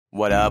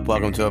What up?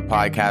 Welcome to a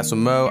podcast with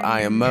Mo.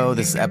 I am Mo.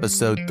 This is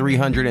episode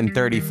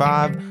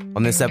 335.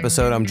 On this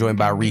episode, I'm joined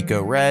by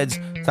Rico Reds.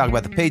 Talk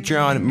about the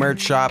Patreon, merch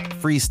shop,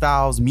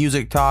 freestyles,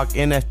 music talk,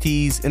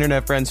 NFTs,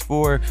 Internet Friends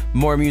 4,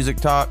 more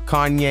music talk,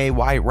 Kanye,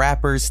 white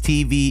rappers,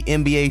 TV,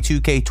 NBA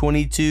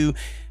 2K22,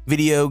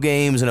 video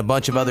games, and a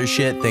bunch of other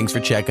shit. Thanks for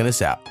checking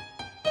us out.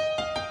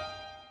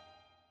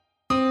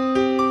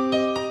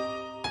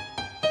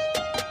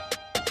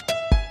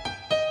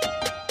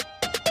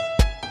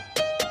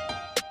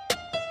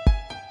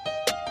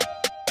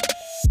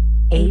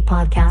 A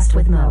podcast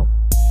with Mo.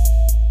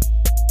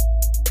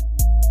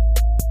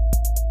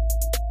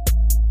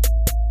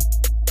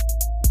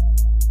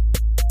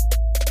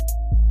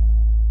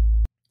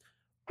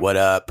 What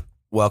up?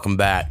 Welcome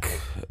back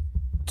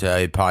to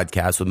a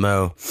podcast with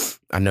Mo.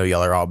 I know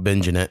y'all are all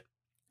binging it,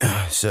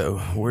 so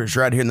we're just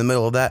right here in the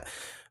middle of that.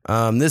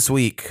 This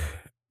week,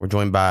 we're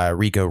joined by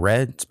Rico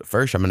Reds, but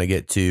first I'm going to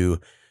get to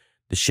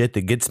the shit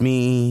that gets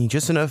me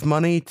just enough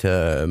money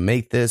to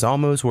make this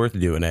almost worth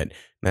doing it.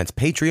 And that's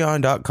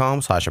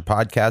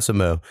patreon.com/a-podcast with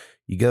Mo.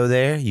 You go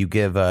there, you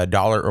give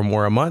 $1 or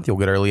more a month, you'll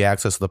get early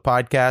access to the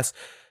podcast.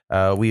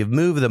 We have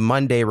moved the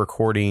Monday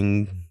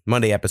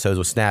episodes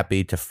with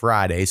Snappy to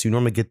Friday. So you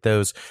normally get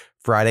those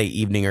Friday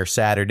evening or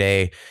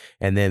Saturday.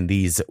 And then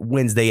these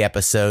Wednesday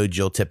episodes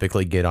you'll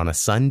typically get on a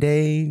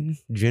Sunday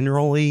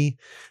generally,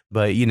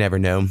 but you never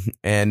know.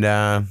 And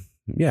the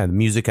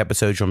music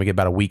episodes you want to get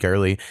about a week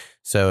early.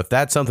 So if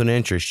that's something that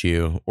interests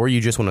you, or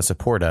you just want to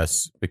support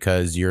us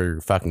because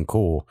you're fucking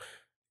cool,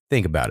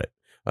 think about it.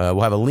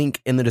 We'll have a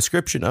link in the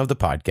description of the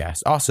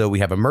podcast. Also, we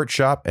have a merch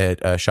shop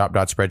at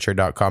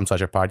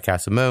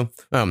shop.spreadshirt.com/a-podcast with Mo.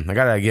 I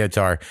gotta get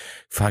to our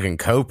fucking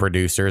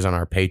co-producers on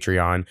our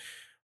Patreon.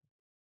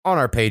 On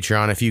our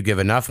Patreon, if you give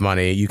enough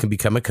money, you can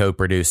become a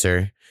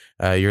co-producer.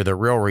 You're the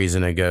real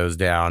reason it goes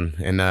down.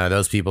 And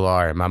those people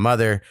are my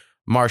mother,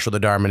 Marshall the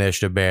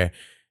Darmanish the Bear,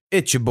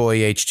 It's Your Boy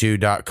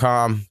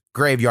H2.com,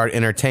 Graveyard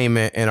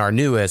Entertainment, and our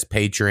newest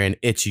patron,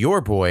 It's Your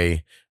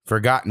Boy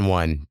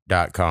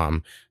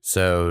ForgottenOne.com.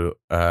 So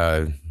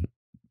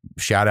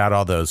shout out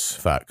all those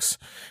fucks.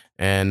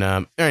 And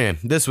anyway,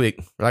 this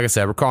week, like I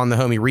said, we're calling the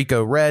homie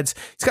Rico Reds.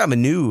 He's kind of a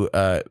new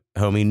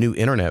new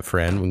internet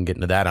friend. We can get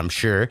into that, I'm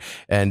sure.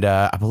 And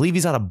I believe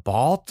he's out of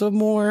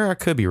Baltimore. I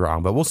could be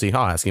wrong, but we'll see.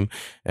 I'll ask him.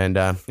 And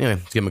anyway,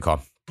 let's give him a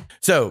call.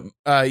 So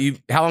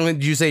how long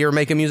did you say you were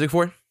making music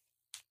for?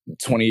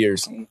 20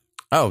 years.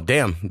 Oh,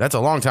 damn. That's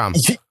a long time.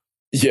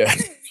 Yeah.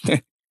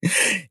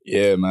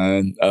 Yeah,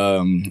 man.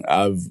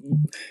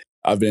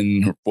 I've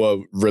been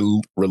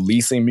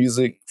releasing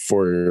music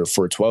for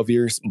 12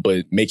 years,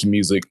 but making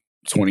music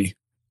 20.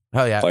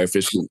 Oh yeah. Like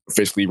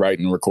officially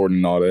writing,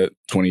 recording, all that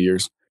 20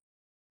 years.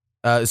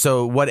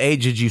 So what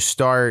age did you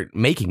start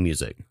making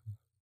music?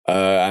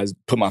 I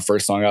put my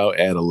first song out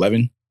at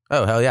 11.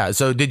 Oh hell yeah.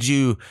 So did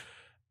you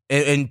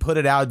and put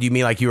it out? Do you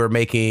mean like you were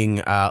making,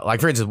 like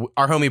for instance,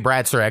 our homie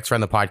Bradster,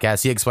 ex-friend of the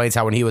podcast, he explains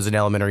how when he was in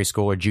elementary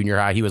school or junior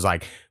high, he was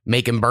like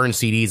making burn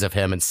CDs of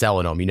him and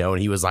selling them, and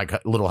he was like a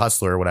little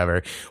hustler or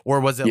whatever. Or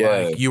was it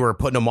like you were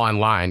putting them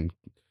online?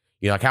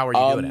 Like how were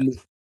you doing it?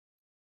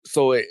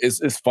 So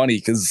it's funny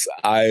because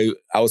I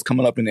was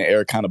coming up in the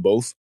era kind of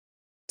both.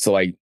 So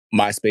like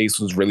MySpace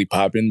was really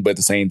popping, but at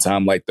the same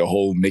time, like the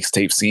whole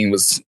mixtape scene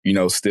was,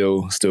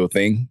 still a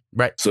thing.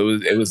 Right. So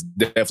it was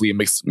definitely a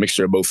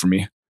mixture of both for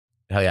me.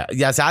 Hell yeah.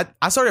 Yes, I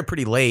started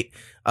pretty late.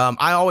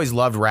 I always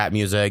loved rap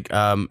music.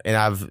 And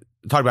I've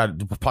talked about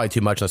it probably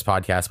too much on this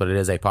podcast, but it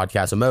is a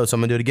podcast of Mo, so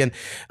I'm going to do it again.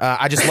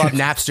 I just love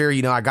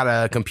Napster. I got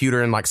a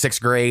computer in like 6th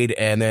grade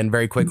and then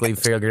very quickly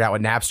figured out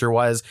what Napster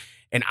was.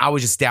 And I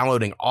was just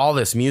downloading all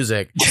this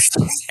music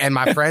and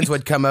my friends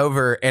would come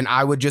over and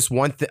I would just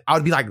I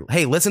would be like,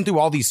 hey, listen through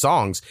all these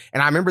songs.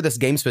 And I remember this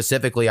game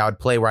specifically I would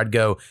play where I'd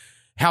go,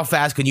 how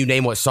fast can you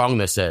name what song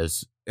this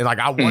is? And like,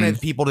 I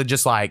wanted people to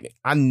just like,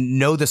 I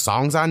know the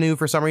songs I knew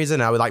for some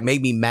reason. I would like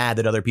make me mad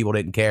that other people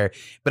didn't care.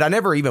 But I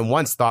never even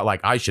once thought like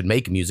I should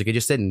make music. It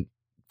just didn't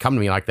come to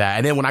me like that.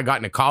 And then when I got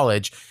into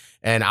college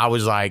and I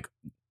was like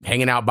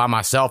hanging out by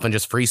myself and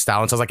just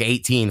freestyling. So I was like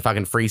 18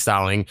 fucking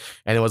freestyling.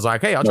 And it was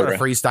like, hey, I'll try to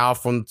freestyle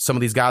from some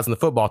of these guys on the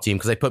football team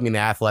because they put me in the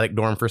athletic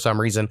dorm for some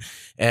reason.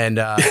 And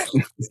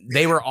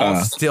they were all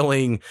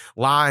stealing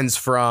lines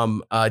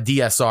from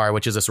DSR,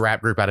 which is this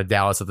rap group out of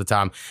Dallas at the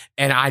time.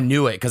 And I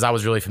knew it because I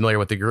was really familiar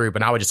with the group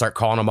and I would just start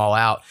calling them all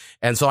out.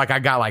 And so like I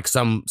got like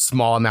some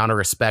small amount of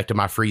respect in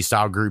my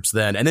freestyle groups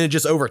then. And then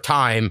just over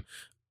time,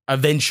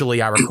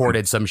 eventually I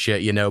recorded some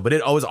shit, but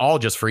it was all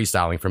just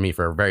freestyling for me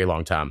for a very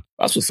long time.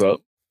 That's what's up.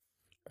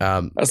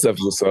 That's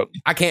definitely what's up.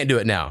 I can't do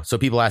it now. So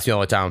people ask me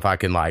all the time if I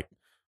can like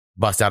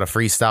bust out a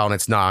freestyle, and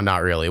it's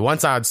not really.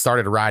 Once I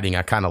started writing,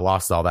 I kind of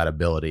lost all that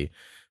ability.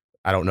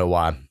 I don't know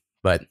why,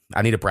 but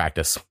I need to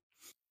practice.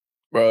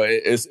 Bro,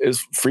 it's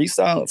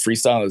freestyle.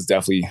 Freestyle is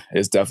definitely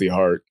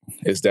hard.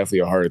 It's definitely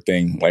a hard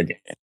thing.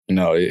 Like,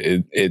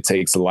 it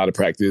takes a lot of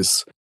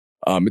practice.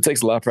 It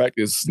takes a lot of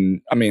practice.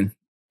 And, I mean,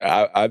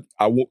 I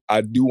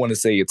do want to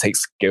say it takes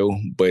skill,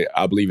 but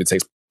I believe it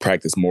takes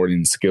practice more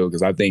than skill,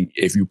 because I think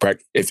if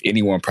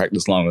anyone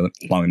practice long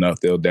enough,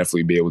 they'll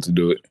definitely be able to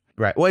do it.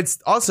 Right. Well, it's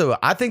also,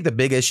 I think the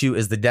big issue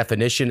is the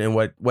definition and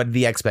what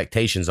the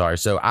expectations are.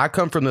 So I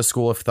come from the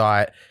school of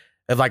thought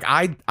of like,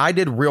 I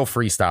did real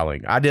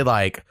freestyling. I did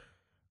like,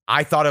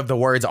 I thought of the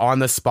words on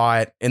the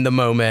spot in the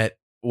moment,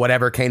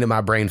 whatever came to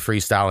my brain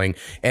freestyling.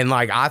 And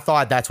like, I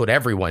thought that's what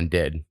everyone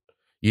did,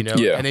 you know?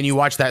 Yeah. And then you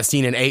watch that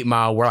scene in 8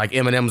 Mile where like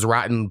Eminem's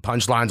writing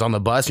punchlines on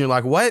the bus and you're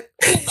like, what?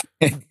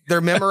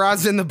 They're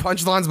memorizing the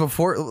punchlines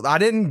before. I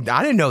didn't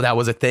know that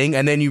was a thing.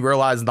 And then you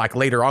realize like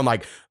later on,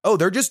 like, oh,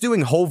 they're just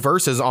doing whole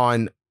verses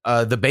on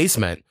The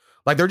Basement.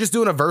 Like they're just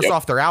doing a verse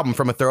off their album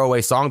from a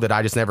throwaway song that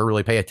I just never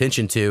really pay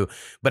attention to.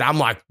 But I'm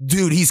like,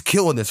 dude, he's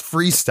killing this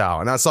freestyle.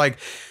 And that's like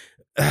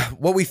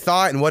what we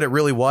thought and what it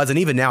really was. And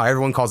even now,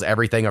 everyone calls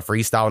everything a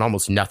freestyle and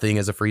almost nothing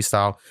is a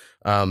freestyle.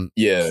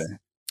 Yeah,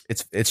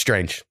 it's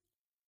strange.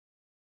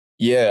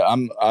 Yeah,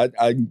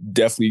 I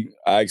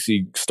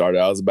actually started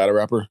out as a battle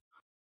rapper.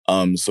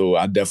 So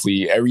I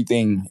definitely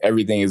everything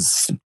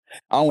is,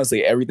 I don't want to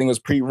say everything was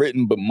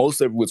pre-written, but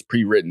most of it was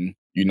pre-written.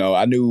 You know,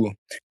 I knew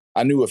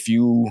a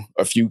few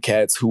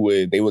cats who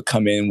would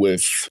come in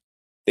with,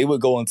 they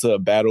would go into a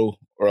battle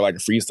or like a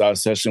freestyle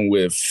session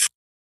with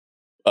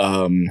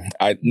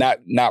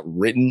not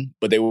written,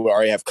 but they would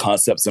already have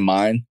concepts in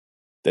mind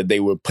that they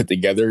would put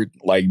together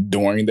like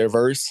during their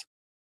verse.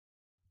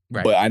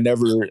 Right. But I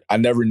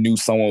never knew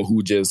someone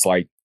who just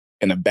like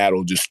in a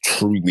battle just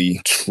truly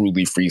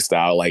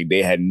freestyle. Like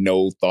they had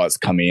no thoughts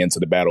coming into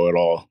the battle at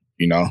all,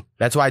 you know?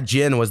 That's why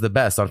Jin was the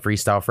best on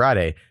Freestyle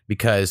Friday,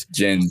 because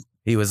Jin,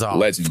 he was all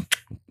legend.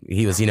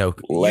 He was, you know,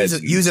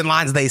 using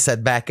lines they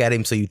said back at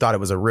him, so you thought it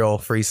was a real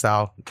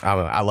freestyle.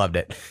 I loved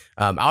it.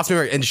 I also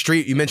remember in the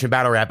street, you mentioned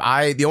battle rap.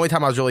 The only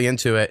time I was really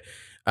into it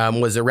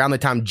was around the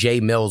time Jay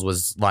Mills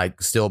was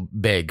like still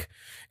big.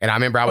 And I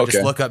remember I would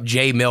just look up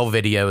Jay Mill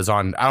videos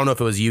on, I don't know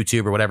if it was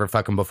YouTube or whatever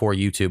fucking before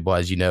YouTube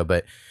was, you know,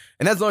 but,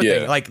 and that's the only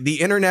thing, like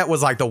the internet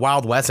was like the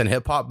Wild West and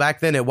hip hop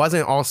back then. It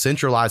wasn't all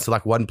centralized to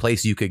like one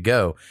place you could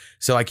go.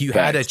 So like you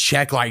had to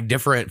check like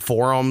different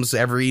forums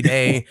every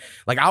day.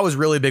 Like I was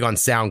really big on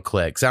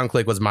SoundClick.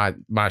 SoundClick was my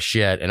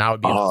shit. And I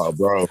would be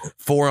bro,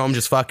 forum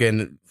just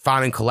fucking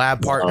finding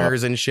collab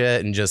partners and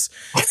shit, and just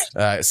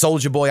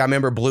Soulja Boy, I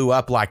remember, blew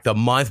up like the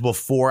month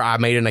before I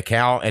made an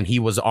account, and he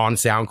was on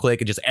SoundClick,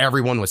 and just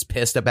everyone was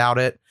pissed about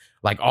it,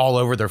 like all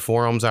over their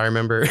forums. I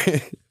remember.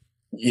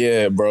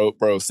 Yeah, bro.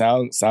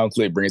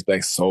 SoundClick brings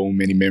back so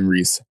many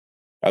memories.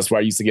 That's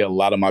where I used to get a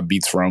lot of my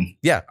beats from.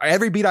 Yeah,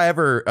 every beat I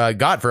ever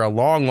got for a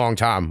long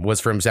time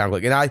was from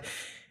SoundClick, and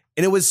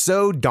it was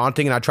so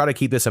daunting. And I try to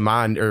keep this in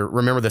mind or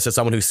remember this as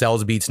someone who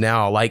sells beats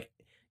now, like.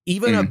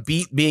 Even a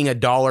beat being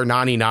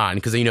 $1.99,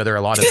 because you know there are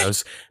a lot of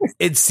those.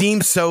 It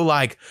seems so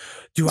like,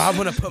 do I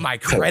want to put my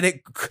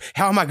credit?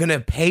 How am I going to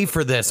pay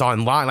for this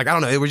online? Like I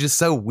don't know. It was just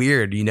so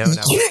weird, you know.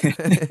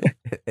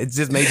 It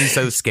just made me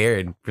so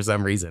scared for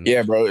some reason.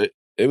 Yeah, bro.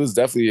 It was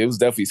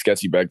definitely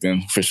sketchy back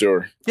then for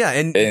sure. Yeah,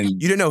 and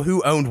you didn't know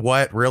who owned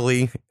what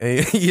really,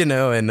 you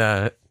know, and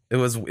it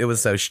was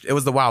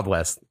the Wild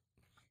West.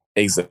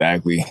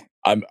 Exactly.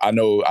 I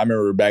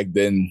remember back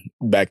in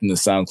the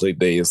SoundClick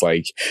days,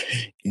 like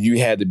you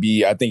had to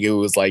be, I think it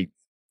was like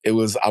a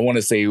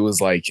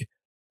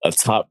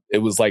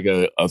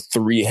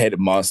 3-headed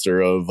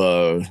monster of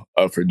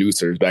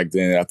producers back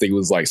then. I think it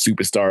was like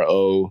Superstar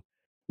O,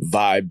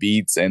 Vibe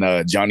Beats, and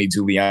Johnny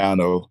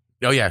Giuliano.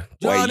 Oh yeah,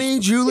 Johnny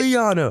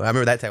Giuliano. I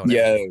remember that time.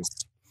 Yes.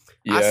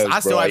 I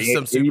still have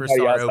some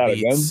Superstar O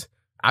beats.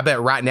 I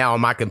bet right now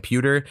on my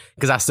computer,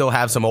 because I still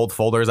have some old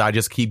folders, I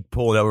just keep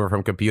pulling over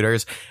from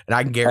computers, and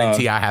I can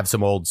guarantee I have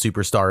some old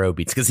Superstar O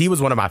beats, because he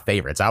was one of my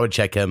favorites. I would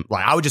check him,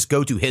 like I would just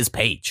go to his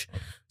page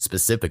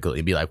specifically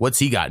and be like, what's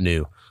he got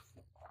new?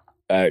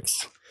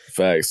 Facts.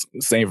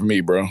 Same for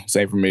me, bro.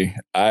 Same for me.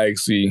 I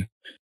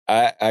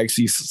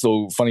actually,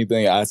 so funny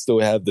thing, I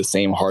still have the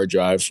same hard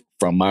drive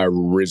from my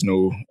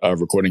original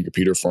recording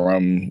computer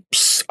from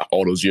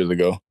all those years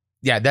ago.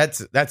 Yeah,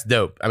 that's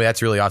dope. I mean,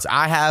 that's really awesome.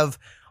 I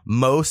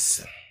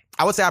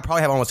would say I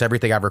probably have almost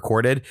everything I've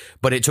recorded,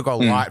 but it took a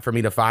lot for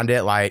me to find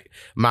it. Like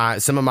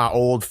some of my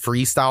old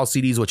freestyle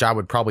CDs, which I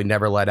would probably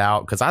never let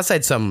out, because I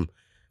said some,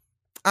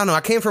 I don't know,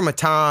 I came from a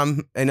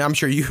time, and I'm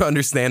sure you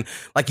understand,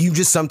 like you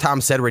just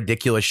sometimes said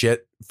ridiculous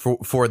shit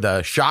for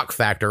the shock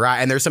factor, right?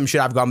 And there's some shit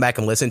I've gone back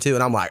and listened to,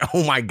 and I'm like,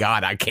 oh my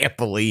God, I can't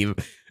believe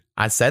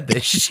I said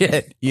this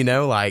shit, you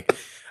know, like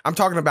I'm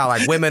talking about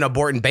like women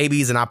aborting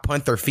babies and I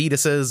punt their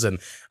fetuses, and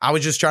I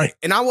was just trying,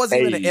 and I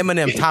wasn't even an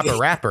Eminem type of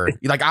rapper.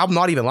 Like I'm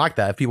not even like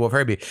that. If people have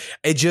heard me,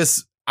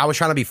 I was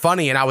trying to be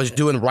funny, and I was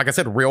doing, like I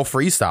said, real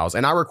freestyles,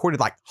 and I recorded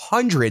like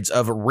hundreds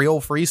of real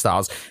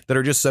freestyles that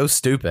are just so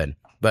stupid,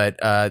 but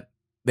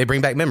they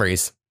bring back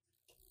memories.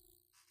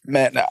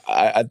 Man,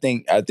 I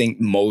think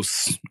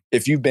most,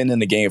 if you've been in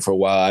the game for a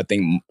while, I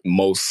think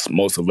most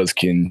of us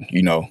can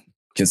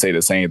say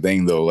the same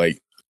thing though.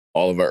 Like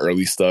all of our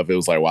early stuff, it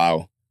was like,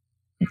 wow.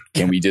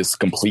 Can we just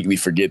completely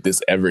forget this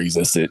ever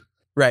existed?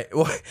 Right.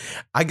 Well,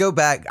 I go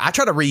back. I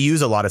try to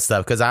reuse a lot of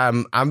stuff because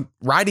I'm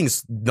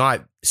writing's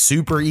not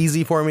super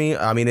easy for me.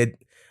 I mean,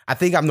 I I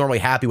think I'm normally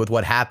happy with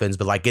what happens,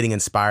 but like getting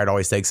inspired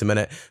always takes a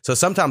minute. So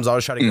sometimes I'll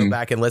just try to go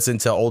back and listen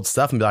to old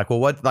stuff and be like, well,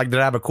 what, like, did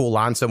I have a cool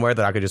line somewhere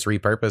that I could just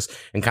repurpose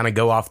and kind of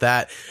go off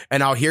that?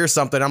 And I'll hear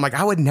something. I'm like,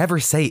 I would never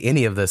say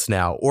any of this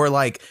now. Or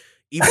like,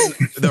 even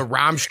the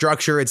rhyme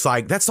structure, it's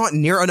like, that's not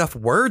near enough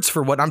words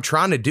for what I'm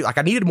trying to do. Like,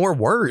 I needed more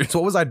words.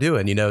 What was I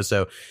doing? You know,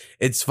 so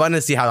it's fun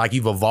to see how like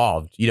you've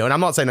evolved, you know, and I'm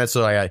not saying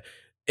necessarily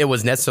it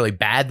was necessarily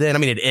bad then. I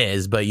mean, it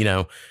is, but you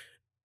know,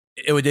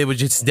 it was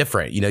just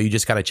different. You know, you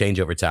just kind of change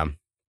over time.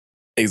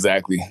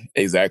 Exactly.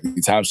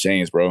 Times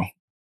change, bro.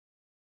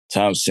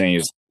 Times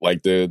change.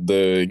 Like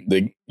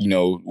the you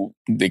know,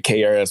 the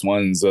KRS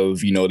ones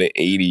of, you know, the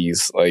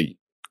 80s, like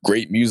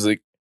great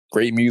music,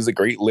 great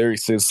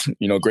lyricists,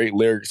 you know, great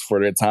lyrics for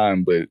their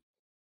time. But,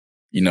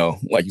 you know,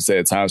 like you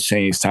said, times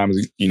change,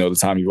 times, you know, the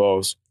time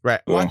evolves.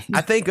 Right. Well,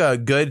 I think a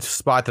good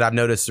spot that I've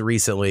noticed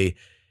recently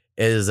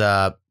is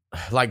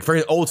like for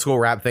old school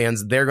rap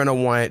fans, they're going to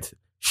want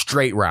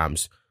straight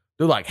rhymes.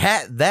 They're like,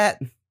 hat, that,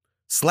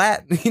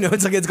 slat, you know,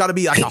 it's like, it's got to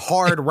be like a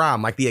hard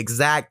rhyme, like the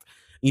exact,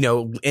 you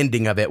know,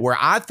 ending of it, where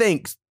I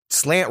think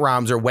slant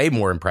rhymes are way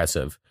more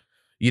impressive,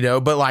 you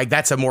know, but like,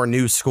 that's a more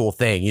new school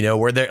thing, you know,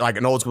 where they're like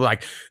an old school,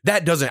 like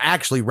that doesn't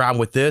actually rhyme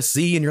with this.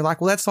 See, and you're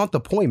like, well, that's not the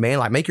point, man.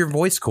 Like make your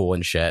voice cool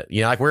and shit.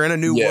 You know, like we're in a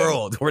new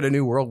world. We're in a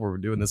new world where we're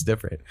doing this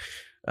different.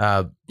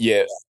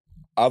 Yeah.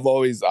 I've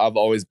always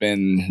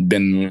been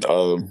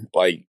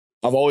like,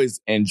 I've always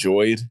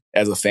enjoyed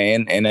as a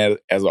fan and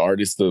as an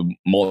artist the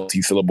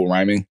multi-syllable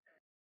rhyming,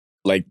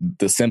 like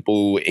the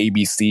simple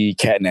ABC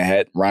cat in a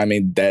hat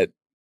rhyming that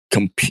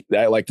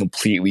like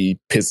completely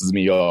pisses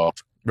me off.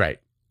 Right.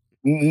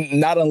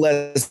 Not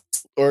unless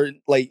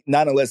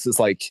it's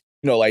like,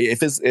 you know, like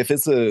if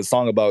it's a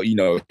song about, you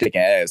know, dick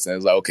and ass, and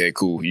it's like, okay,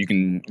 cool, you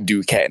can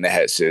do cat in the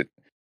hat shit.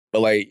 But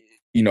like,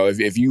 you know,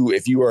 if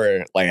you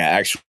are like an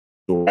actual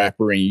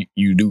rapper and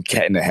you do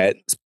cat in the hat,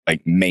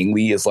 like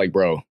mainly, it's like,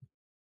 bro,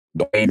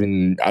 I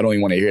don't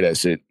even want to hear that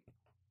shit.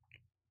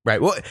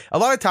 Right. Well, a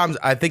lot of times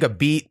I think a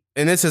beat,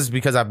 and this is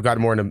because I've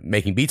gotten more into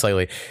making beats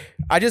lately,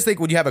 I just think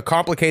when you have a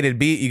complicated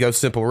beat, you go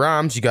simple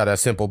rhymes. You got a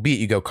simple beat,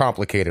 you go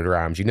complicated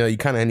rhymes. You know, you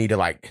kind of need to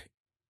like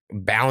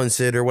balance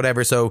it or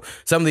whatever. So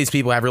some of these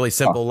people have really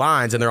simple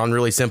lines and they're on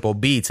really simple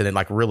beats and it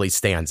like really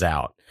stands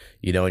out,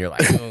 you know, and you're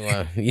like,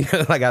 oh, you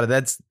know, like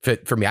that's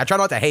fit for me. I try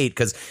not to hate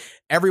because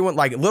everyone,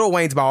 like Lil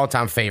Wayne's my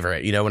all-time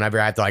favorite, you know, whenever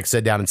I have to like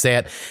sit down and say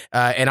it.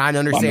 And I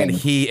understand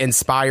he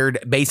inspired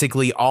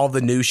basically all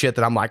the new shit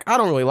that I'm like, I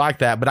don't really like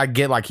that, but I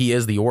get like he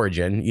is the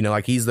origin, you know,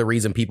 like he's the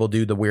reason people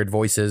do the weird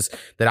voices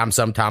that I'm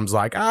sometimes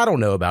like, I don't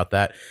know about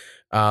that.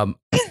 But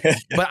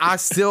I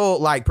still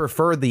like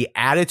prefer the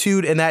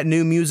attitude in that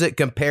new music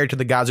compared to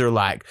the guys that are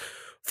like,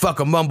 fuck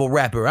a mumble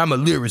rapper, I'm a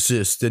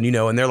lyricist. And, you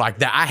know, and they're like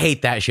that. I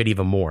hate that shit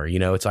even more. You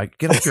know, it's like,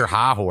 get off your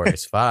high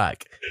horse.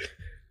 Fuck.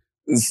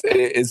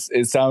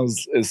 It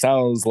sounds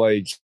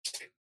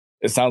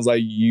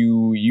like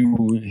you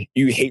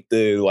hate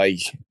the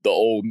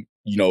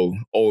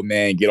old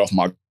man get off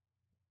my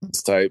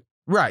type.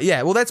 Right.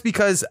 Yeah. Well, that's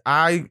because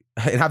and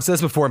I've said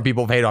this before and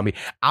people have hated on me.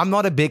 I'm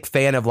not a big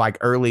fan of like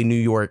early New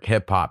York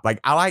hip hop. Like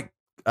I like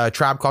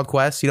Tribe Called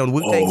Quest, you know,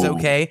 Wu-Tang's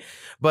okay,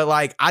 but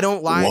like I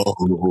don't like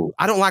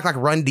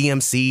Run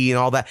DMC and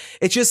all that.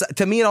 It's just,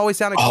 to me, it always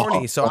sounded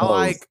corny. So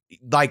I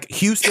like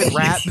Houston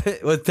rap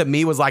to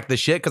me was like the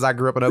shit because I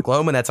grew up in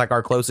Oklahoma and that's like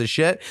our closest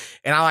shit.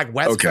 And I like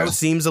West Coast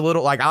seems a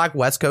little like, I like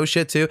West Coast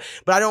shit too,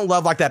 but I don't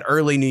love like that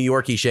early New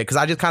Yorky shit because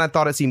I just kind of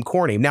thought it seemed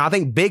corny. Now I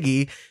think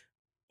Biggie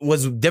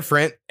was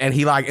different and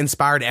he like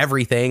inspired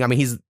everything. I mean,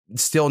 he's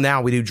still,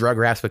 now we do drug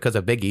raps because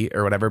of Biggie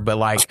or whatever, but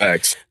like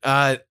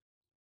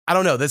I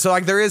don't know. So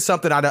like there is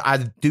something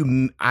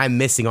I'm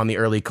missing on the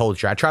early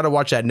culture. I tried to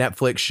watch that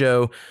Netflix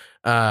show,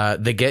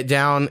 The Get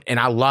Down, and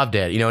I loved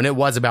it, you know, and it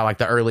was about like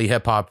the early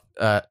hip hop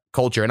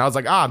culture. And I was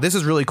like, this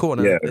is really cool.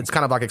 And it's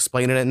kind of like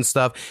explaining it and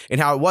stuff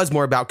and how it was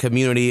more about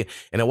community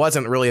and it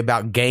wasn't really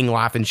about gang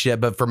life and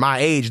shit. But for my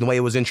age and the way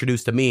it was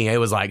introduced to me, it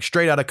was like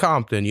straight out of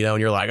Compton, you know,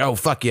 and you're like, oh,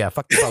 fuck yeah,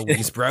 fuck the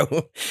police, bro.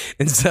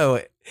 And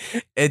so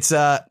it's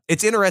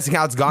interesting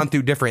how it's gone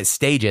through different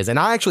stages. And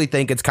I actually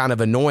think it's kind of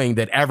annoying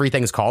that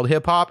everything's called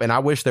hip hop. And I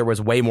wish there was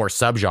way more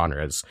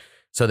subgenres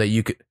so that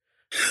you could.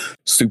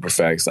 Super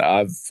facts.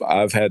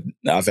 I've had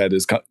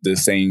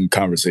this same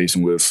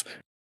conversation with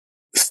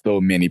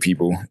so many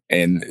people,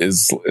 and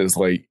it's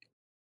like,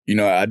 you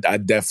know, I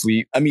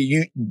definitely, I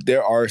mean,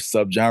 there are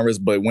subgenres,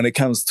 but when it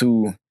comes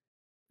to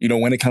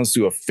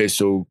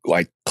official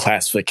like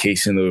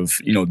classification of,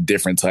 you know,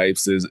 different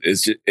types,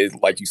 it's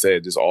just, like you said,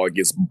 it just all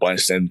gets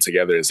bunched in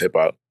together as hip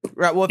hop.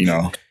 Right. Well,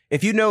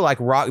 if you know like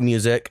rock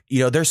music, you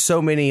know, there's so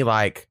many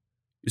like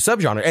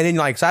subgenre. And then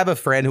like, so I have a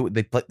friend who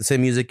they play the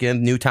same music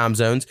in New Time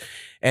Zones,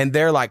 and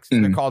they're like,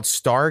 they're called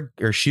star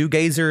or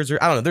shoegazers,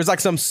 or I don't know. There's like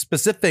some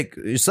specific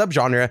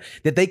subgenre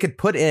that they could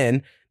put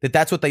in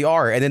that's what they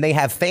are. And then they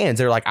have fans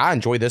that are like, I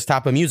enjoy this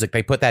type of music.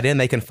 They put that in,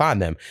 they can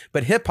find them.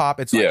 But hip hop,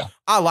 it's like,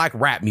 I like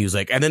rap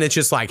music. And then it's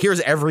just like,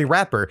 here's every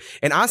rapper.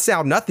 And I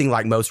sound nothing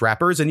like most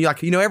rappers. And you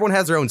like, you know, everyone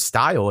has their own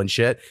style and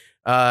shit.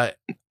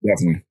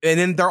 Definitely. And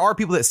then there are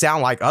people that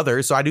sound like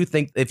others. So I do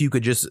think if you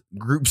could just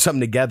group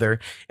something together,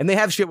 and they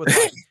have shit with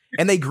like,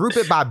 and they group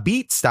it by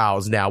beat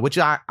styles now, which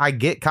I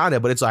get kind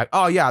of, but it's like,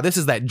 oh yeah, this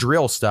is that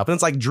drill stuff. And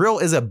it's like drill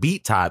is a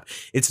beat type.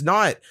 It's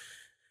not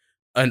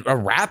a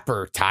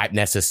rapper type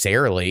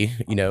necessarily,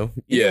 you know.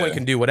 Anyone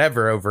can do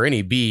whatever over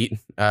any beat.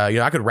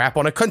 I could rap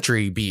on a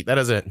country beat. That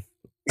doesn't,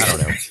 I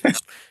don't know.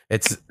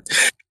 It's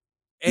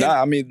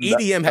I mean,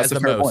 EDM has the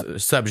most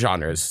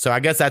subgenres. So I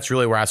guess that's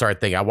really where I started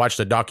thinking. I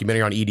watched a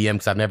documentary on EDM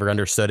because I've never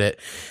understood it.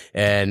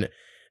 And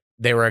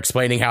they were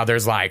explaining how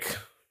there's like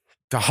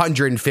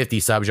 150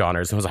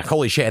 subgenres. And I was like,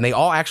 holy shit. And they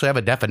all actually have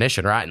a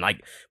definition, right? And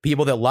like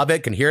people that love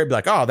it can hear it, be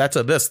like, oh, that's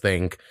a this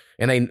thing.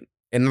 And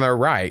they're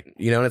right.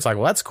 And it's like,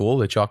 well, that's cool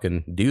that y'all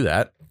can do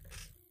that.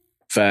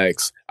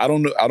 Facts. I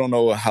don't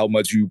know how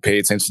much you pay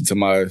attention to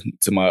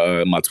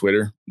my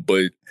Twitter,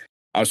 but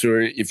I'm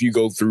sure if you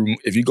go through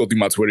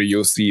my Twitter,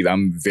 you'll see that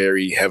I'm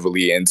very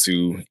heavily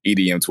into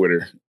EDM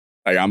Twitter.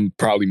 Like I'm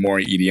probably more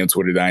on EDM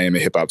Twitter than I am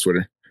in hip hop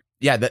Twitter.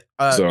 Yeah,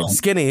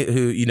 Skinny,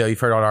 who you've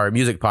heard on our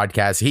music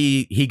podcast,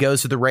 he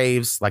goes to the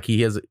raves. Like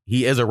he is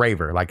a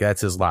raver. Like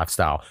that's his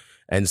lifestyle.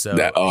 And so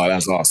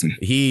that's awesome.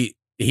 He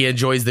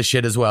enjoys the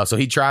shit as well. So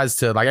he tries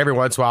to, like, every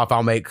once in a while, if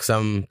I'll make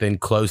something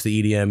close to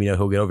EDM,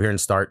 he'll get over here and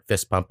start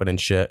fist pumping and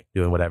shit,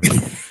 doing whatever.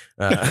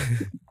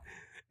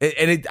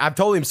 I've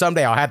told him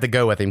someday I'll have to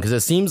go with him because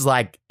it seems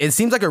like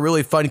a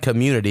really fun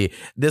community.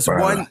 This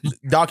one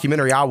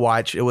documentary I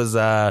watched, it was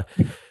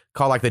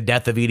called like The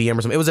Death of EDM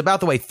or something. It was about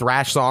the way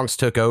thrash songs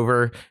took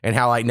over and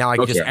how like now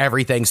like just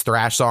everything's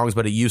thrash songs,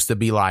 but it used to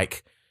be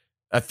like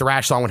a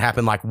thrash song would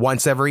happen like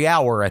once every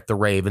hour at the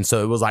rave, and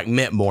so it was like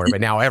meant more.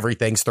 But now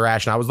everything's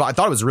thrash, and I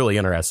thought it was really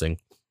interesting.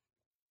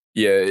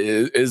 Yeah,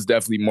 it's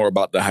definitely more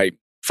about the hype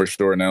for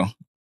sure now.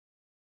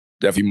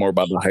 Definitely more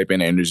about the hype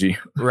and energy.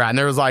 Right. And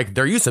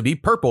there used to be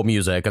purple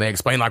music, and they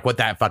explained like what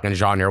that fucking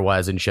genre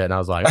was and shit. And I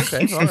was like,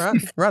 okay, all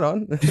right, right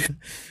on.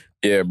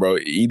 Yeah, bro.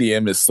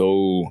 EDM is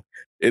so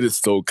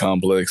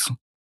complex.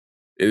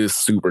 It is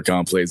super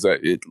complex.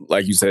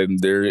 Like you said,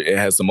 it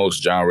has the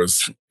most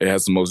genres. It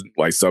has the most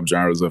like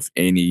subgenres of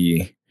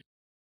any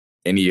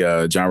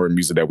genre of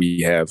music that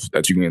we have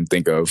that you can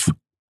think of.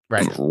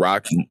 Right.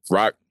 Rock,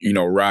 rock,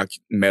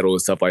 metal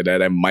and stuff like that.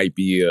 That might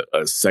be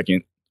a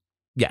second.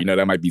 Yeah.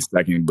 That might be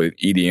second, but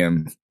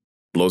EDM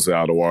blows it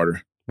out of the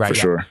water for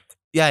sure.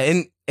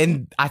 Yeah,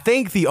 and I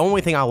think the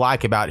only thing I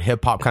like about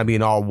hip hop kind of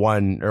being all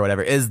one or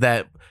whatever is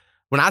that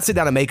when I sit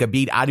down to make a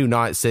beat, I do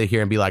not sit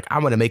here and be like,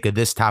 I'm going to make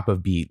this type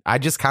of beat. I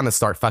just kind of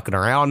start fucking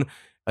around,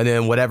 and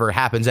then whatever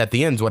happens at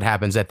the end is what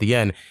happens at the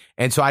end.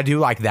 And so I do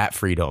like that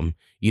freedom,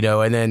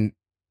 and then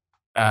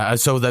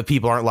so that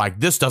people aren't like,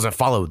 this doesn't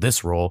follow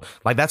this rule.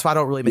 Like, that's why I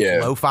don't really make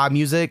lo-fi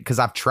music, because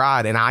I've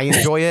tried and I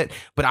enjoy it,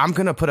 but I'm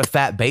going to put a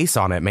fat bass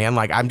on it, man.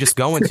 Like, I'm just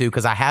going to,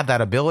 because I have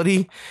that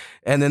ability.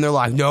 And then they're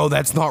like, no,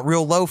 that's not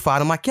real lo-fi.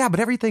 And I'm like, yeah, but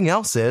everything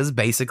else is,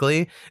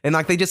 basically. And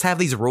like, they just have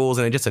these rules,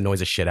 and it just annoys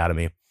the shit out of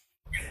me.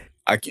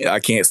 I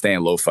can't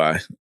stand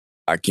lo-fi.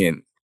 I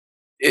can't.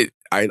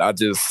 I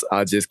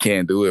just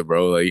can't do it,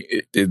 bro. Like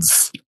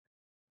it's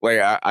like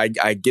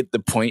I get the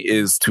point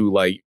is to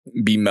like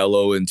be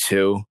mellow and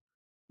chill,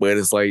 but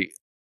it's like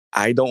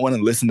I don't want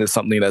to listen to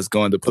something that's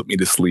going to put me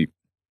to sleep.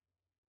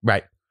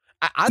 Right.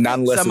 I think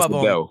some of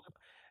them. Bell,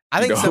 I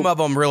think some of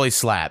them really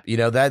slap.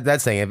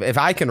 That's thing. If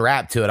I can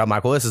rap to it, I'm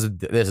like, well, this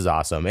is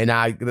awesome. And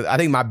I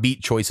think my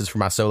beat choices for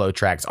my solo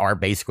tracks are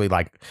basically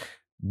like,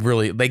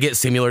 really, they get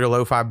similar to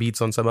lo-fi beats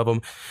on some of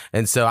them,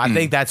 and so I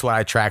think that's what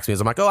attracts me.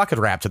 Is I'm like, oh, I could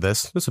rap to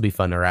this. This would be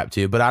fun to rap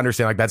to. But I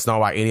understand like that's not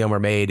why any of them were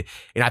made,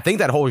 and I think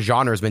that whole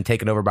genre has been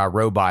taken over by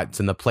robots,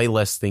 and the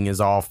playlist thing is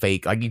all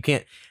fake. Like you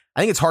can't. I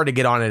think it's hard to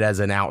get on it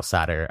as an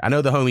outsider. I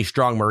know the homie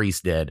Strong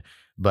Maurice did,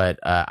 but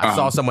I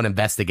saw someone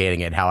investigating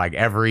it. How like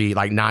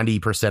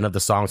 90% of the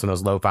songs on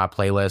those lo-fi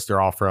playlists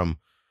are all from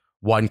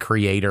one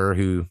creator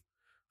who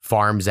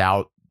farms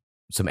out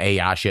some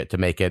AI shit to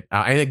make it.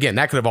 And again,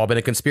 that could have all been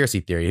a conspiracy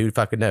theory. Who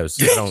fucking knows?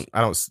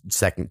 I don't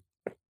second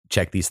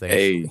check these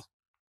things.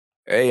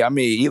 Hey, I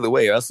mean, either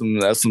way, that's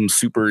some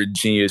super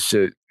genius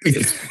shit.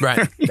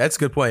 Right. That's a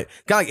good point.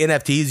 Kind of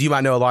like NFTs, you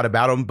might know a lot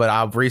about them, but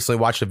I've recently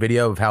watched a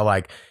video of how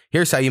like,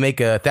 here's how you make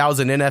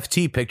 1,000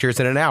 NFT pictures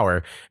in an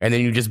hour. And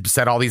then you just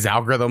set all these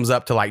algorithms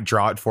up to like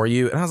draw it for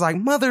you. And I was like,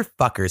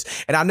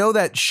 motherfuckers. And I know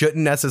that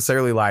shouldn't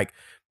necessarily like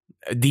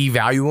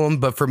devalue them,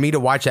 but for me to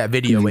watch that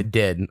video, it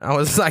did. I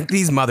was like,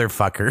 these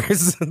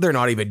motherfuckers, they're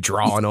not even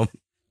drawing them.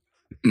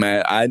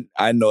 Man,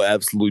 I know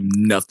absolutely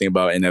nothing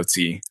about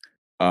NFT.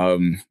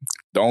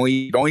 The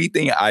only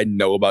thing I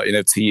know about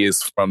NFT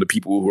is from the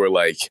people who are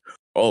like,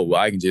 oh,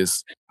 well, I can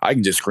just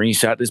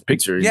screenshot this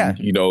picture. Yeah,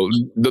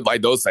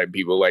 like those type of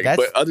people. Like,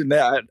 but other than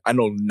that, I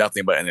know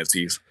nothing about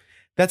NFTs.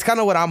 That's kind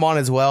of what I'm on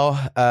as well.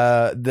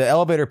 The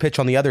elevator pitch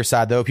on the other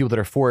side, though, people that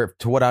are for it,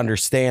 to what I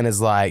understand,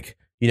 is like,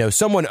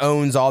 someone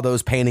owns all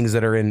those paintings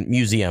that are in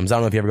museums. I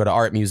don't know if you ever go to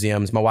art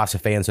museums. My wife's a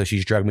fan, so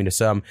she's drugged me to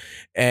some.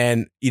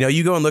 And,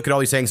 you go and look at all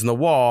these things on the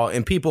wall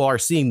and people are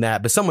seeing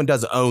that, but someone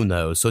does own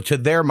those. So to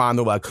their mind,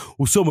 they're like,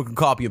 well, someone can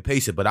copy and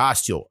paste it, but I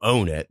still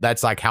own it.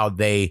 That's like how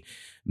they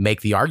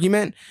make the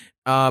argument.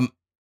 And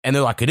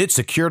they're like, it's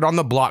secured on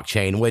the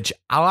blockchain, which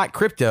I like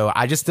crypto.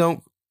 I just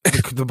don't,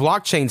 the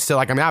blockchain still,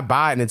 like, I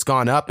buy it and it's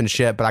gone up and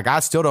shit, but like, I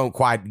still don't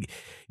quite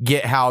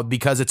get how,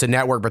 because it's a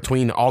network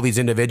between all these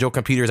individual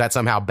computers, that's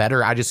somehow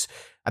better.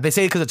 They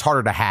say because it's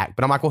harder to hack,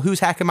 but I'm like, well,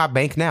 who's hacking my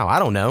bank now? I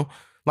don't know.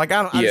 Like,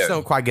 I just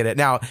don't quite get it.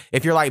 Now,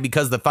 if you're like,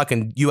 because the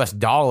fucking US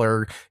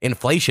dollar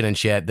inflation and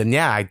shit, then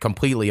yeah, I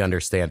completely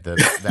understand the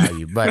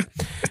value. But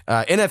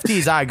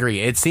NFTs, I agree.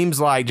 It seems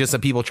like just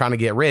some people trying to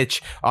get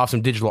rich off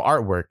some digital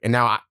artwork. And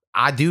now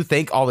I do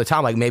think all the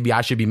time, like, maybe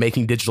I should be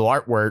making digital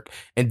artwork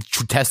and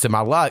testing my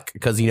luck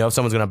because, if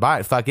someone's going to buy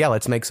it, fuck yeah,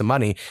 let's make some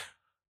money.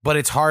 But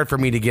it's hard for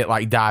me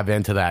to dive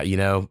into that,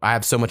 I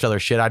have so much other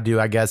shit I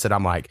do, I guess, that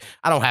I'm like,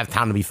 I don't have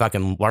time to be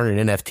fucking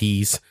learning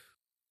NFTs.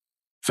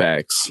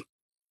 Facts.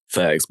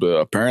 But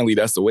apparently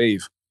that's the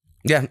wave.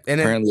 Yeah. And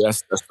apparently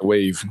that's the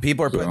wave.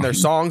 People are putting their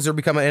songs are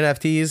becoming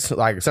NFTs.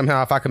 Like,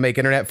 somehow if I can make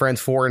internet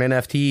friends for an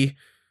NFT,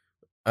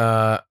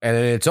 and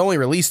it's only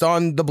released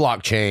on the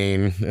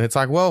blockchain, and it's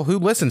like, well, who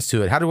listens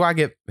to it? How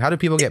do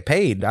people get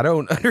paid? I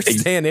don't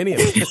understand any of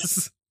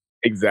this.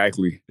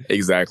 Exactly.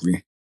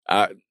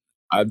 I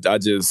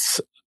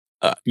just,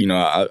 I'm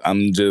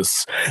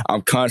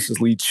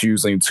consciously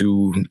choosing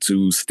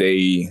to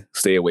stay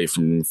away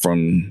from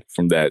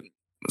that.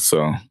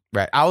 So,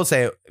 right. I will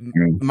say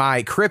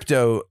my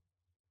crypto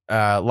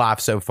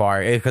life so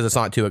far, because it's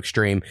not too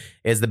extreme,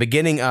 is the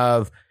beginning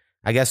of,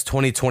 I guess,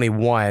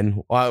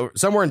 2021,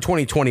 somewhere in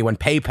 2020 when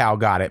PayPal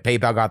got it.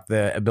 PayPal got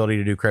the ability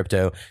to do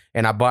crypto,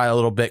 and I bought a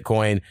little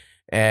Bitcoin,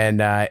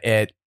 and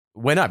it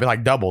went up. It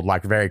like doubled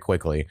like very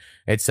quickly.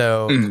 And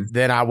so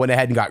then I went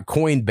ahead and got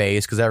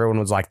Coinbase because everyone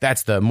was like,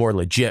 that's the more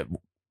legit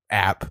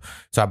app.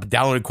 So I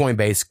downloaded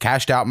Coinbase,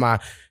 cashed out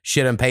my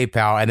shit on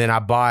PayPal, and then I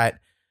bought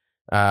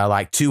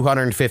like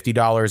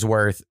 $250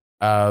 worth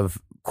of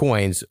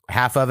coins,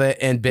 half of it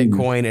in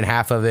Bitcoin and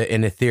half of it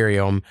in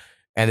Ethereum.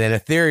 And then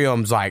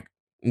Ethereum's like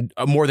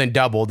more than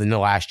doubled in the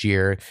last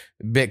year.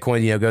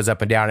 Bitcoin, goes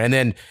up and down. And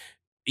then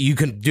you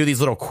can do these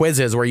little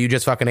quizzes where you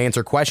just fucking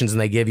answer questions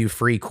and they give you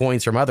free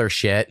coins from other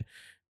shit.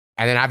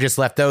 And then I've just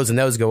left those and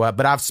those go up.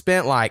 But I've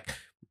spent like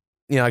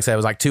I said, it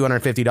was like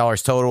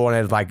 $250 total,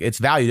 and it's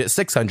valued at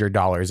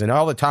 $600. And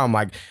all the time, I'm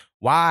like,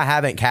 why I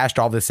haven't cashed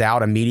all this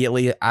out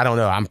immediately, I don't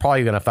know. I'm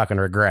probably going to fucking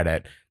regret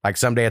it. Like,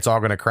 someday it's all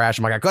going to crash.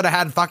 I'm like, I could have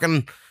had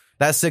fucking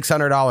that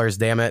 $600,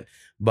 damn it.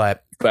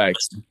 But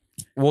facts.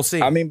 We'll see.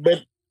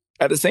 But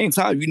at the same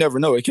time, you never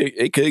know.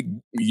 It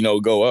could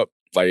go up.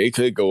 Like, it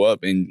could go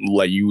up and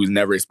like you was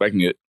never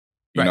expecting it,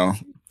 you know?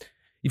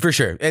 For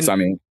sure. And so,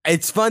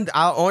 it's fun. The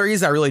only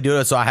reason I really do it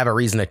is so I have a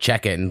reason to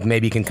check it and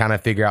maybe can kind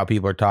of figure out what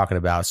people are talking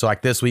about. So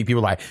like this week, people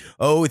are like,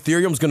 oh,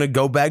 Ethereum's going to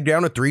go back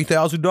down to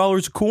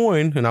 $3,000 a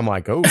coin. And I'm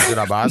like, oh, should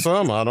I buy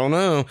some? I don't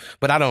know.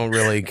 But I don't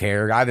really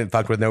care. I haven't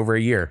fucked with it in over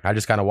a year. I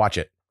just kind of watch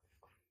it.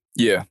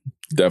 Yeah,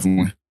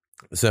 definitely.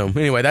 So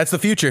anyway, that's the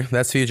future.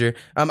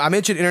 I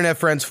mentioned Internet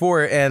Friends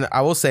 4, and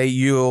I will say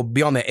you'll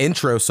be on the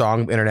intro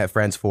song Internet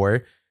Friends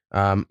 4.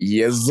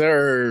 Yes,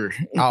 sir.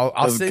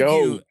 I'll send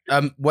you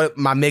what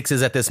my mix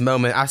is at this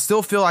moment. I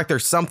still feel like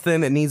there's something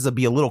that needs to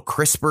be a little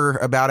crisper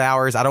about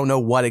ours. I don't know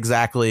what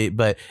exactly,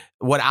 but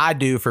what I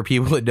do for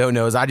people that don't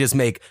know is I just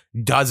make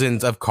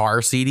dozens of car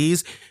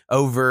CDs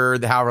over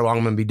however long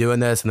I'm going to be doing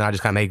this. And then I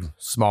just kind of make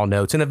small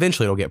notes, and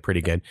eventually it'll get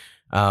pretty good.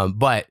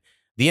 But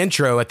the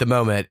intro at the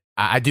moment,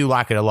 I do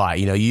like it a lot.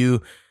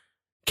 You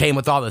came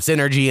with all this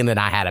energy, and then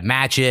I had to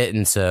match it.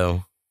 And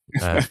so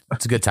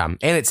it's a good time.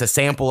 And it's a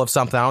sample of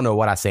something. I don't know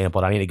what I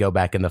sampled. I need to go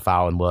back in the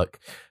file and look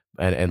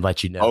and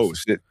let you know. Oh,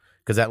 shit.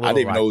 Because that little, I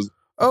didn't even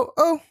know.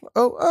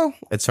 Oh.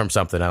 It's from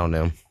something. I don't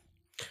know.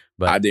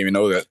 But I didn't even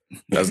know that.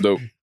 That's dope.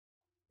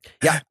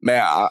 Yeah.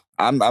 Man,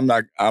 I'm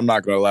not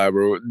gonna lie,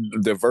 bro.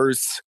 The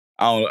verse,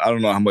 I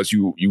don't know how much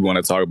you want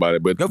to talk about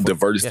it, but the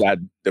verse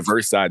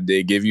that I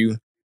did give you,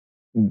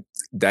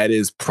 that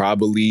is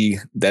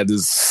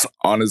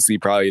honestly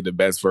probably the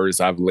best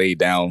verse I've laid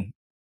down.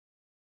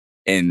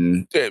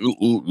 And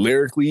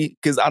lyrically,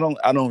 because I don't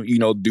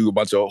do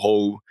a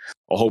whole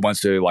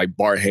bunch of like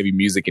bar heavy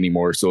music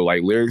anymore. So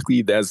like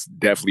lyrically, that's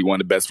definitely one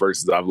of the best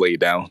verses I've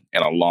laid down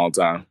in a long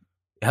time.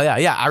 Hell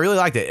yeah, I really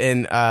liked it,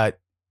 and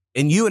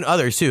you and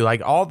others too.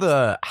 Like all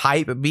the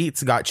hype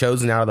beats got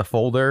chosen out of the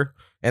folder,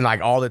 and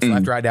like all that's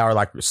left right now are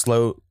like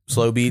slow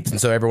beats. And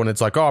so everyone, it's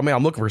like, oh man,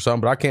 I'm looking for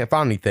something, but I can't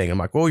find anything. I'm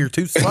like, well, you're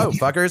too slow,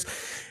 fuckers.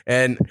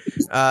 And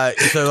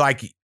so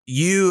like.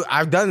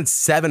 I've done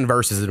 7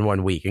 verses in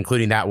 1 week,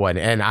 including that one.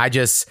 And I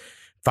just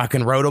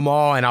fucking wrote them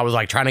all. And I was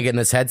like trying to get in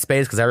this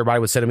headspace because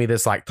everybody was sending me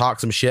this like talk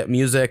some shit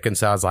music. And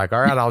so I was like,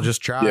 all right, I'll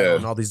just try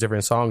on all these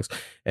different songs.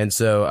 And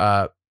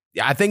so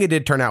I think it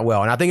did turn out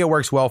well. And I think it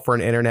works well for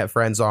an Internet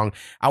Friend song.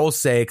 I will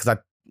say, because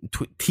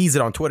tease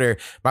it on Twitter.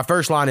 My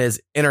first line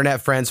is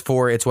Internet Friends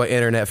for. It's what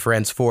Internet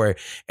Friends for.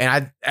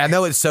 And I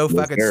know it's so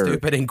fucking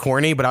stupid and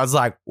corny, but I was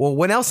like, well,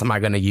 when else am I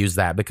going to use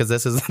that? Because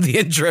this is the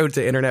intro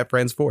to Internet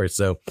Friends for.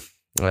 So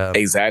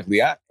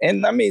exactly. I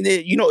mean,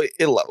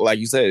 it, like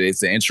you said, it's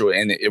the intro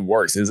and it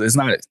works. It's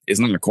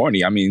not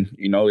corny. I mean,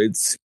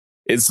 it's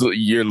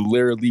you're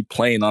literally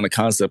playing on a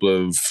concept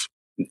of,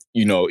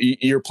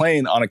 you're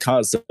playing on a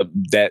concept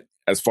that,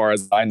 as far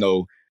as I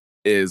know,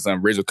 is an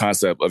original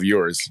concept of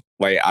yours.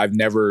 Like I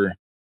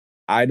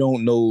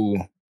don't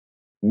know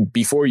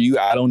before you,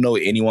 I don't know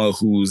anyone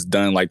who's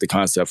done like the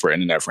concept for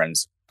Internet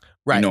Friends.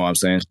 Right. You know what I'm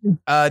saying?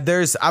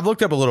 I've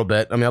looked up a little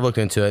bit. I mean, I've looked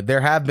into it.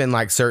 There have been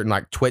like certain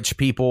like Twitch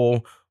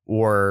people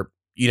or,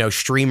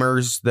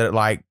 streamers that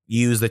like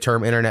use the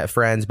term Internet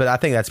Friends, but I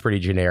think that's pretty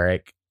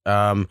generic.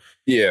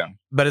 Yeah.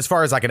 But as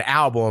far as like an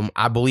album,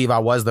 I believe I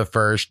was the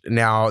first.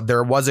 Now,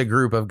 there was a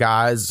group of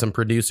guys, some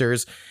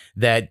producers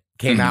that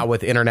came out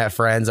with Internet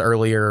Friends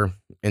earlier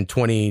in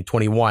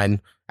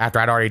 2021 after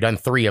I'd already done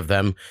 3 of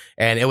them.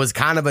 And it was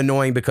kind of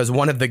annoying because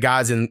one of the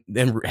guys in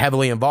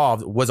heavily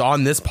involved was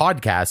on this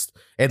podcast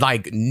and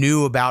like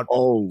knew about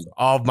all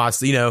of my,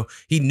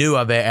 he knew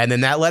of it. And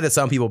then that led to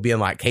some people being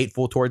like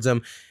hateful towards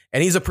him.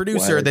 And he's a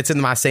producer that's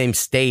in my same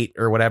state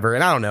or whatever.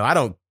 And I don't know. I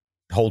don't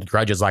hold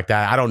grudges like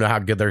that. I don't know how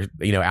good their,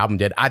 album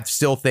did. I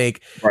still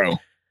think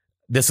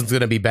this is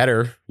going to be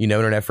better,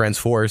 Internet Friends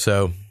 4.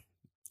 So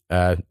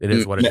it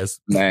is what it is.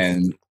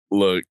 Man,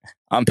 look,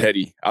 I'm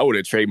petty. I would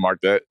have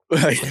trademarked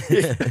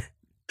that.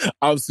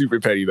 I'm super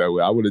petty that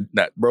way. I would have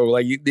not, bro.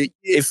 Like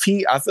if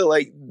I feel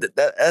like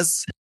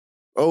that's,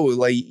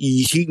 like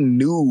he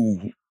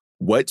knew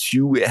what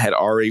you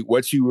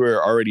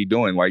were already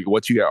doing, like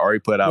what you had already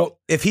put out. Well,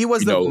 if he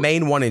was the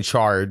main one in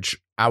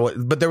charge,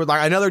 but there was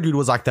like another dude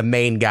was like the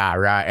main guy,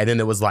 right? And then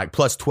there was like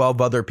plus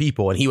 12 other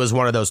people, and he was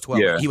one of those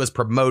 12. Yeah. He was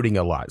promoting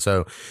a lot,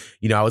 so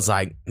I was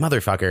like,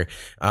 motherfucker.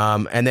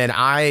 And then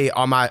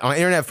on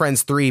Internet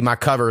Friends 3, my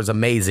cover is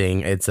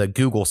amazing. It's a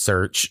Google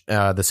search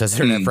that says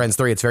Internet Friends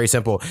 3. It's very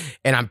simple,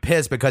 and I'm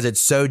pissed because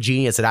it's so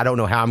genius that I don't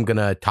know how I'm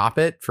gonna top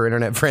it for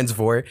Internet Friends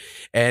 4.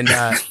 And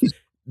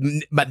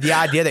but the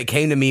idea that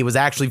came to me was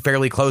actually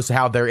fairly close to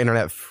how their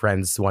Internet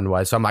Friends one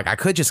was. So I'm like, I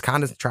could just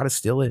kind of try to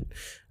steal it.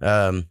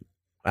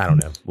 I don't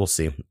know. We'll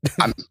see.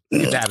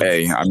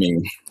 Hey, I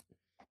mean,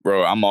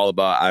 bro, I'm all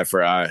about eye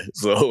for eye.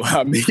 So,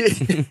 I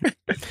mean.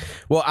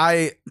 Well,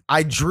 I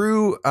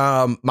drew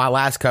my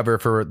last cover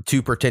for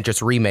Too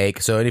Pretentious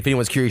Remake. So if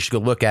anyone's curious, you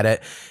can look at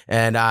it.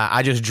 And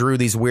I just drew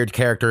these weird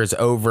characters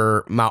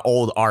over my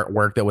old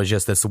artwork that was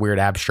just this weird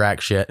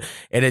abstract shit.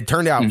 And it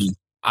turned out...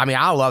 I mean,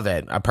 I love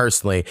it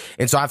personally.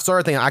 And so I've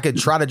started thinking I could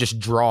try to just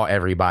draw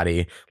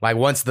everybody. Like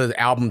once the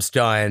album's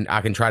done,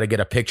 I can try to get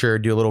a picture,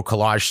 do a little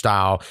collage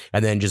style,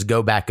 and then just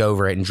go back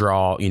over it and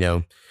draw,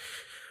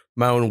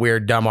 my own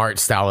weird, dumb art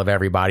style of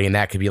everybody. And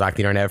that could be like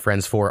the Internet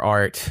Friends 4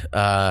 art.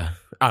 I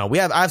don't know.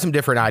 I have some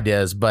different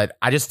ideas, but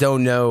I just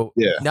don't know.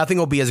 Yeah. Nothing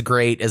will be as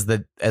great as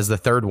the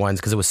third ones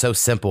because it was so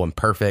simple and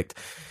perfect.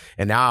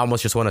 And now I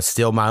almost just want to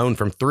steal my own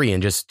from 3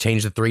 and just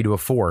change the 3 to a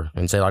 4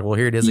 and say like, well,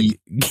 here it is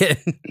again.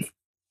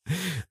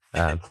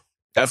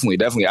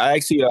 Definitely. I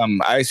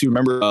actually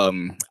remember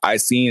I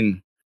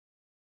seen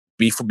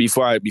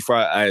before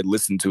I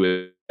listened to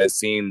it, I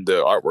seen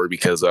the artwork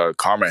because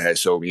Karma had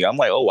showed me. I'm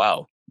like, oh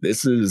wow,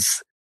 this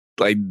is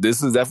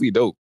definitely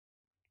dope.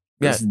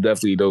 This is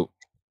definitely dope.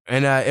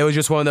 And it was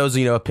just one of those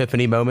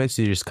epiphany moments.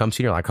 You just come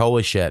to you're like,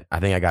 holy shit, I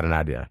think I got an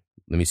idea.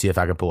 Let me see if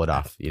I can pull it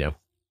off.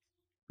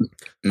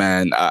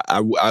 Man,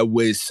 I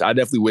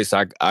definitely wish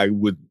I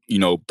would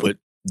put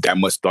that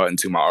much thought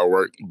into my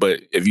artwork, but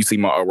if you see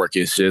my artwork,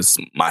 it's just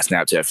my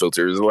Snapchat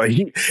filters,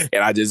 like,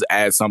 and I just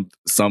add some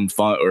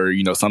font or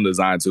some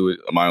design to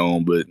it of my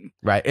own. But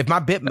right, if my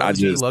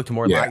Bitmoji looked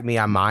more like me,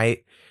 I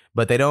might,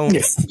 but they don't.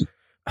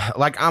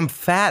 Like I'm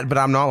fat, but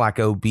I'm not like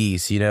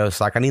obese.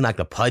 It's like I need like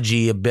the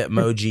pudgy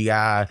Bitmoji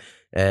guy,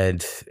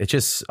 and it's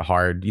just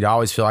hard. I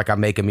always feel like I'm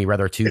making me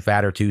rather too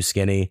fat or too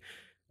skinny.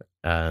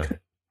 I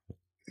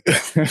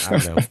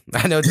don't know.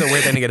 I know it's a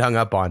weird thing to get hung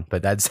up on,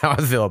 but that's how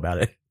I feel about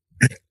it.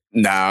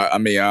 Nah, I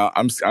mean,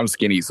 I'm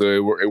skinny,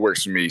 so it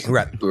works for me.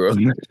 Right.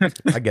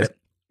 I get it.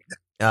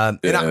 And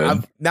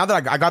now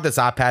that I got this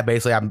iPad,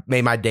 basically, I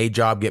made my day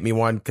job get me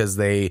one because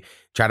they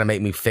try to make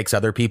me fix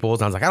other people's.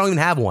 And I was like, I don't even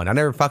have one. I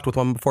never fucked with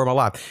one before in my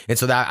life. And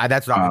so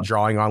that's what I've been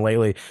drawing on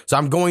lately. So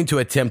I'm going to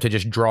attempt to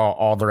just draw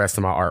all the rest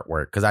of my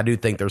artwork because I do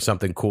think there's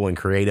something cool and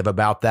creative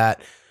about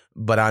that.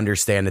 But I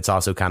understand it's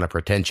also kind of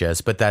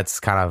pretentious. But that's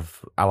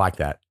I like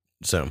that.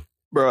 So.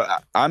 Bro,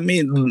 I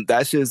mean,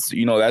 that's just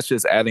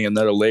adding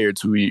another layer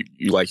to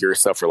you like your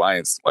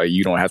self-reliance. Like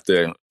you don't have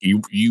to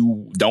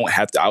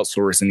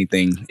outsource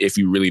anything if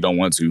you really don't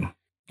want to.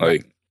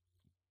 Like,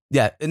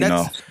 yeah, and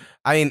that's.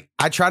 I mean,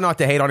 I try not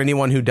to hate on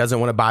anyone who doesn't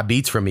want to buy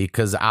beats from me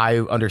because I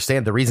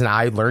understand the reason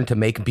I learned to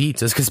make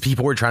beats is because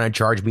people were trying to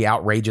charge me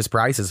outrageous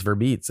prices for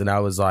beats, and I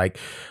was like,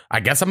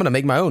 I guess I'm going to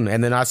make my own.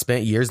 And then I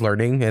spent years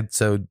learning, and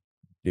so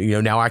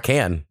now I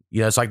can.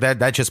 You know, it's like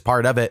that's just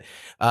part of it.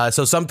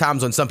 So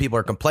sometimes when some people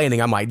are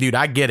complaining, I'm like, dude,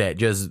 I get it.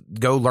 Just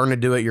go learn to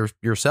do it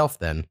yourself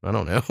then. I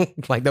don't know.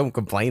 Like, don't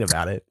complain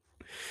about it.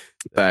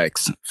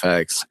 Facts.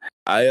 I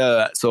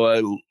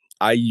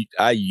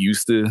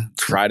used to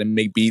try to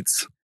make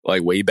beats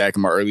like way back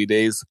in my early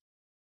days.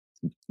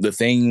 The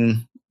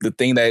thing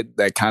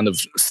that kind of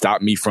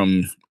stopped me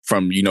from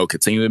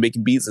continuing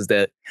making beats is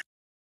that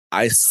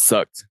I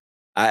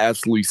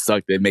absolutely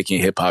sucked at making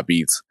hip hop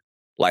beats.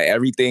 Like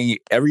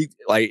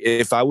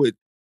if I would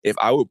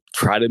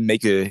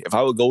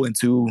go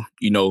into,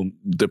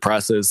 the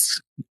process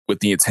with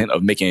the intent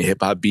of making a hip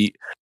hop beat,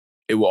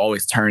 it will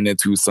always turn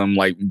into some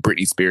like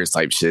Britney Spears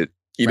type shit.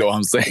 You know what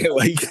I'm saying?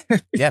 Like,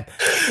 yeah,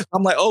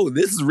 I'm like, oh,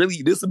 this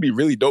would be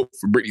really dope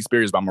for Britney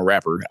Spears, but I'm a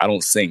rapper. I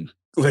don't sing.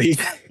 Like,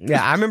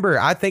 yeah, I remember,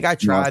 I think I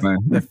tried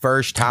the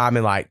first time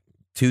in like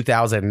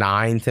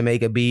 2009 to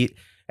make a beat.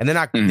 And then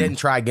I didn't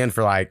try again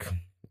for like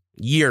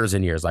years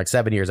and years, like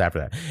 7 years after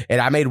that.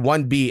 And I made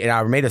one beat and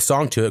I made a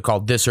song to it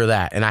called This or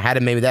That. And I had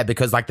to make that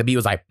because like the beat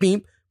was like,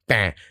 beep,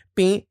 bang,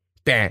 beep,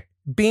 bang.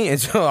 And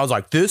so I was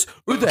like, this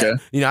or that.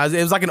 Okay. You know, it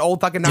was like an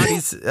old fucking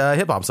 90s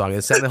hip hop song.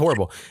 It sounded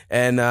horrible.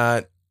 And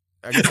I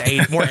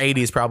guess more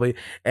 80s probably.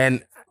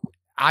 And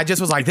I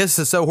just was like, this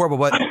is so horrible.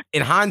 But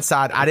in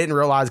hindsight, I didn't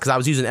realize, because I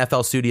was using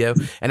FL Studio,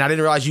 and I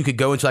didn't realize you could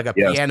go into like a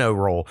piano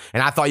roll.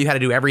 And I thought you had to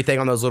do everything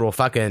on those little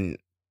fucking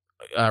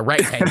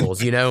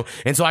rectangles, you know?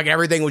 And so like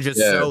everything was just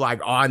so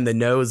like on the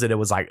nose that it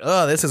was like,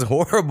 oh, this is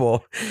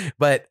horrible.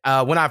 But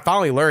when I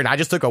finally learned, I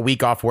just took a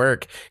week off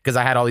work because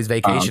I had all these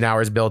vacation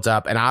hours built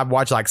up, and I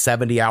watched like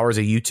 70 hours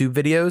of YouTube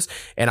videos,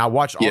 and I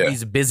watched all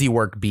these busy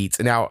work beats.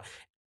 And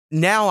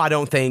now I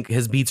don't think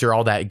his beats are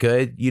all that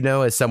good, you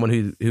know, as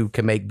someone who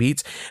can make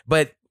beats.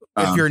 But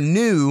if you're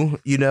new,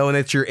 you know, and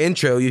it's your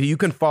intro, you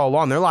can follow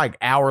along. They're like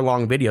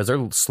hour-long videos.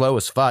 They're slow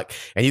as fuck.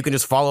 And you can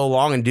just follow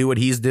along and do what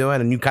he's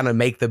doing, and you kind of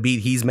make the beat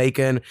he's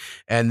making.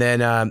 And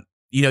then,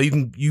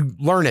 you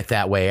learn it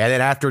that way. And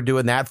then after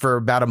doing that for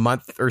about a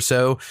month or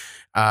so,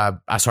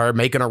 I started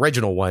making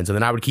original ones. And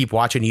then I would keep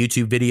watching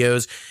YouTube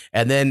videos.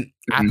 And then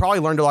I probably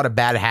learned a lot of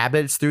bad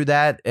habits through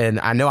that. And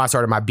I know I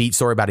started my beat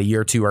story about a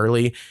year too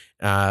early.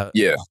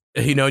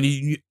 You know,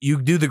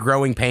 you do the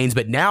growing pains,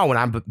 but now when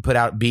I put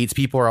out beats,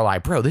 people are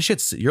like, bro,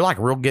 you're like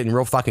getting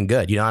real fucking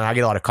good, you know, and I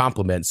get a lot of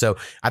compliments. So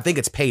I think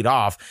it's paid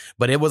off,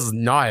 but it was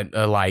not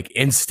a like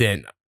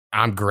instant,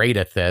 I'm great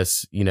at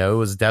this. You know, it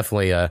was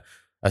definitely a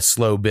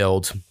slow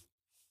build.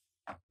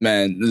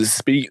 Man,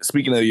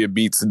 speaking of your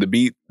beats, the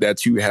beat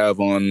that you have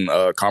on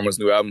Karma's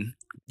new album,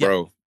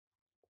 bro,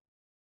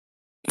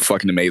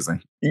 fucking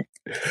amazing.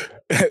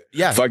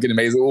 Yeah, fucking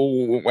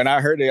amazing. When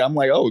I heard it, I'm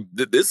like, oh,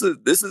 this is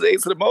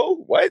Ace of the Mo.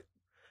 What?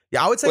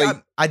 Yeah, I would say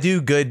like, I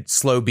do good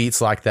slow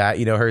beats like that.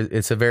 You know,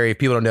 it's a very,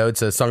 people don't know,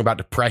 it's a song about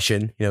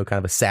depression, you know, kind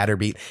of a sadder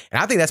beat.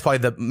 And I think that's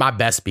probably my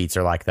best beats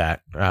are like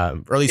that, or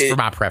at least for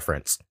my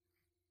preference.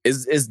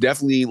 It's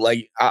definitely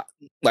like, I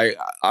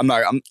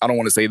don't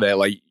want to say that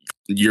like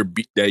your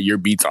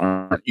beats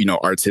aren't, you know,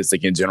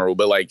 artistic in general,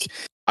 but like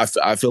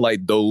I feel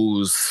like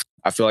those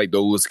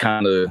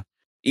kind of,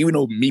 even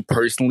though me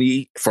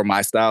personally, for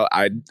my style,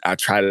 I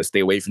try to stay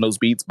away from those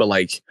beats, but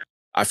like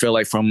I feel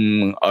like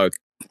from a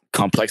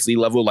complexity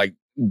level, like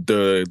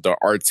the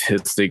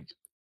artistic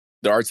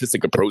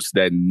approach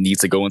that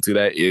needs to go into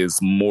that is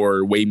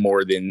way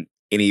more than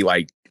any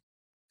like,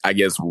 I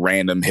guess,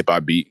 random hip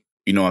hop beat.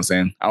 You know what I'm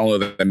saying? I don't know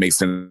if that makes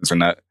sense or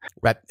not.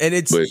 Right, and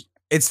it's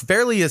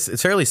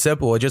fairly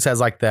simple. It just has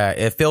like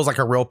it feels like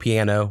a real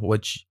piano,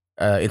 which.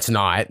 It's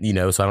not, you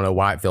know, so I don't know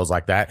why it feels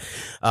like that.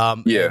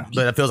 But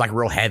it feels like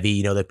real heavy,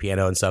 you know, the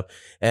piano and stuff.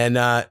 And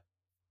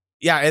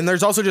and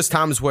there's also just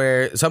times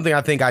where something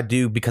I think I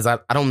do because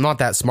I'm not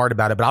that smart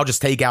about it, but I'll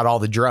just take out all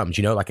the drums,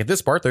 you know, like at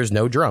this part, there's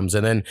no drums.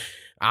 And then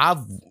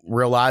I've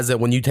realized that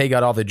when you take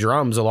out all the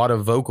drums, a lot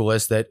of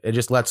vocalists, that it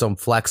just lets them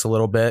flex a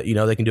little bit. You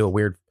know, they can do a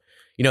weird,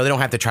 you know, they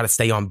don't have to try to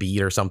stay on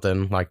beat or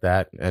something like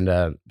that. And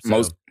it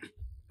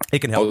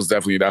can help. Most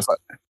definitely. That's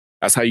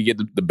how you get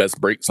the best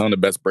some of the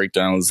best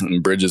breakdowns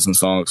and bridges and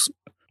songs.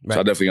 Right. So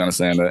I definitely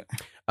understand that.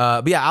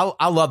 But yeah,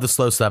 I love the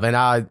slow stuff. And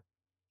I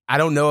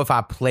don't know if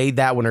I played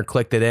that one or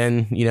clicked it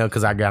in, you know,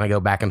 because I got to go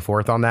back and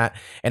forth on that.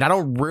 And I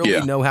don't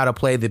really know how to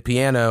play the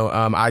piano.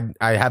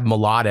 I have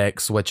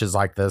Melodics, which is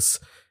like this.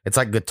 It's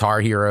like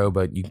Guitar Hero,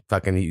 but you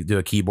do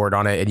a keyboard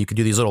on it, and you can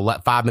do these little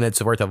 5 minutes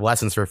worth of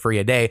lessons for free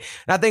a day.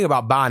 And I think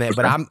about buying it,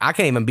 but I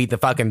can't even beat the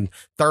fucking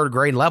third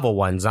grade level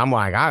ones. I'm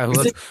like,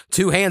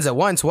 two hands at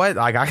once. What?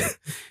 Like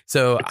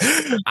so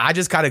I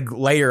just kind of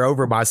layer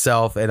over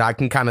myself, and I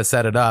can kind of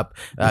set it up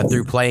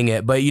through playing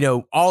it. But you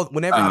know,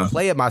 whenever I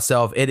play it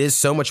myself, it is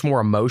so much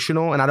more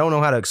emotional, and I don't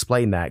know how to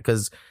explain that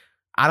because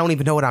I don't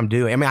even know what I'm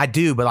doing. I mean, I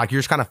do, but like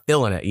you're just kind of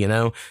feeling it, you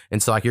know?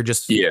 And so like you're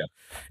just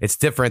it's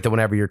different than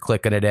whenever you're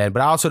clicking it in.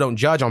 But I also don't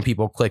judge on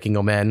people clicking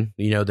them in,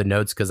 you know, the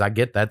notes, because I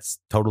get that's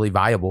totally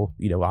viable,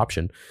 you know,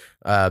 option.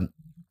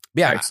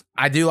 Nice.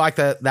 I do like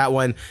that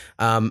one.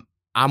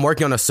 I'm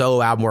working on a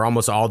solo album where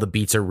almost all the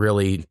beats are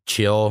really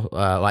chill.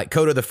 Like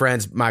Coda the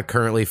Friend's my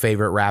currently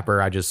favorite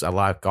rapper. I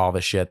like all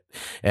the shit.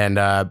 And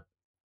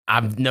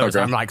I've noticed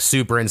I'm like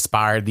super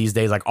inspired these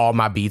days. Like all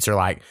my beats are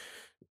like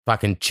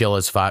fucking chill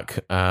as fuck.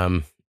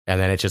 And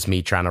then it's just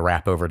me trying to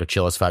rap over to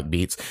chill as fuck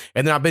beats.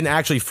 And then I've been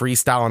actually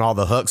freestyling all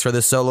the hooks for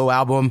this solo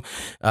album.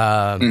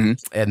 And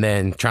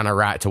then trying to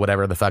write to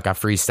whatever the fuck I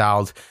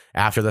freestyled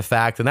after the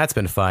fact. And that's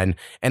been fun.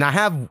 And I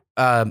have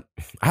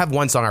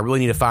one song I really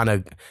need to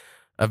find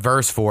a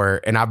verse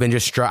for. And I've been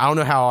just, I don't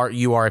know how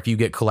you are if you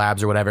get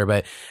collabs or whatever,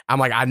 but I'm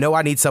like, I know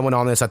I need someone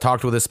on this. I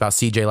talked with this about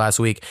CJ last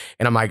week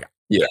and I'm like,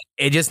 yeah,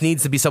 it just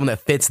needs to be someone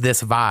that fits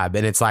this vibe.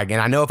 And it's like, and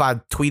I know if I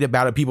tweet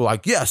about it, people are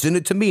like, yeah, send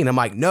it to me. And I'm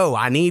like, no,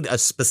 I need a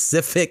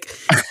specific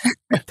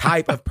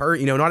type of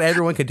not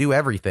everyone can do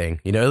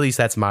everything. At least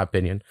that's my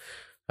opinion.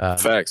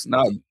 Facts.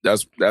 No,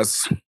 that's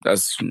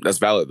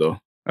valid though.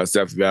 That's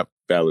definitely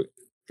valid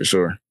for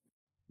sure.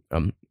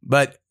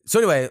 But so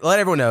anyway, let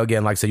everyone know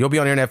again, like I said, you'll be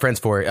on Internet Friends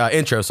for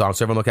intro song.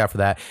 So everyone look out for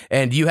that.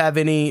 And do you have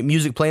any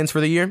music plans for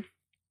the year?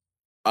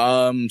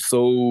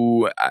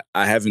 So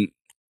I haven't.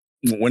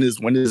 When does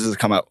this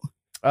come out?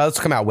 Let's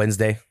come out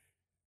Wednesday.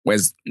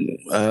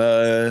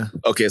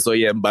 Okay, so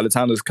yeah, by the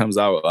time this comes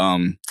out,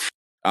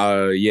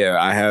 yeah,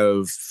 I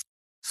have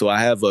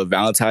a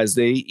Valentine's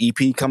Day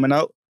EP coming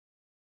out.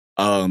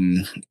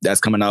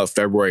 That's coming out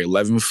February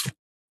 11th.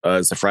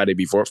 It's a Friday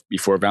before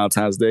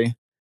Valentine's Day,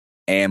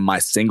 and my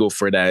single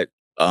for that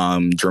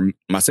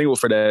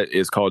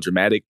is called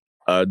Dramatic.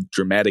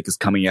 Dramatic is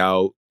coming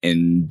out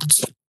in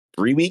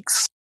 3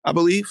 weeks, I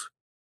believe.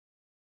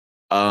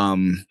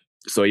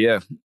 So yeah,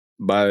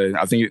 but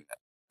I think,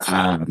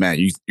 man,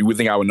 you would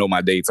think I would know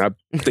my dates. I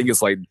think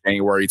it's like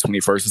January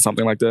 21st or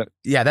something like that.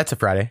 Yeah, that's a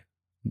Friday.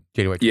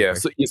 January 21st. Yeah,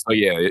 so it's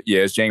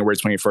January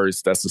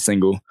 21st. That's the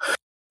single,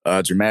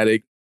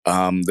 Dramatic.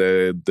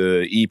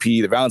 The EP,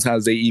 the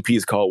Valentine's Day EP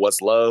is called What's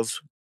Love.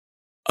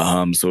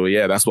 So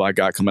yeah, that's what I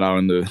got coming out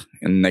in the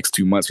next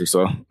 2 months or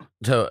so.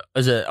 So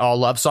is it all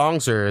love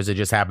songs or is it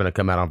just happen to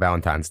come out on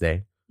Valentine's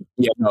Day?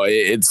 Yeah, no,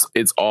 it's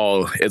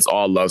all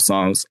love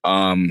songs.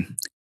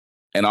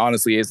 And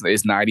honestly,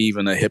 it's not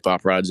even a hip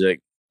hop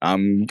project.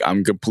 I'm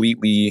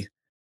completely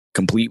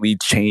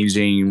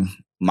changing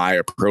my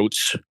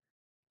approach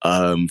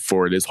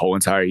for this whole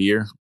entire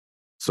year.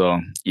 So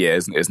yeah,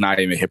 it's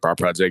not even a hip hop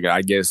project.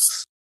 I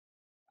guess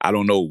I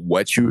don't know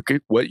what you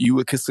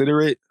would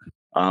consider it.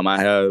 I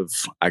got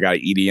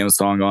an EDM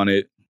song on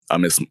it.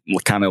 It's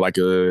kind of like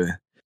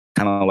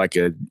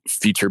a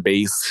feature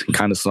bass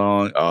kind of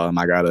song.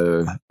 I got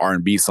a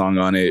R&B song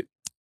on it.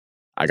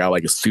 I got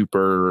like a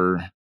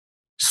super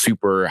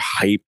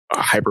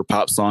hyper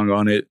pop song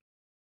on it.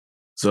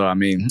 So I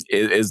mean,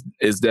 it's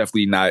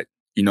definitely not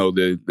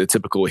the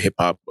typical hip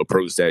hop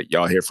approach that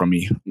y'all hear from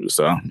me.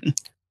 So,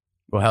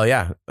 well, hell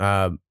yeah.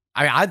 I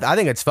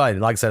think it's fun.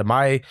 Like I said,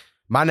 my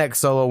next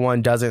solo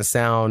one doesn't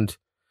sound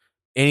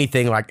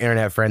anything like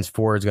Internet Friends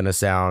 4 is going to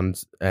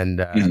sound,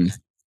 and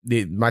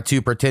my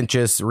Too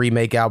Pretentious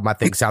remake album I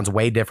think sounds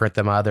way different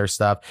than my other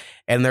stuff.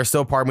 And there's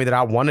still part of me that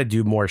I want to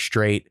do more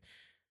straight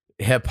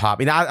hip hop.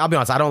 I'll be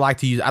honest, I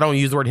don't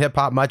use the word hip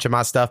hop much in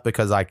my stuff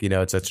because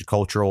it's such a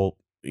cultural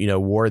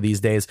war these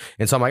days.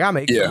 And so I'm like, I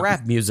make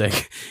rap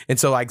music. And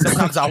so like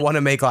sometimes I want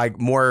to make like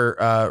more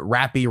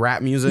rappy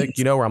rap music,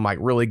 where I'm like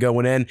really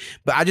going in,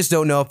 but I just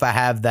don't know if I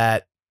have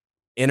that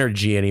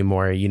energy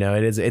anymore.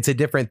 It's a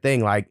different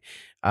thing. Like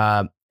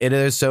it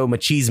is so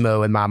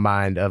machismo in my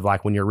mind of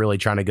like when you're really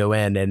trying to go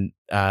in, and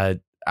I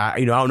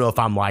don't know if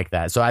I'm like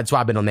that. So that's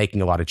why I've been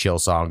making a lot of chill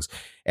songs.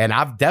 And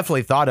I've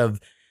definitely thought of,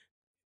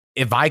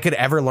 if I could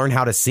ever learn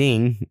how to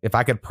sing, if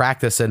I could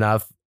practice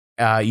enough,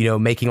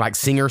 making like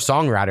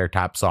singer-songwriter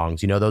type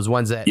songs, those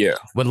ones that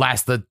would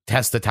last the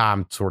test of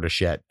time sort of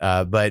shit.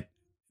 But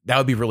that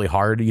would be really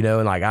hard,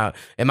 and like,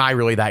 am I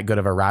really that good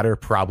of a writer?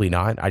 Probably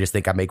not. I just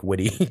think I make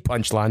witty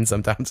punchlines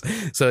sometimes.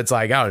 So it's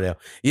like, I don't know.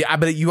 Yeah,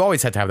 but you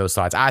always have to have those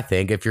thoughts. I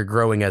think if you're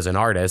growing as an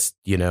artist,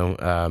 you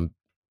got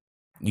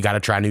to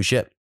try new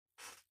shit.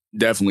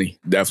 Definitely.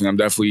 I'm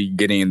definitely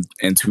getting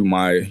into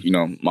my,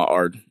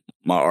 my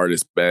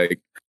artist bag.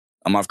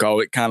 I've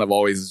kind of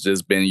always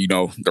just been,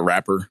 the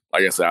rapper.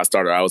 Like I said,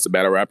 I was a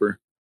battle rapper.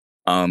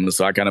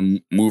 So I kind of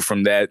moved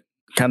from that,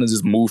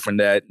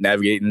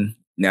 navigating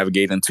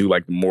to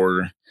like the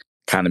more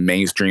kind of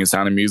mainstream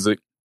sounding music.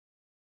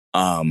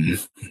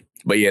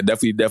 But yeah,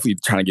 definitely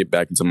trying to get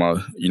back into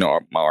my,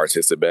 my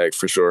artistic bag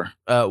for sure.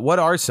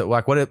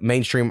 What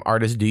mainstream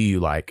artists do you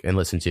like and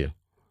listen to?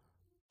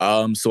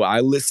 So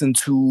I listen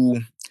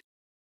to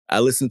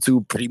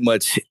pretty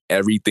much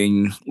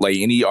everything, like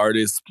any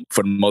artist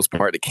for the most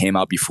part that came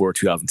out before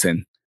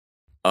 2010.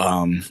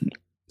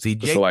 See,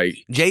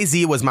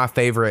 Jay-Z was my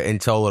favorite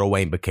until Lil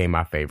Wayne became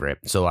my favorite.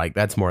 So like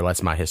that's more or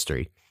less my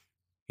history.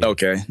 Yeah.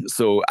 Okay,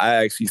 so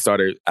I actually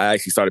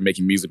started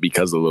making music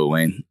because of Lil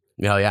Wayne.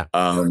 Oh yeah.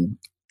 I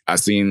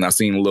seen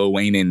Lil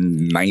Wayne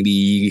in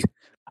 90.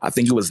 I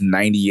think it was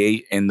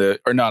 98 I'm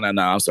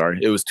sorry,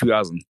 it was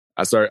 2000.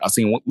 I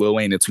seen Lil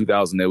Wayne in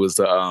 2000. It was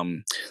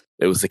the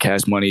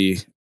Cash Money.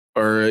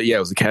 It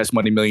was a Cash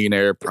Money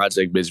Millionaire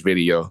Project Bitch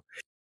video.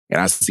 And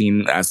I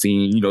seen,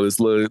 this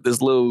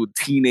little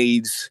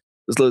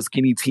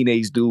skinny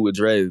teenage dude with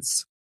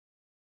dreads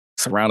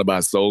surrounded by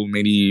so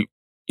many,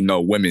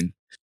 women.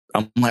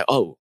 I'm like,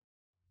 oh,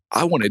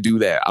 I want to do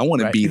that. I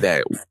want to be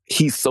that.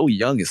 He's so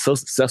young and so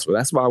successful.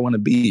 That's what I want to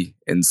be.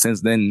 And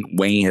since then,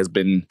 Wayne has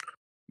been,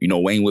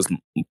 Wayne was,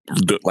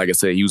 like I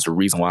said, he was the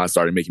reason why I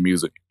started making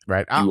music.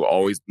 Right. He will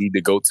always be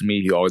the GOAT to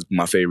me. He'll always be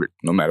my favorite,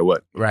 no matter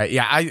what. Right.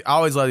 Yeah. I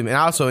always loved him. And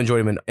I also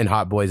enjoyed him in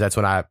Hot Boys. That's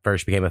when I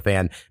first became a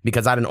fan,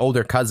 because I had an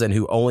older cousin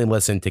who only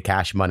listened to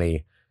Cash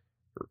Money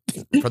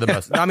for the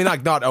most. I mean,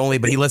 like, not only,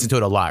 but he listened to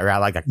it a lot, right?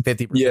 Like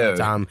 50% of the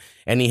time.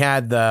 And he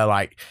had the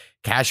like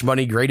Cash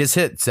Money Greatest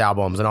Hits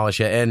albums and all that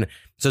shit. And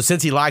so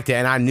since he liked it,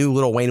 and I knew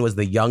Lil Wayne was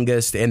the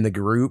youngest in the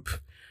group.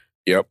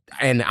 Yep.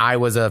 And I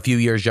was a few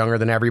years younger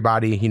than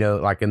everybody,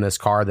 like in this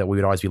car that we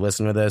would always be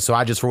listening to this. So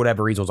I just, for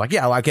whatever reason, was like,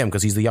 yeah, I like him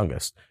because he's the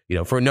youngest,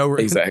 for no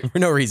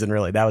reason,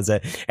 really. That was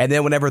it. And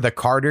then whenever the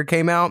Carter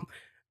came out,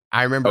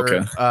 I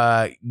remember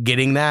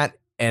getting that.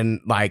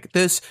 And like,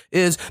 this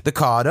is the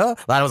Carter.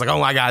 I was like, oh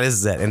my God, this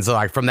is it. And so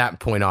like from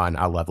that point on,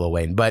 I love Lil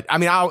Wayne. But I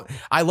mean,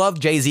 I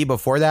loved Jay-Z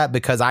before that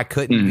because I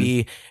couldn't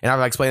be, and I've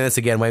explained this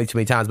again way too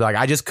many times, but like,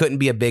 I just couldn't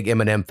be a big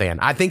Eminem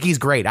fan. I think he's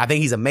great. I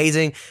think he's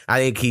amazing. I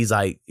think he's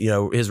like,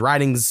 his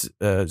writing's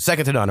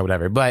second to none or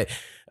whatever. But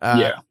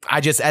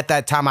I just, at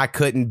that time, I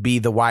couldn't be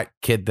the white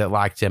kid that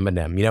liked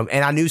Eminem,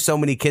 and I knew so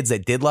many kids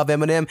that did love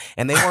Eminem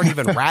and they weren't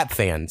even rap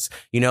fans,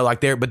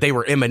 but they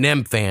were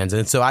Eminem fans.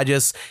 And so I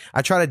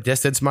try to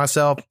distance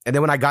myself. And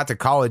then when I got to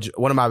college,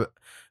 one of my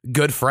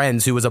good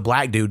friends who was a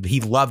black dude, he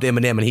loved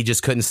Eminem and he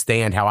just couldn't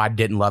stand how I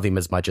didn't love him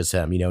as much as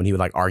him, and he would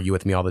like argue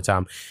with me all the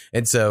time.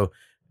 And so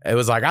it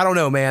was like, I don't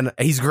know, man,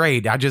 he's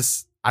great. I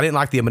didn't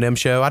like the Eminem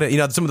show. I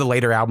didn't, some of the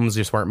later albums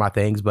just weren't my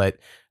things, but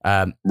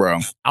bro,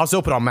 I'll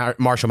still put on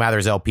Marshall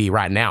Mathers LP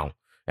right now.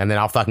 And then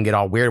I'll fucking get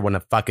all weird when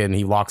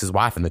he locks his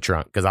wife in the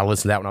trunk, because I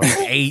listened to that when I was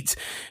 8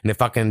 and it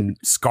fucking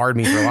scarred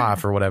me for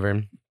life or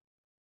whatever.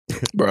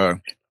 Bro,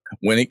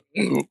 for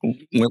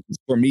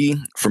me,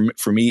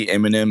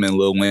 Eminem and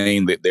Lil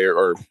Wayne,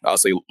 I'll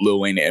say Lil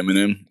Wayne and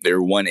Eminem,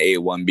 they're 1A,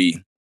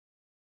 1B.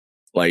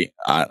 Like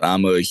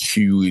I'm a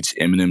huge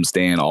Eminem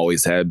stan,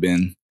 always have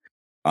been.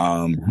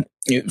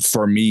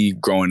 For me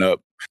growing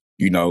up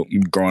in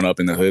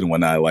the hood,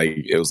 when I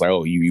like, it was like,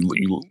 oh, you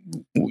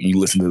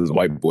listen to this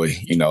white boy,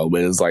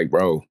 but it's like,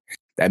 bro,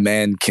 that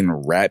man can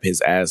rap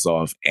his ass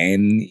off,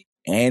 and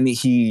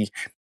he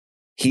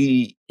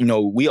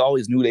we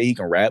always knew that he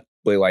can rap,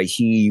 but like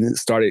he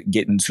started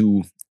getting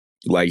to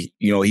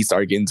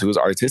his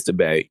artistic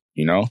bag,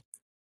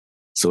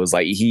 so it's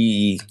like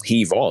he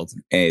evolved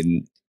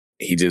and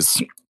he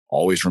just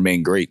always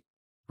remained great.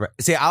 Right.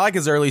 See, I like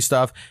his early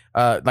stuff,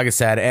 like I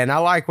said, and I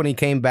like when he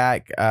came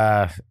back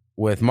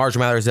with Marshall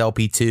Mathers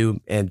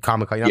LP2 and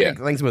Comic Con. I think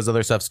some of his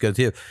other stuff's good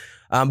too.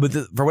 But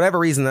for whatever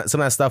reason,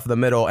 some of that stuff in the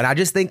middle, and I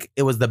just think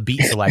it was the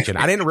beat selection.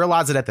 I didn't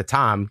realize it at the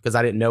time because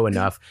I didn't know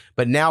enough.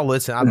 But now,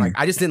 listen, I'm like,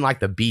 I just didn't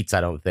like the beats.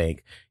 I don't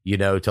think,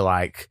 to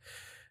like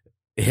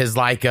his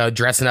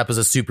dressing up as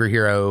a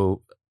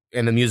superhero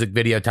in the music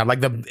video time.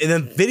 Like the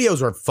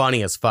videos were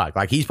funny as fuck.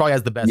 Like he probably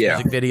has the best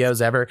music videos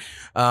ever.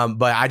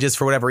 But I just,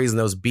 for whatever reason,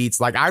 those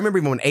beats, like I remember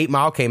even when 8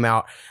 Mile came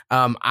out,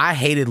 I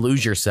hated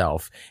Lose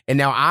Yourself. And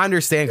now I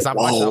understand, because I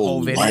watched the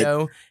whole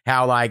video,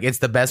 how like it's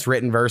the best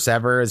written verse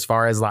ever as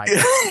far as like,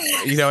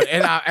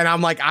 and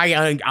I'm like,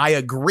 I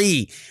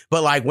agree.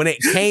 But like when it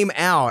came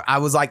out, I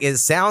was like, it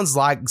sounds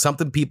like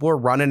something people are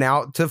running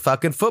out to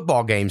fucking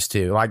football games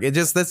to. Like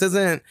this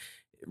isn't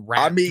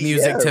rap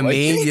music to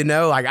me,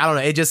 like I don't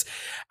know, it just,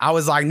 I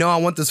was like, no, I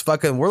want this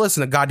fucking, we're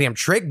listening to goddamn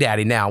Trick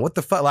Daddy now, what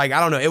the fuck, like I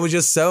don't know, it was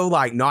just so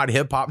like not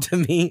hip-hop to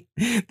me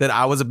that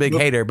I was a big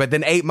hater. But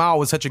then 8 Mile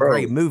was such a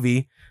great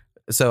movie,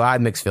 so I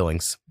had mixed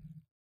feelings.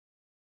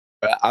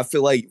 I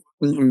feel like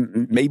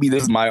maybe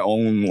this is my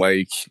own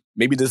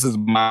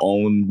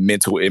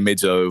mental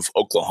image of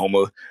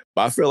Oklahoma,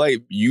 but I feel like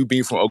you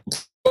being from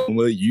Oklahoma,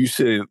 you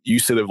should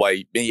have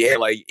like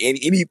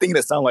anything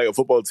that sounds like a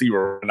football team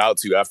or run out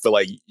to. I feel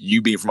like you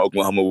being from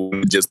Oklahoma would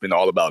have just been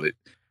all about it.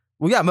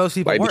 Well, yeah, most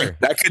people were.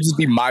 That could just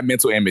be my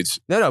mental image.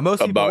 No,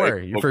 most people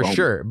were for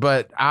sure.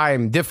 But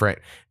I'm different,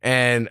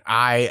 and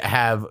I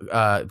have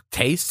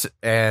taste,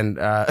 and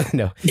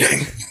no.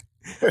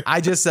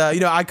 I just,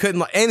 I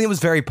couldn't, and it was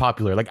very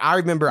popular. Like, I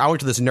remember I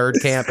went to this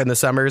nerd camp in the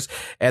summers,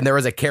 and there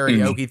was a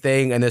karaoke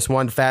thing, and this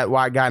one fat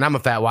white guy, and I'm a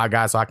fat white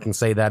guy, so I can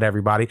say that,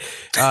 everybody.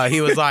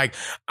 He was like,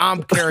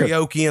 I'm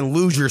karaoke and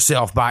Lose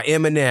Yourself by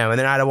Eminem. And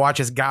then I had to watch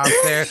this guy up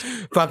there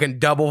fucking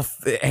double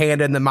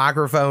handing the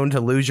microphone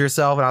to Lose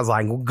Yourself. And I was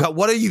like,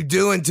 what are you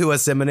doing to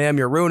us, Eminem?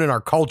 You're ruining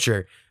our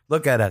culture.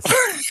 Look at us.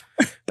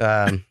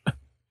 But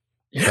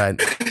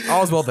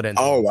all's well that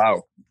ends. Oh,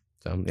 wow.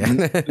 So yeah.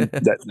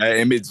 that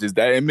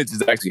image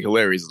is actually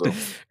hilarious though.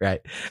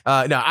 Right.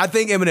 No, I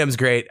think Eminem's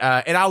great.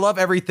 And I love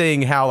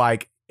everything how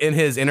like in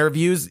his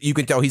interviews, you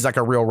can tell he's like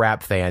a real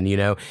rap fan,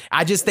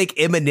 I just think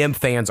Eminem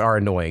fans are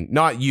annoying.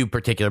 Not you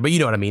particular, but you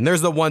know what I mean? There's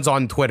the ones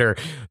on Twitter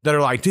that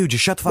are like, dude,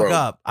 just shut the fuck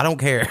up. I don't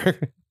care.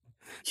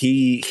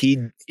 He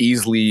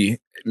easily,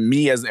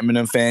 me as an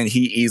Eminem fan,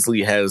 he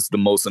easily has the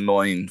most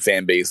annoying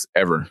fan base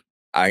ever.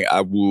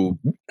 I will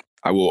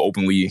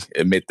openly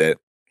admit that.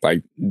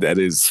 Like that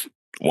is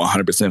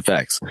 100%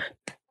 facts.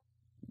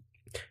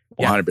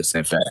 Yeah.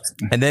 100% facts.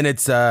 And then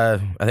it's I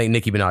think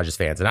Nicki Minaj's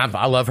fans, and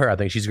I love her. I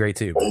think she's great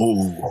too.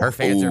 Ooh, Her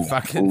fans are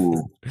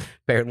fucking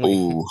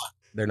apparently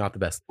they're not the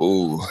best.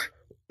 Ooh.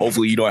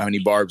 Hopefully you don't have any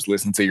barbs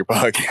listening to your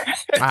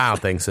podcast. I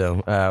don't think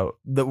so.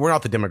 We're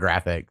not the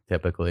demographic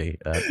typically.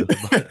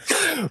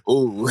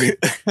 Ooh.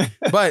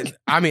 But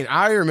I mean,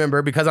 I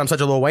remember, because I'm such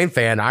a Lil Wayne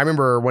fan, I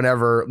remember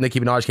whenever Nicki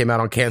Minaj came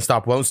out on Can't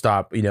Stop, Won't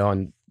Stop, you know,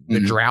 on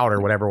The Drought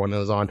or whatever one it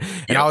was on.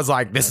 And I was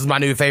like, this is my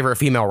new favorite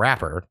female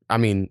rapper. I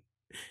mean,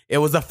 it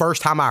was the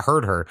first time I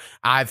heard her.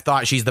 I've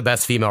thought she's the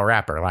best female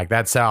rapper. Like,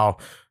 that's how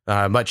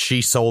much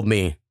she sold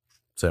me.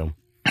 So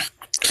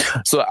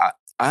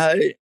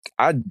I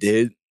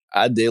did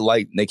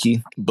like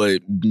Nicki,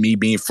 but me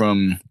being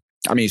from,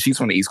 I mean, she's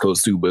from the East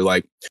Coast too, but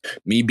like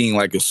me being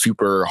like a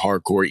super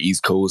hardcore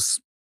East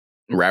Coast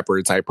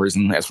rapper type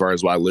person, as far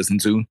as what I listen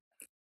to,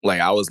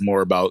 like I was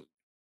more about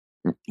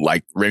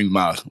like Remy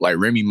Ma. Like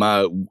Remy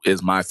Ma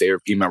is my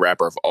favorite female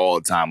rapper of all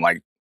time.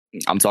 Like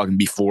I'm talking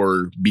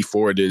before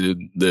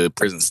the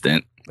prison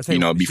stint. You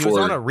know, before she was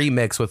on a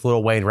remix with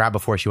Lil Wayne right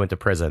before she went to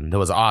prison. That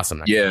was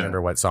awesome. I can't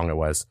remember what song it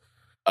was.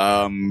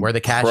 Where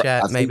the Cash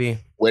at, maybe?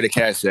 Where the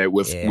Cash at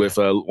with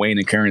Wayne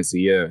and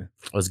Currency, yeah.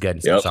 It was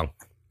good. Yep. Song.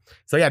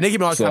 So yeah, Nicki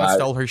Minaj kind of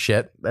stole her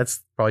shit.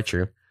 That's probably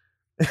true.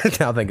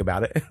 Now think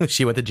about it.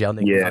 She went to jail,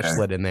 Nicki Minaj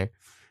slid in there.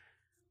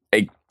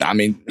 Hey, I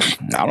mean,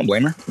 I don't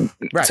blame her.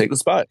 Right. Take the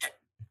spot.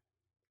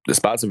 The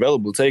spot's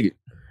available, take it.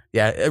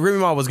 Yeah, Remy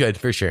Ma was good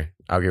for sure.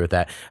 I'll agree with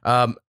that.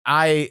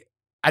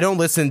 I don't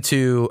listen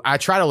to, I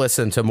try to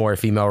listen to more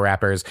female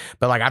rappers,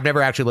 but like I've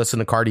never actually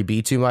listened to Cardi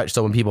B too much.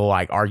 So when people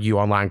like argue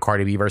online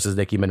Cardi B versus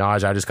Nicki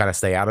Minaj, I just kind of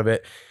stay out of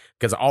it,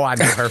 because all I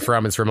know her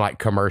from is from like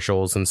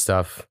commercials and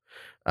stuff.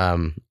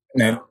 And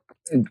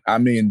I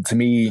mean, to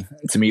me,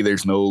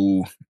 there's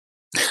no,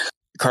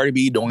 Cardi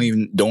B don't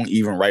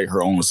even write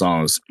her own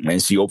songs,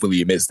 and she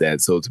openly admits that.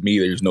 So to me,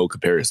 there's no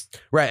comparison.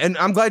 Right, and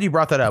I'm glad you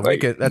brought that up.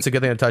 Like, that's a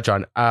good thing to touch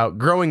on.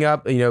 Growing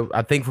up, you know,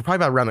 I think we're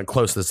probably about around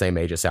close to the same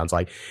age. It sounds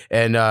like,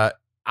 and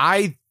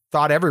I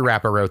thought every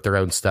rapper wrote their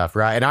own stuff,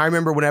 right? And I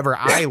remember whenever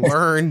I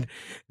learned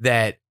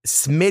that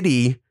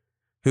Smitty,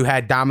 who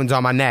had Diamonds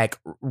on My Neck,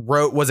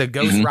 was a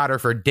ghostwriter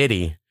for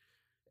Diddy.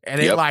 And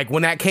it like,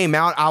 when that came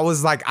out, I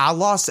was like, I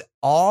lost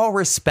all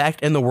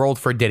respect in the world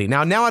for Diddy.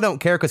 Now I don't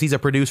care, because he's a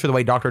producer the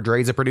way Dr.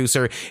 Dre's a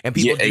producer, and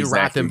people do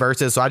rap and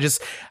verses. So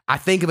I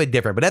think of it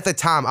different. But at the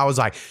time I was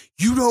like,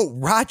 you don't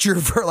write your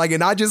verse. Like,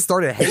 and I just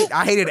started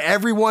I hated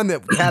everyone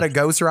that had a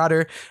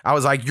ghostwriter. I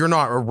was like, you're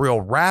not a real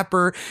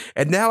rapper.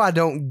 And now I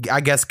don't, I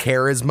guess,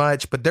 care as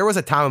much. But there was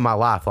a time in my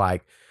life,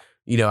 like,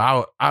 you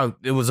know,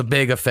 it was a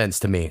big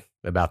offense to me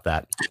about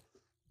that.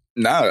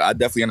 No, I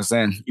definitely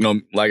understand. You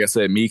know, like I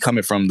said, me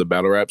coming from the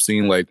battle rap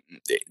scene, like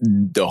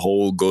the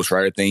whole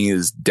ghostwriter thing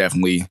is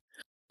definitely,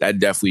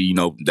 you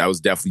know, that was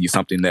definitely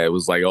something that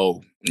was like,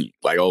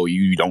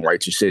 you don't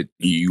write your shit.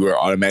 You are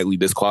automatically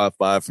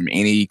disqualified from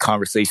any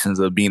conversations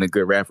of being a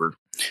good rapper.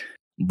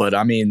 But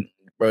I mean,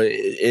 bro,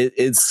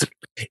 it's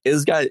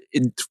got,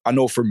 I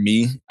know for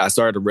me, I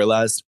started to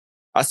realize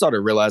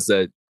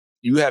that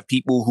you have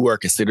people who are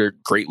considered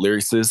great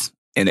lyricists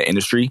in the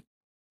industry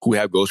who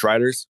have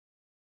ghostwriters.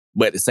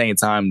 But at the same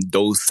time,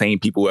 those same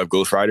people who have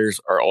ghostwriters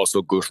are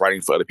also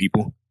ghostwriting for other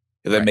people.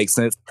 If that makes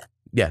sense.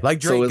 Yeah, like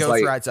Drake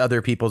ghostwrites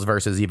other people's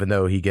verses, even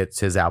though he gets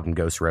his album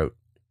ghostwrote.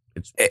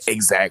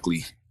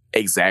 Exactly.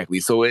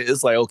 So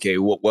it's like, okay,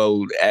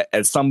 well,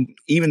 at some,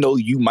 even though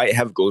you might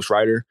have a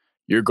ghostwriter,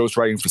 you're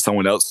ghostwriting for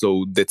someone else.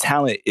 So the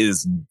talent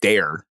is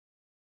there.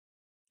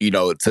 You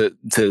know,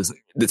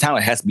 the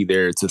talent has to be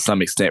there to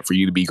some extent for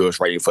you to be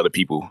ghostwriting for other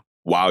people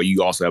while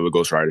you also have a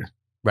ghostwriter.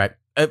 Right.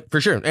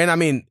 For sure. And I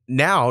mean,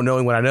 now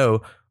knowing what I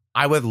know,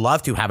 I would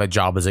love to have a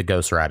job as a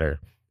ghostwriter.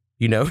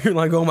 You know, you're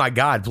like, oh my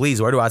God,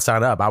 please, where do I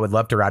sign up? I would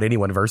love to write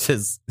anyone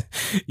verses,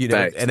 you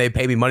know, and they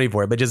pay me money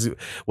for it. But just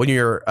when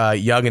you're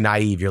young and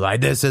naive, you're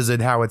like, this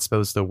isn't how it's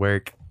supposed to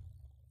work.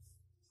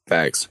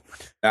 Facts.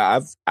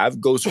 Now, I've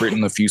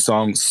ghostwritten a few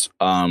songs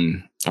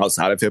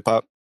outside of hip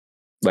hop.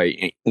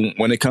 Like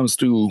when it comes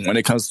to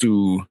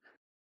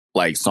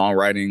like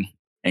songwriting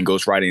and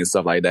ghostwriting and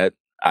stuff like that,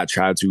 I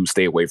try to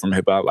stay away from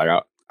hip hop. Like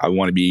I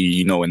want to be,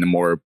 you know, in the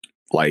more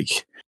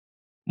like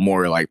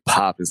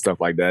pop and stuff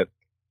like that.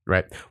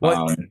 Right.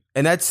 Well,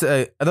 and that's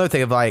another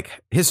thing of like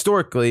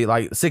historically,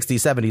 like 60s,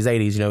 70s,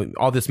 80s, you know,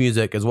 all this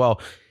music as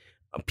well.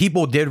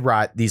 People did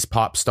write these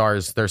pop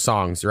stars their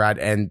songs, right?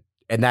 And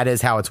that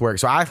is how it's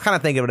worked. So I kind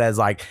of think of it as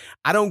like,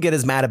 I don't get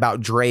as mad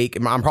about Drake.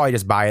 I'm probably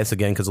just biased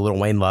again because of Lil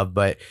Wayne love,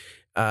 but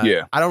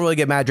I don't really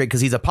get mad at Drake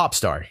because he's a pop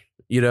star.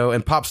 You know,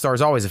 and pop stars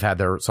always have had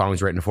their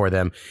songs written for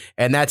them.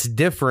 And that's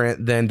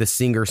different than the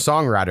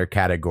singer-songwriter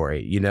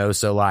category, you know?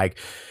 So like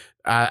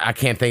I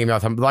can't think of it all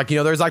the time. Like,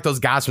 there's like those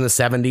guys from the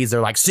 70s.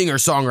 They're like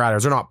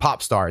singer-songwriters. They're not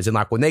pop stars. And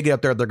like when they get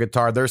up there with their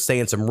guitar, they're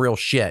saying some real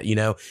shit, And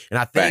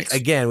I think, Thanks.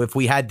 again, if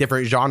we had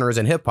different genres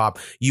in hip-hop,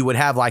 you would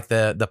have like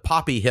the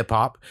poppy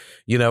hip-hop,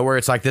 where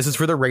it's like this is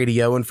for the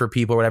radio and for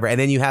people or whatever. And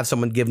then you have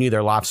someone giving you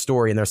their life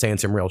story and they're saying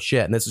some real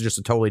shit. And this is just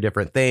a totally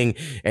different thing.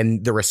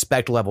 And the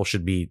respect level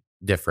should be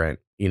different.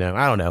 I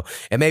don't know.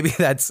 And maybe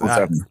that's...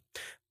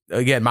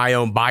 again, my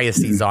own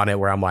biases on it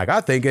where I'm like, I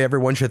think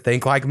everyone should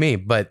think like me,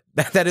 but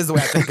that is the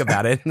way I think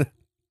about it.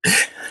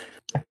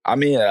 I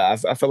mean, I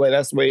feel like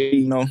that's the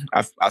way,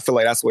 I feel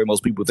like that's the way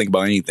most people think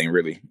about anything,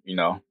 really,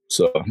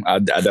 so I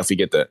definitely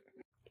get that.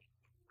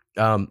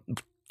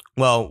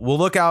 Well, we'll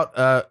look out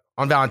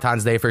on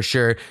Valentine's Day for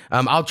sure.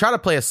 I'll try to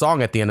play a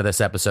song at the end of this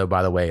episode,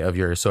 by the way, of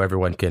yours, so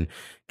everyone can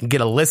get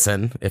a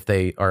listen if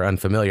they are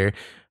unfamiliar.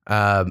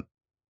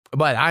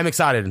 But I'm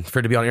excited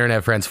to be on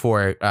Internet Friends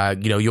 4.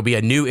 You'll be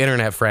a new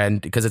internet friend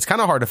because it's kind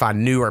of hard to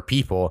find newer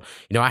people.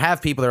 I have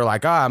people that are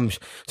like,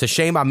 it's a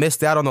shame I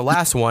missed out on the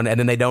last one. And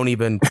then they don't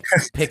even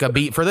pick a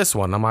beat for this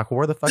one. I'm like, well,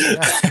 where the fuck is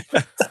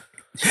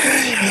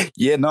that?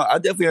 Yeah, no, I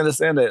definitely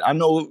understand that. I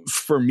know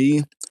for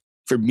me,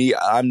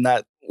 I'm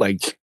not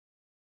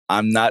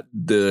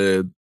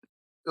the,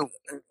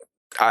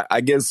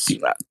 I guess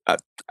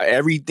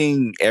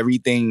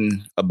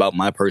everything about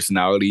my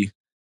personality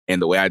and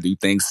the way I do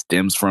things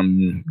stems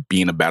from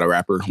being a battle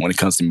rapper when it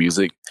comes to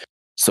music.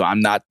 So I'm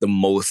not the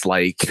most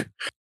like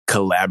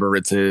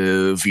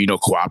collaborative,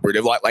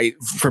 cooperative. Like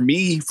for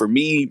me,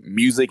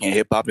 music and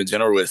hip hop in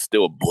general is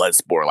still a blood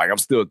sport. Like I'm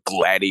still a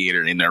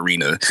gladiator in the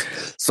arena.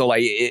 So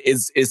like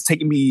it's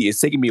taking me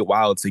a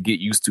while to get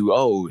used to.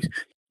 Oh,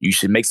 you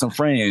should make some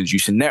friends. You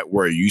should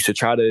network. You should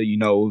try to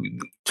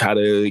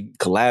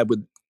collab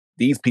with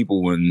these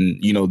people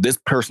and this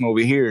person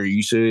over here.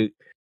 You should.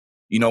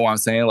 You know what I'm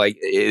saying? Like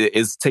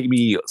it's taken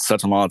me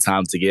such a long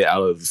time to get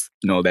out of,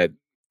 that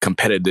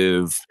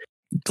competitive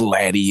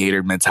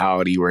gladiator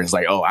mentality where it's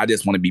like, oh, I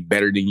just want to be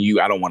better than you.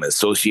 I don't want to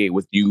associate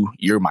with you.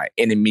 You're my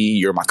enemy.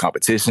 You're my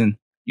competition.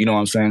 You know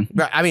what I'm saying?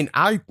 Right. I mean,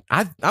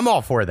 I'm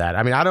all for that.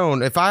 I mean,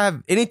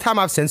 anytime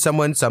I've sent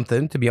someone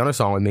something to be on a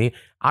song with me,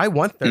 I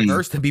want their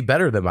verse to be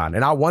better than mine.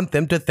 And I want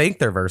them to think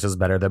their verse is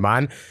better than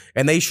mine.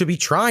 And they should be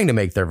trying to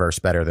make their verse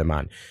better than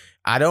mine.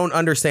 I don't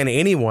understand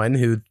anyone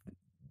who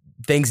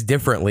thinks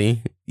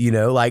differently,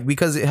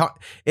 because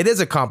it is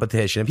a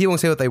competition. People can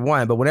say what they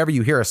want, but whenever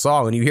you hear a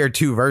song and you hear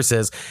two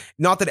verses,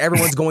 not that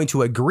everyone's going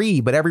to agree,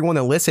 but everyone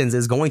that listens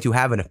is going to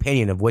have an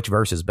opinion of which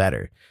verse is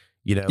better.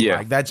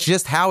 Like that's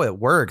just how it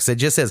works. It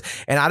just is.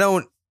 And I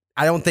don't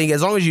think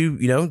as long as you,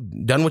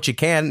 done what you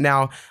can.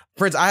 Now,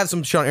 friends, I have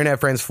some shit on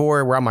Internet Friends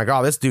 4 where I'm like,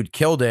 oh, this dude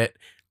killed it.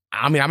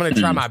 I mean, I'm going to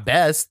try my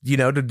best,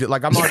 to do,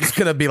 like, I'm not just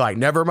going to be like,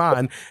 never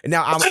mind. And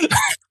now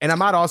I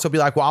might also be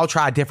like, well, I'll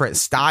try a different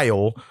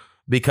style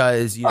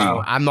because,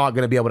 I'm not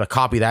going to be able to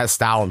copy that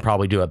style and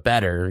probably do it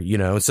better,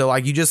 So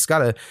like, you just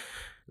got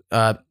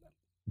to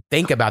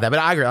think about that. But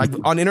I agree. Like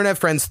on Internet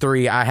Friends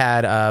 3, I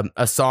had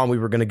a song we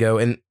were going to go.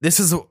 And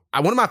this is one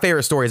of my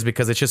favorite stories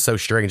because it's just so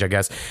strange, I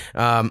guess.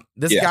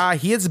 This guy,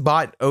 he has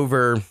bought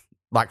over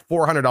like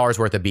 $400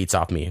 worth of beats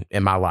off me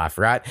in my life,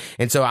 right?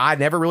 And so I'd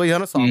never really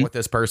done a song with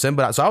this person,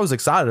 but so I was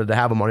excited to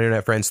have him on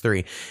Internet Friends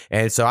 3.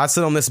 And so I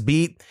sit on this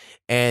beat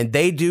and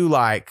they do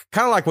like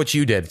kind of like what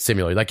you did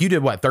similarly. Like you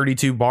did what,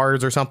 32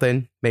 bars or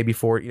something, maybe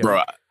 40.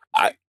 Bro,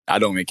 I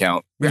don't even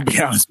count. To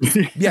be honest with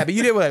you. Yeah, but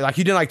you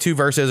did like two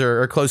verses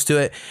or close to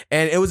it.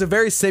 And it was a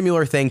very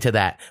similar thing to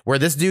that, where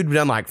this dude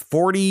done like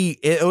 40,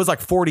 it was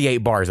like 48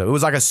 bars. It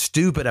was like a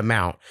stupid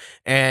amount.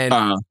 And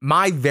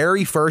my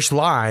very first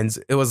lines,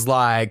 it was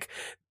like,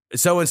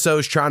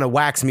 so-and-so's trying to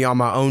wax me on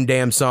my own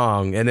damn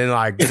song. And then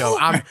like,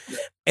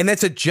 and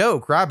that's a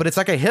joke, right? But it's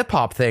like a hip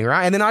hop thing,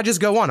 right? And then I just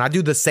go on. I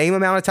do the same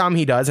amount of time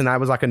he does. And I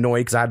was like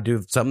annoyed because I had to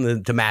do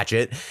something to match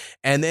it.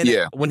 And then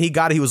when he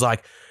got it, he was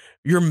like,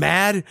 you're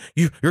mad?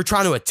 You're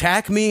trying to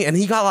attack me? And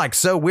he got like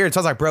so weird. So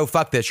I was like, bro,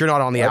 fuck this. You're not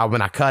on the album.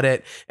 And I cut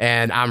it.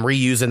 And I'm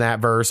reusing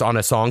that verse on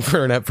a song for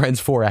Internet Friends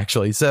 4,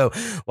 actually. So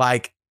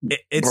like,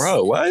 it's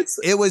bro, what?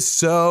 It was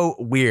so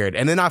weird.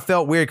 And then I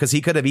felt weird because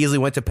he could have easily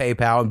went to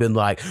PayPal and been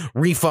like,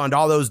 refund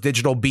all those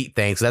digital beat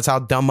things. That's how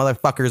dumb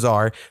motherfuckers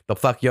are. They'll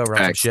fuck you over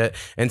on some shit.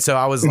 And so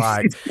I was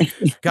like,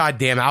 God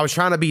damn it. I was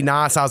trying to be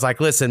nice. I was like,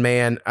 listen,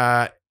 man,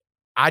 I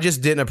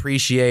just didn't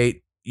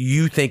appreciate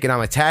you thinking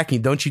I'm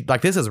attacking. Don't you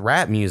like, this is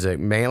rap music,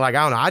 man. Like,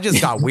 I don't know. I just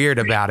got weird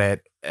about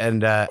it.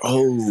 And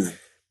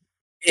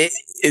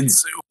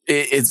it's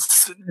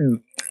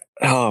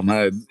oh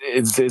man,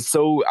 it's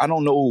so I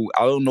don't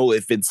know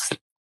if it's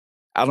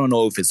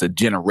a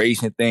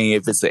generation thing,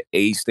 if it's an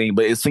age thing,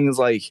 but it seems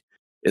like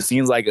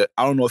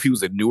I don't know if he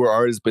was a newer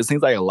artist, but it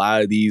seems like a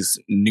lot of these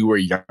newer,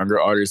 younger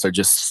artists are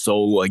just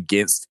so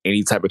against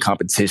any type of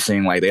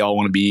competition. Like they all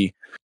want to be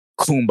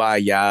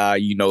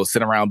kumbaya,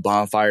 sit around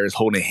bonfires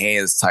holding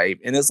hands type.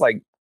 And it's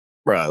like,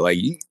 bro, like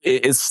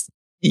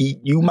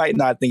you might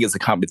not think it's a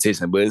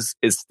competition, but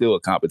it's still a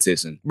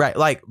competition. Right.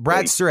 Like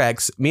Brad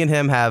Sturex, me and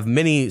him have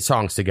many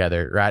songs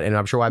together, right? And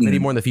I'm sure we'll have many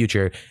more in the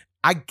future.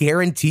 I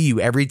guarantee you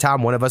every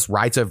time one of us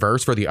writes a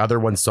verse for the other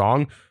one's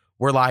song,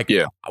 We're like,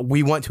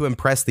 we want to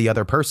impress the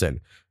other person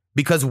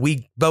because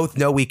we both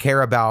know we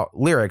care about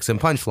lyrics and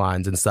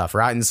punchlines and stuff,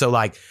 right? And so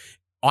like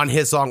on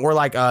his song, we're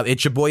like,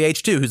 it's your boy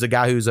H2, who's a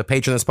guy who's a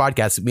patron of this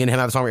podcast. Me and him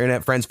have a song,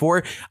 Internet Friends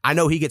 4. I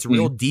know he gets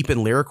real deep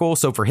and lyrical.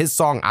 So for his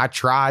song, I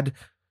tried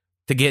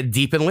to get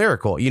deep and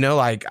lyrical, you know,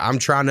 like I'm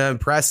trying to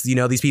impress, you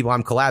know, these people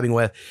I'm collabing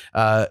with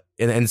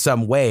in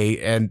some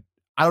way. And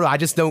I don't know, I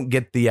just don't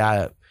get the,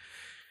 I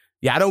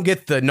don't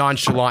get the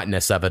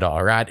nonchalantness of it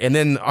all, right? And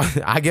then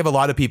I give a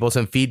lot of people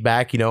some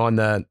feedback, you know, on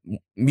the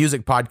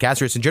music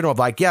podcasters in general of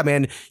like, yeah,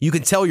 man, you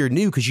can tell you're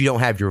new because you don't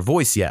have your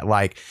voice yet.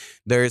 Like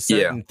there's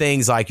certain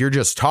things like you're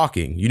just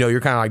talking, you know,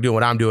 you're kind of like doing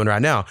what I'm doing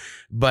right now.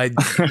 But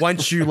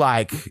once you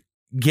like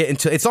get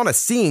into, it's not a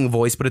singing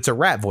voice, but it's a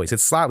rap voice.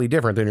 It's slightly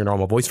different than your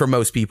normal voice for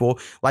most people.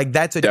 Like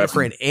that's a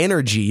different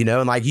energy, you know?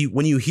 And like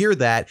when you hear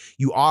that,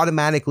 you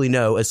automatically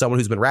know as someone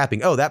who's been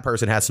rapping, oh, that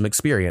person has some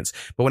experience.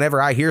 But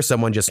whenever I hear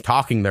someone just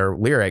talking their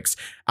lyrics,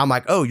 I'm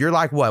like, oh, you're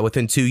like what,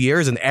 within 2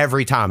 years? And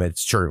every time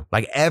it's true.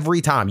 Like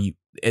every time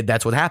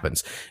that's what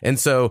happens. And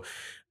so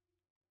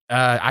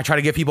I try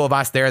to give people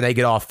advice there and they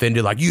get all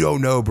offended. Like, you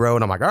don't know, bro.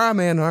 And I'm like, all right,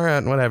 man. All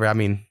right, whatever. I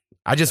mean,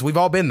 we've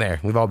all been there.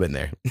 We've all been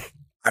there.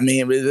 I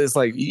mean, it's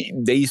like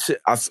they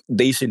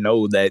should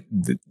know that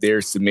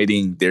they're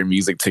submitting their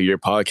music to your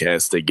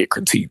podcast to get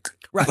critiqued.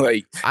 Right.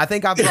 Like, I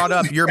think I've brought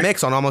up your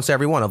mix on almost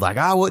every one of like,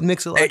 I wouldn't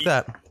mix it like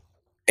that.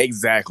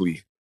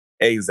 Exactly,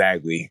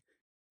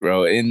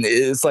 bro. And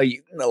it's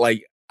like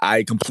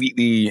I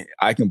completely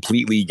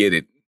get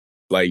it.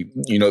 Like,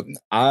 you know,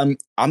 I'm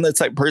the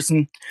type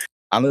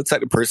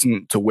of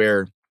person to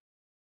where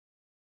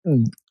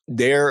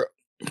they're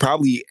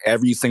probably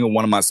every single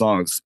one of my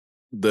songs,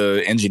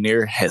 the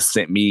engineer has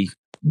sent me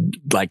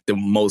like the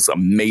most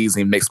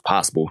amazing mix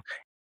possible.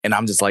 And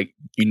I'm just like,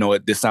 you know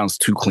what? This sounds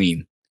too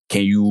clean.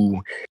 Can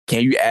you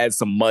add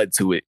some mud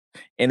to it?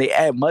 And they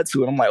add mud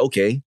to it. I'm like,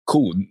 okay,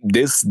 cool.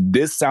 This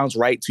sounds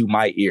right to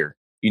my ear.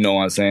 You know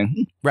what I'm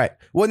saying? Right.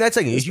 Well, and that's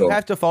the thing is you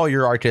have to follow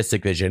your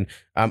artistic vision.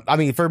 I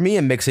mean, for me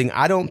in mixing,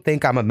 I don't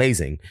think I'm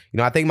amazing. You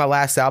know, I think my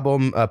last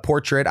album,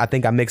 Portrait, I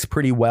think I mixed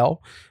pretty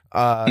well.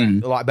 A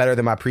lot better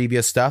than my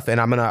previous stuff, and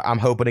I'm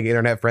hoping to get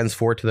Internet Friends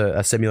 4 to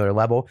a similar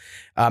level.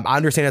 I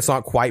understand it's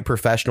not quite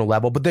professional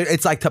level, but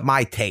it's like to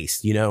my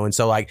taste, you know. And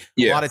so like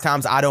a lot of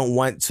times I don't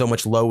want so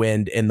much low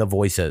end in the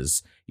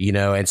voices, you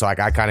know. And so like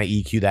I kind of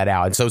EQ that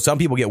out. And so some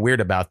people get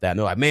weird about that. And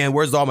they're like, man,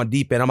 where's all my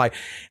deep end? I'm like,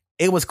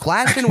 it was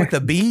clashing with the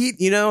beat,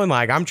 you know, and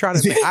like I'm trying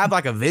to, I have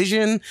like a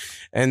vision.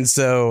 And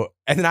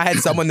then I had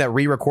someone that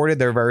re-recorded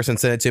their verse and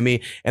sent it to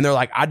me. And they're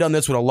like, I've done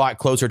this one a lot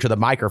closer to the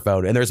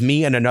microphone. And there's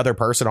me and another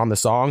person on the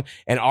song.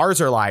 And ours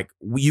are like,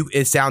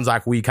 it sounds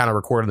like we kind of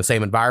record in the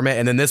same environment.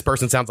 And then this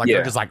person sounds like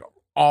they're just like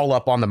all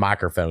up on the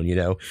microphone, you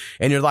know?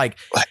 And you're like,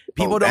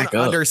 people don't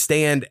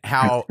understand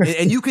how,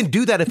 and you can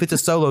do that if it's a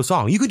solo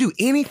song. You can do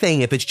anything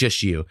if it's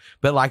just you.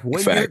 But like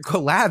when you're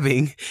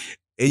collabing,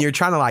 and you're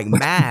trying to like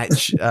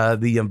match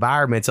the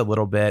environments a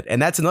little bit.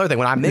 And that's another thing.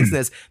 When I mix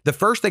this, the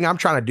first thing I'm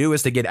trying to do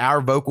is to get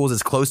our vocals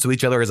as close to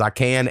each other as I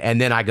can.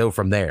 And then I go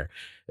from there.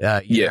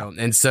 You know?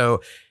 And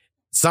so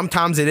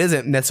sometimes it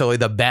isn't necessarily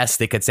the best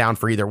it could sound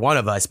for either one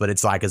of us, but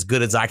it's like as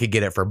good as I could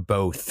get it for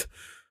both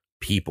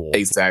people.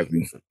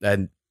 Exactly.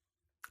 And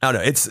I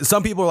don't know. It's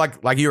some people are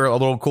like you're a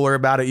little cooler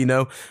about it, you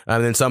know,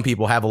 and then some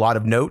people have a lot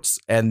of notes,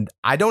 and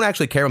I don't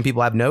actually care when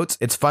people have notes.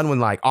 It's fun when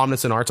like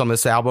Omniscient Art's on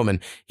this album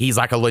and he's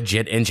like a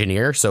legit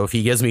engineer. So if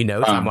he gives me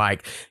notes, I'm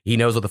like, he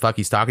knows what the fuck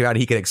he's talking about. And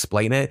he can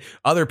explain it.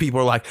 Other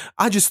people are like,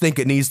 I just think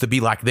it needs to be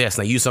like this.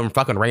 And they use some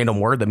fucking random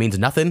word that means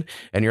nothing.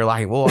 And you're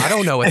like, well, I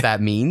don't know what that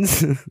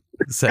means.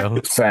 So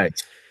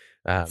facts.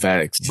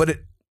 But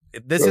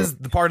this is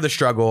the part of the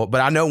struggle,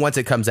 but I know once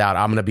it comes out,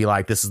 I'm going to be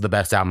like, this is the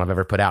best album I've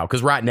ever put out.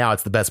 Because right now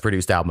it's the best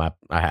produced album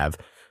I have.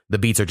 The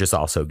beats are just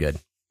all so good.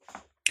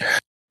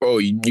 Bro,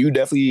 you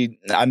definitely,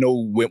 I know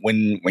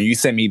when you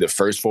sent me the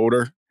first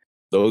folder,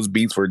 those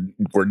beats were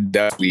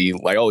definitely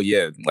like, oh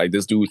yeah, like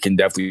this dude can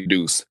definitely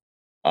produce.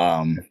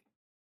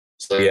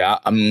 So yeah,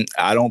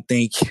 I don't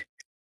think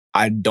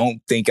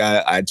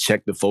I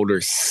checked the folder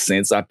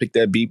since I picked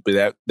that beat,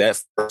 but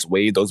that first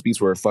wave, those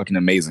beats were fucking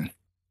amazing.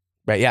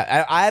 Right.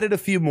 Yeah. I added a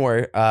few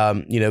more,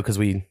 you know, because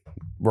we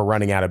were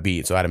running out of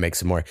beats, so I had to make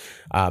some more.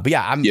 But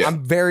yeah,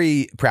 I'm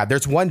very proud.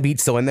 There's one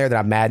beat still in there that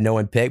I'm mad no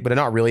one picked, but I'm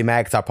not really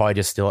mad because I'll probably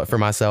just steal it for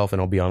myself and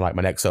it'll be on like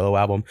my next solo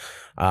album.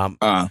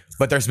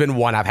 But there's been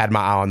one I've had my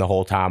eye on the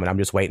whole time, and I'm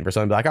just waiting for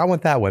someone to be like, I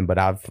want that one, but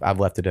I've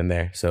left it in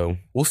there. So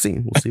we'll see.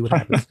 We'll see what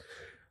happens.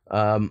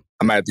 I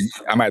might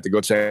have to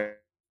go check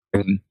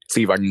and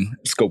see if I can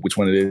scope which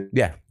one it is.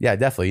 Yeah,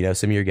 definitely. You know,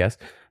 send me your guess.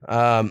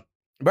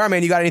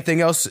 Barman, you got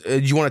anything else? Do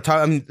you want to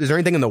talk? I mean, is there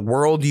anything in the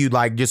world you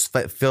like just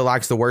feel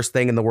like's the worst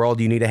thing in the world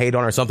you need to hate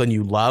on, or something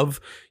you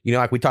love? You know,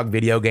 like we talk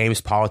video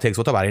games, politics.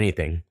 We'll talk about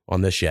anything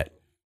on this shit.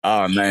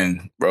 Oh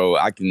man, bro,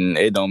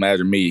 it don't matter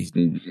to me.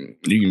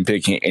 You can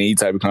pick any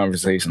type of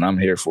conversation. I'm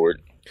here for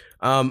it.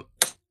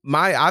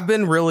 I've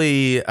been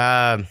really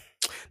not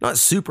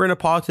super into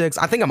politics.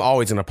 I think I'm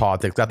always into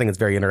politics. I think it's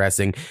very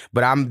interesting,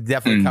 but I'm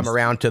definitely come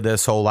around to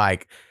this whole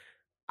like,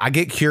 I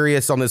get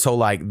curious on this whole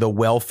like the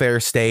welfare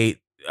state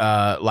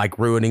like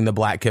ruining the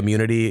black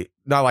community.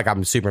 Not like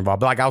I'm super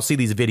involved, but like I'll see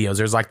these videos.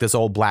 There's like this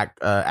old black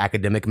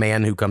academic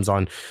man who comes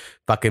on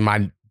fucking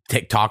my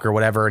TikTok or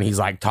whatever, and he's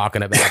like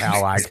talking about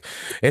how like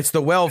it's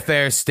the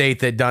welfare state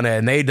that done it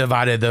and they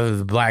divided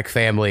the black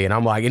family, and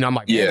I'm like, man,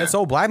 this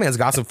old black man's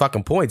got some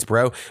fucking points,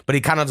 bro. But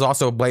he kind of is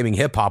also blaming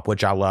hip hop,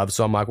 which I love.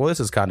 So I'm like, well, this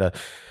is kind of,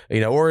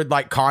 or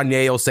like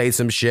Kanye will say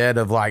some shit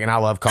of like, and I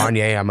love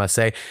Kanye, I must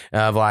say,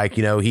 of like,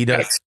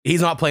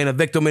 he's not playing a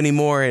victim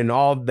anymore, and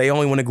they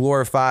only want to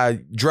glorify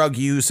drug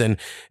use and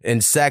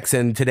sex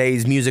in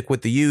today's music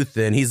with the youth,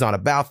 and he's not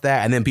about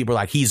that. And then people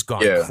are like, he's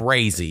gone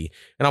crazy,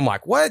 and I'm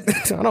like, what?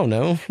 I don't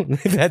know.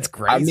 That's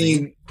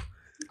crazy.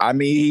 I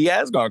mean, he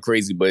has gone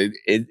crazy, but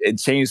it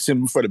changed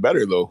him for the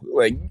better though.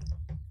 Like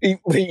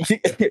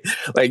Kanye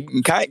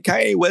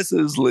West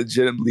is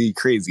legitimately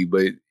crazy,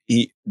 but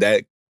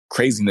that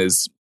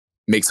craziness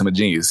makes him a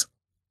genius.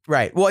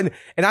 Right. Well,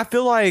 and I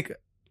feel like,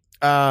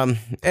 and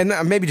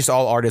maybe just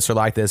all artists are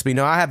like this, but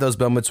I have those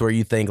moments where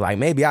you think like,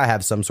 maybe I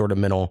have some sort of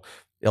mental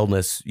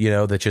illness,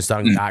 that's just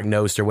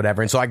undiagnosed or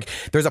whatever. And so like,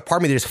 there's a part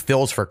of me that just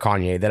feels for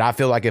Kanye, that I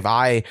feel like if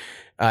I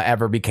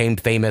ever became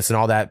famous and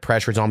all that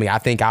pressure's on me, I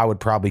think I would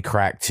probably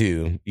crack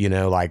too.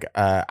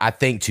 I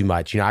think too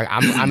much.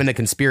 I'm into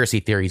conspiracy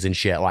theories and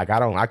shit. Like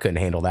I couldn't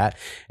handle that.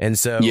 And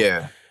so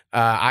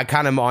I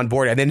kind of am on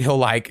board. And then he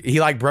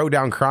broke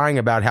down crying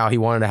about how he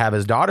wanted to have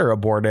his daughter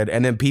aborted,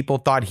 and then people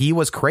thought he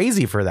was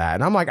crazy for that.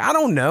 And I'm like, I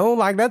don't know,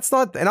 like that's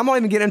not. And I'm not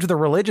even getting into the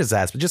religious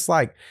aspect, just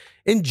like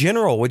in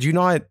general, would you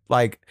not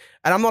like?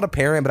 And I'm not a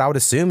parent, but I would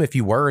assume if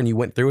you were and you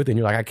went through it, and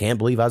you're like, I can't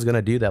believe I was going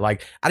to do that.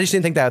 Like, I just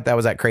didn't think that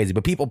was that crazy.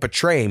 But people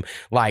portray him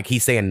like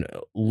he's saying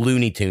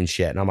Looney Tune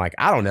shit, and I'm like,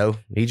 I don't know.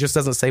 He just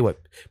doesn't say what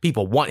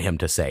people want him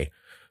to say.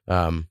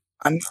 I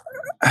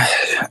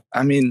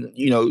mean,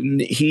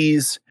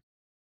 he's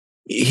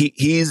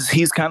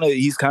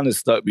kind of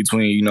stuck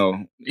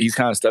between he's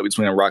kind of stuck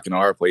between a rock and a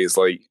hard place,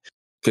 like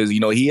because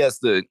he has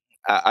to.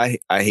 I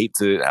hate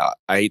to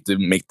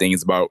make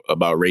things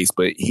about race,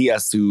 but he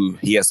has to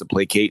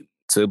placate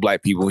to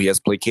black people. He has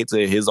to placate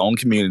to his own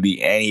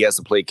community, and he has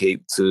to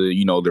placate to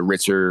the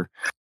richer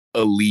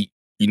elite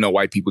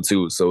white people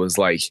too. So it's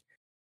like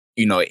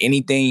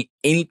anything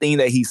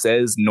that he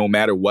says, no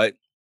matter what,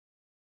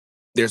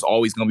 there's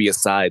always going to be a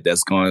side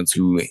that's going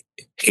to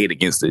hate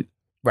against it.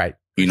 Right.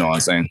 You know what I'm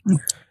saying?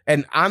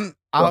 And I'm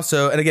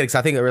also, and again, because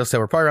I think we're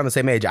probably around the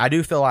same age. I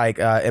do feel like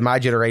in my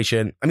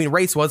generation, I mean,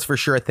 race was for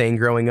sure a thing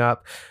growing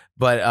up,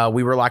 but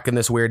we were like in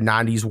this weird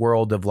 90s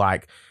world of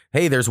like,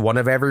 hey, there's one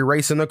of every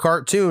race in the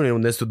cartoon,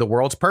 and the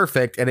world's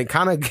perfect. And it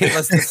kind of gave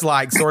us this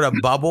like sort of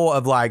bubble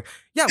of like,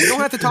 yeah, we don't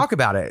have to talk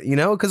about it,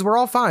 because we're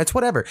all fine. It's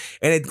whatever.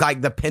 And it's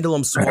like the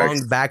pendulum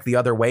swung back the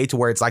other way to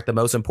where it's like the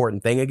most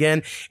important thing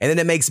again. And then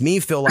it makes me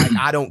feel like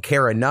I don't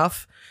care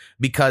enough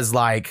because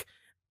like,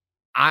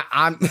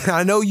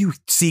 I know you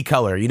see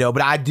color,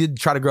 but I did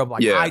try to grow up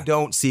like I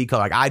don't see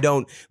color. Like I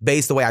don't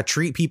base the way I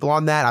treat people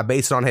on that. I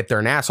base it on if they're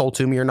an asshole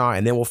to me or not,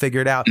 and then we'll figure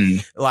it out.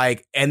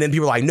 Like, and then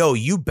people are like, no,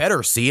 you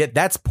better see it.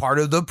 That's part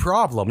of the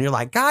problem. And you're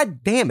like,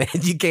 God damn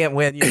it, you can't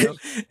win,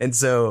 And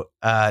so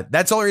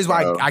that's the only reason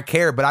why I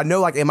care. But I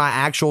know like in my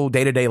actual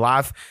day-to-day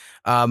life,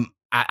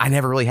 I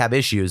never really have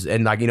issues.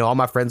 And like, all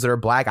my friends that are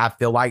black, I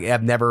feel like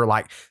I've never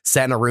like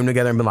sat in a room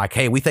together and been like,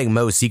 hey, we think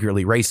Mo's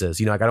secretly racist.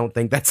 Like, I don't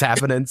think that's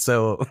happening.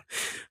 So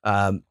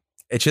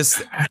it's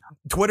just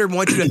Twitter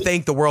wants you to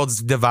think the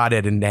world's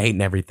divided and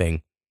hating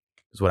everything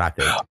is what I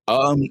think.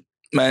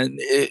 Man,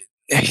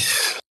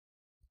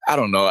 I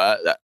don't know.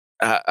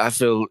 I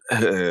feel,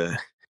 I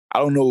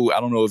don't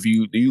know if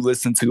do you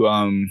listen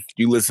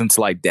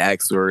to like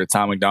Dax or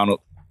Tom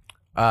McDonald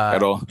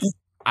at all?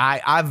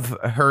 I've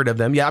heard of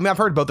them. Yeah, I mean, I've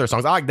heard both their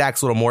songs. I like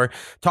Dax a little more.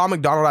 Tom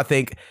McDonald, I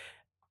think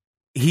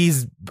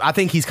he's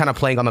kind of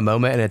playing on the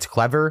moment, and it's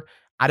clever.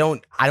 I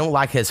don't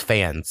like his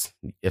fans,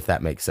 if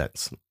that makes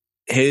sense.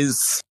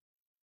 His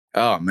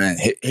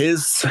fans.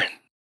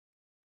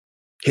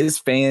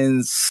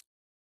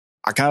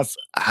 I kind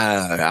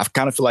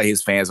of feel like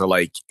his fans are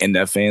like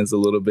NF fans a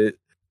little bit.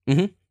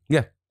 Mm-hmm.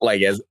 Yeah,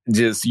 like as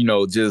just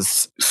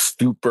just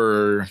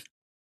super.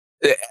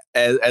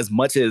 As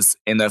much as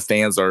NF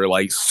fans are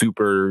like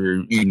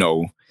super,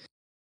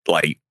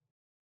 like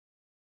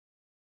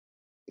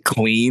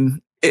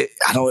clean. I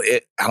don't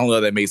know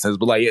if that makes sense,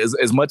 but like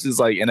as much as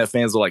like NF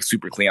fans are like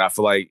super clean, I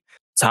feel like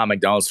Tom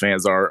McDonald's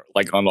fans are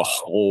like on the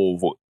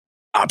whole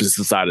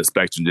opposite side of the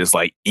spectrum, just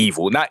like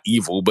evil. Not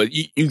evil, but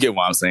you get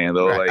what I'm saying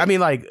though. Right. Like, I mean,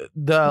 like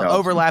the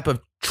overlap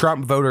of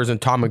Trump voters and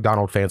Tom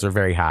McDonald fans are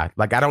very high.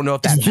 Like I don't know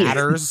if that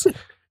matters.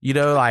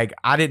 Like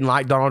I didn't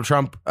like Donald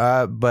Trump,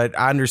 but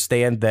I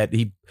understand that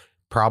he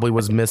probably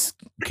was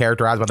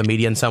mischaracterized by the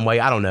media in some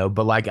way. I don't know,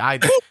 but like I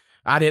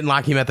didn't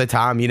like him at the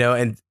time,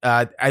 and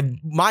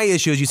my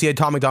issue is you see a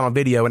Tom McDonald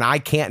video and I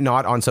can't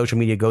not on social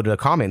media go to the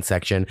comment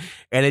section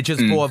and it's just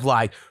full of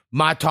like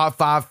my top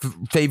 5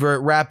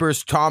 favorite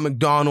rappers, Tom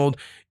McDonald,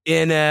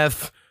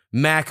 NF,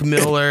 Mac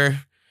Miller,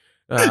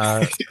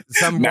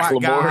 some white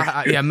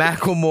guy,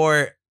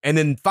 Macklemore. And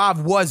then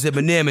 5 was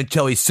Eminem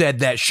until he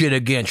said that shit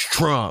against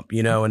Trump,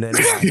 and then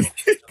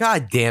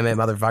God damn it,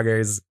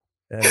 motherfuckers.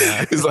 And,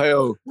 It's like,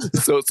 oh,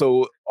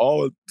 so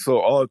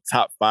all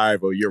top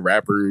 5 of your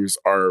rappers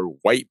are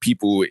white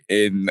people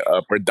in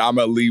a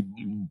predominantly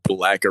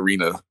black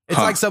arena. it's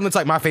like something that's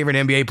like my favorite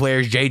NBA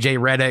players, JJ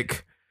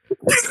Redick,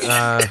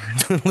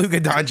 Luka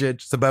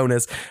Doncic,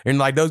 Sabonis, and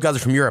like those guys are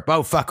from Europe.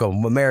 Oh, fuck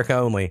them, America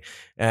only.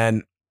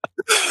 And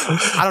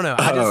I don't know.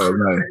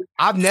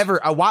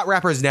 A white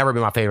rapper has never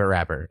been my favorite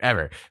rapper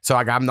ever. So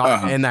like I'm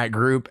not in that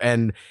group.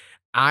 And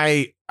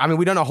I mean,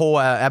 we done a whole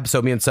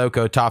episode, me and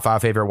Soko, top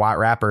 5 favorite white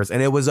rappers,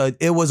 and it was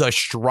a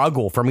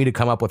struggle for me to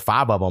come up with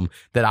 5 of them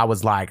that I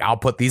was like, I'll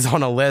put these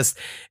on a list.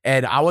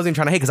 And I wasn't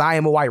trying to hate because I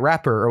am a white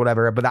rapper or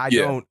whatever, but I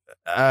don't.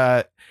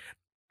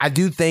 I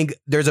do think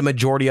there's a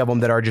majority of them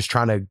that are just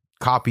trying to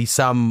copy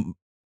some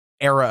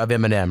era of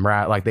Eminem,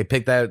 right? Like they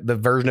pick the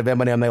version of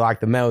Eminem they like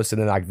the most,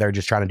 and then like they're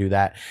just trying to do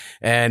that,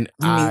 and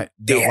I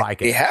don't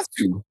like it. They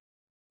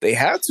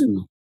have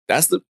to.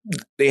 That's the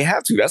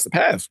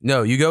path.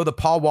 No, you go the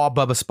Paul Wall,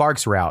 Bubba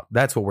Sparks route.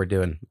 That's what we're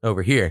doing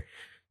over here.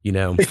 You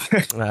know,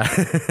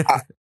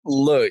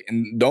 look,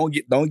 and don't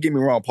get me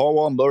wrong. Paul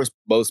Wall and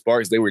Bubba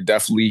Sparks, they were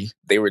definitely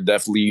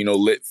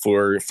lit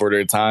for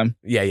their time.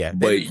 Yeah.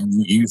 But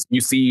you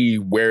see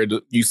where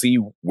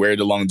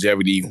the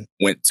longevity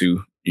went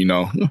to.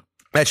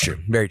 That's true.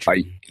 Very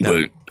true.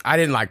 I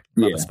didn't like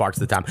Bubba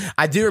Sparks at the time.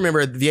 I do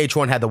remember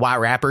VH1 had the White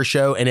Rapper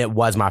show, and it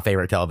was my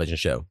favorite television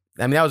show.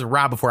 I mean, that was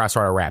right before I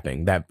started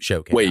rapping. That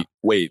show came out.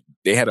 Wait.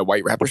 They had a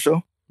White Rapper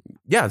show?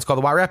 Yeah, it's called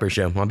the White Rapper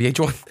Show on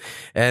VH1.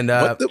 And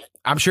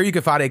I'm sure you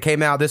can find it. It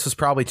came out. This was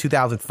probably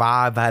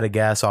 2005. I had a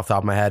guess off the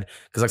top of my head.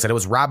 Because like I said, it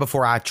was right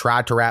before I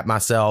tried to rap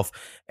myself.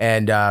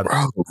 And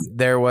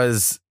they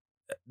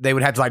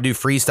would have to like do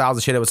freestyles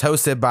and shit. It was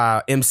hosted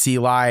by MC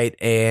Light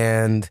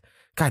and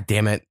God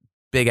damn it,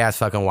 big ass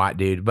fucking white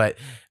dude. But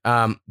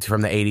from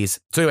the 80s.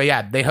 So anyway,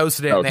 yeah, they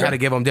hosted it and they had to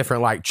give them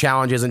different like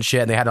challenges and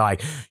shit. And they had to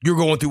like, you're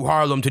going through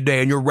Harlem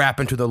today and you're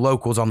rapping to the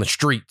locals on the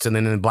streets. And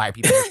then the black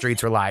people in the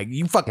streets were like,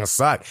 you fucking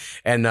suck.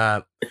 And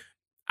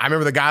I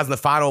remember the guys in the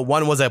final.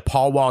 One was a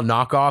Paul Wall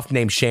knockoff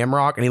named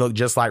Shamrock, and he looked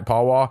just like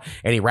Paul Wall,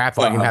 and he rapped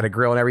like him, had a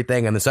grill and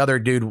everything. And this other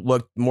dude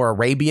looked more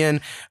Arabian,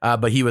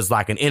 but he was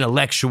like an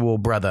intellectual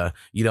brother,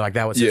 like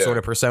that was his sort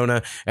of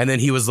persona. And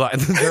then he was like,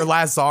 their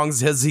last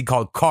songs, he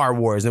called Car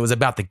Wars, and it was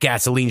about the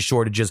gasoline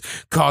shortages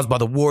caused by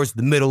the wars of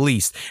the Middle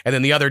East. And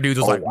then the other dude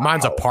was like,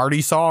 mine's a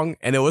party song,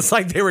 and it was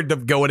like they were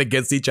going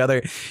against each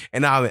other.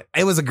 And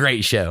it was a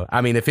great show.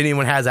 I mean, if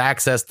anyone has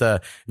access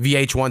to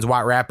VH1's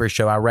White Rapper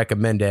Show, I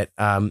recommend it.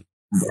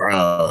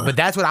 But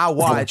that's what I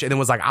watch, and then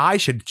was like, I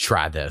should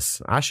try this.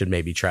 I should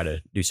maybe try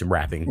to do some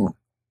rapping.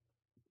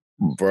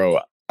 Bro,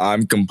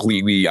 I'm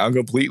completely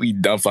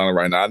dumbfounded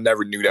right now. I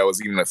never knew that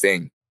was even a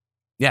thing.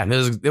 Yeah,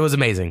 it was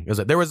amazing.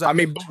 There was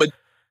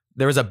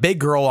a big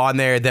girl on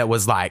there that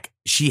was like,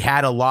 she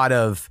had a lot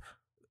of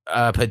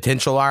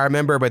potential, I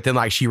remember, but then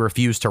like she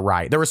refused to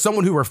write. There was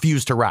someone who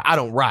refused to write. I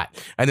don't write,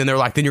 and then they're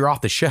like, then you're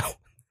off the show.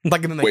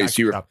 Like, and then wait,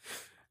 she was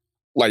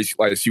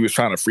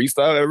trying to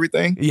freestyle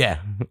everything. Yeah.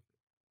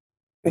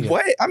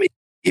 What? I mean,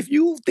 if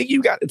you think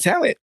you got the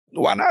talent,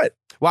 why not?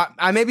 Well,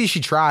 maybe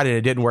she tried and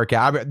it didn't work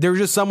out. There was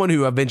just someone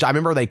who eventually, I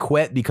remember they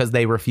quit because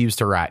they refused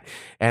to write.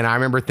 And I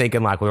remember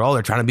thinking like, well,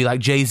 they're trying to be like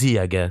Jay-Z,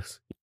 I guess.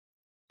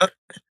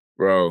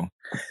 Bro,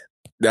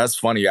 that's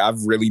funny. I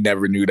really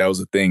never knew that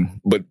was a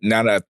thing. But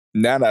now that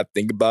I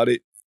think about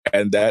it,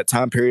 at that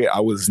time period,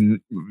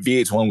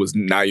 VH1 was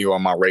not even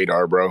on my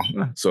radar, bro.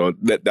 So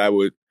that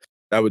would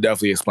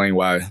definitely explain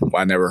why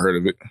I never heard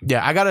of it.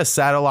 Yeah, I got a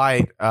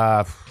satellite,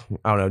 I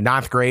don't know,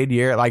 9th grade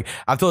year. Like,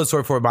 I've told the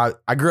story before about,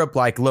 I grew up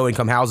like low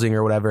income housing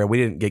or whatever, and we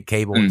didn't get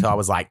cable until I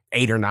was like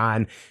 8 or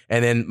 9.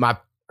 And then my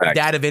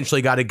dad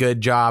eventually got a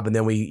good job, and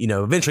then we,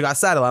 eventually got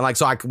satellite. Like,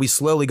 so we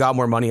slowly got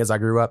more money as I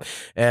grew up.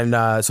 And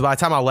so by the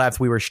time I left,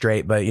 we were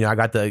straight. But, I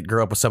got to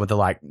grow up with some of the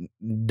like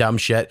dumb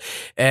shit.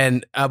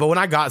 And, but when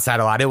I got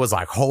satellite, it was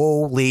like,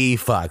 holy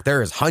fuck,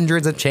 there's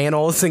hundreds of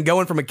channels, and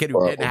going from a kid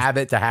who didn't have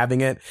it to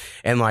having it.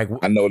 And like,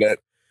 I know that.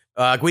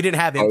 We didn't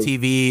have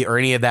MTV or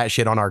any of that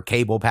shit on our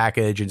cable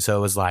package, and so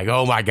it was like,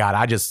 oh my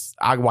god,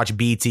 I watched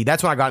BT.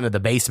 That's when I got into The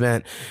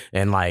Basement,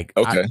 and like,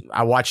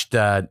 I watched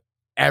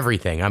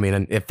everything. I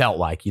mean, it felt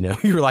like you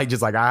were like,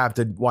 just like, I have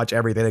to watch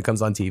everything that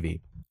comes on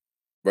TV.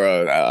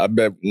 Bro, I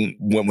bet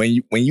when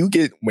you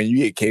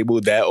get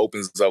cable, that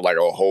opens up like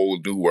a whole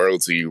new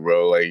world to you,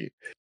 bro. Like,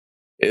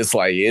 it's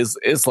like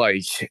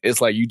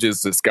you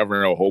just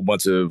discovering a whole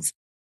bunch of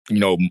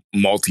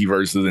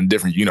multiverses and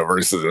different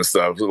universes and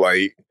stuff.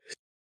 Like,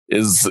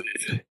 it's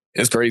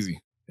crazy.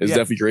 It's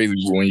definitely crazy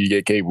when you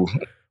get cable.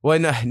 Well,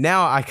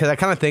 now because I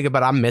kind of think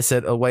about it, I miss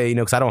it away,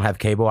 because I don't have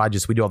cable.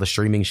 We do all the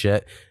streaming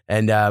shit,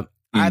 and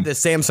I have the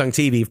Samsung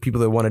TV, for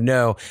people that want to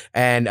know,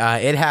 and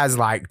it has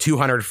like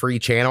 200 free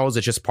channels.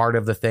 It's just part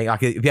of the thing.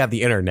 Like, if you have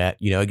the internet,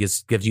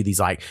 it gives you these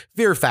like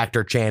Fear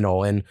Factor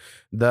channel and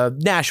the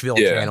Nashville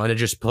channel, and it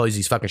just plays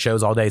these fucking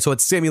shows all day. So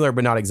it's similar,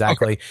 but not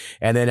exactly. Okay.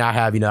 And then I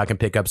have, I can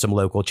pick up some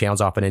local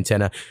channels off an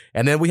antenna.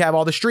 And then we have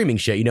all the streaming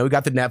shit. We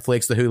got the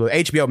Netflix, the Hulu.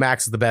 HBO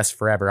Max is the best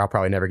forever. I'll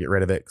probably never get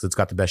rid of it because it's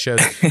got the best shows.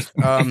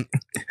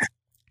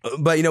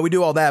 But we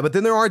do all that. But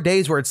then there are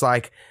days where it's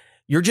like,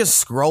 you're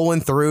just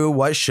scrolling through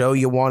what show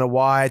you want to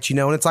watch, you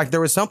know, and it's like there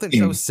was something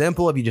so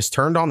simple if you just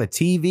turned on the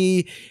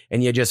TV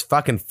and you just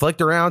fucking flicked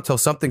around till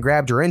something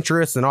grabbed your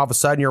interest, and all of a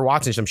sudden you're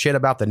watching some shit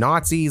about the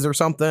Nazis or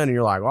something, and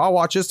you're like, well, I'll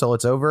watch this till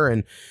it's over,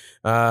 and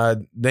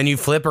then you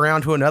flip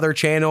around to another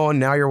channel and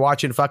now you're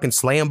watching fucking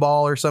Slam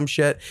Ball or some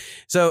shit.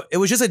 So it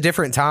was just a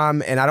different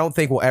time, and I don't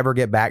think we'll ever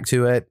get back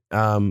to it.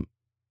 And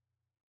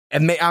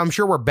I'm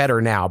sure we're better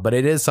now, but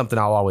it is something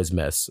I'll always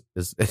miss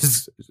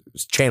is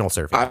channel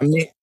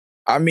surfing.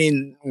 I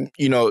mean,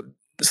 you know,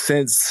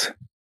 since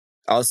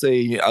I'll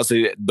say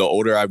the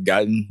older I've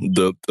gotten,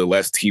 the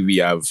less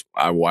TV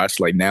I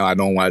watched. Like now I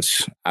don't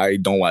watch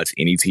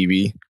any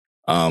TV.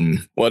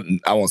 Well,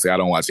 I won't say I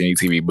don't watch any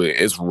TV, but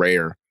it's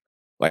rare.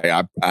 Like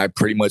I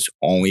pretty much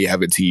only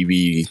have a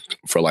TV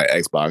for like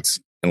Xbox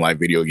and like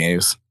video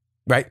games.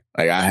 Right.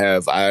 Like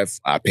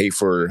I've been paying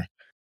for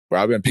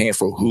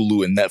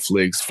Hulu and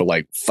Netflix for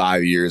like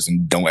 5 years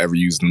and don't ever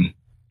use them.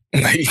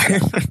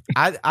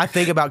 I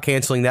think about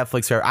canceling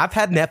Netflix. I've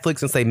had Netflix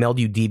since they mailed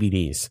you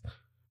DVDs.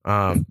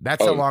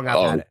 That's how long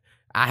I've had it.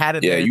 I had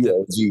it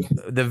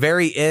the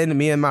very end.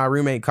 Me and my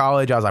roommate in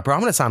college, I was like, bro,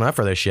 I'm gonna sign up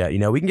for this shit. You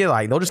know, we can get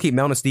like they'll just keep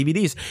mailing us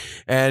DVDs,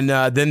 and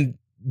then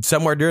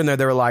somewhere during there,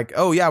 they were like,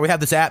 oh yeah, we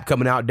have this app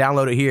coming out.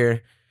 Download it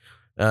here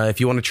if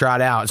you want to try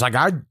it out. It's like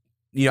I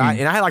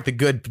had like the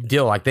good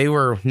deal. Like they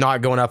were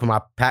not going up on my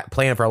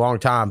plan for a long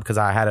time because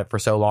I had it for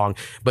so long,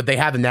 but they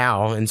have it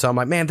now. And so I'm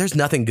like, man, there's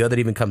nothing good that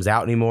even comes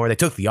out anymore. They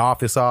took The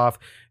Office off,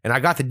 and I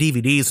got the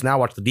DVDs. So now I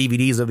watch the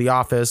DVDs of The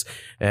Office,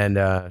 and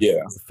I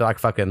feel like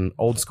fucking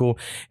old school.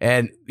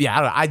 And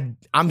yeah,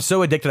 I'm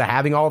so addicted to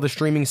having all the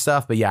streaming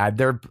stuff. But yeah,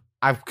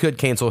 I could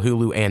cancel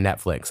Hulu and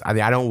Netflix. I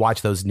mean, I don't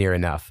watch those near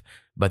enough,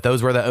 but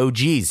those were the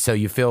OGs. So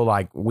you feel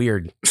like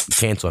weird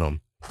canceling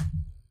them.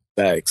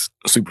 Facts,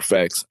 super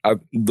facts.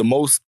 The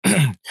most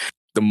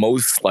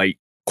like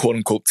quote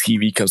unquote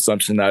TV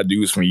consumption I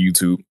do is from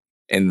YouTube,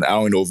 and I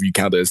don't know if you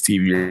count that as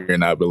TV or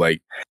not, but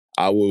like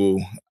I will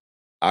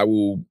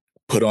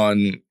put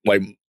on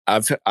like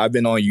I've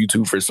been on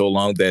YouTube for so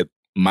long that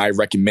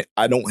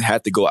I don't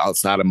have to go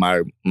outside of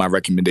my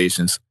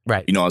recommendations.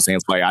 Right. You know what I'm saying?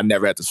 It's like I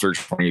never had to search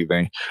for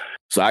anything,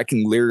 so I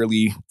can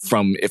literally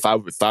if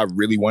I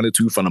really wanted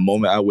to, from the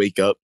moment I wake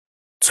up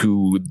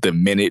to the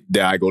minute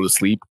that I go to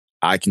sleep,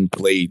 I can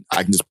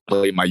just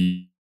play my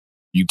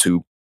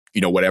YouTube,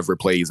 you know, whatever it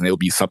plays, and it'll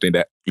be something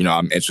that, you know,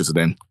 I'm interested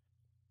in.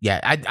 Yeah,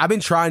 I've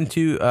been trying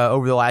to,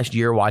 over the last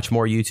year, watch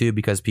more YouTube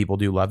because people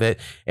do love it.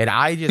 And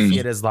I just see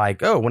it as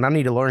like, oh, when I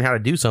need to learn how to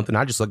do something,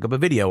 I just look up a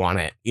video on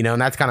it, you know,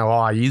 and that's kind of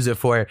all I use it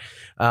for.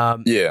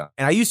 And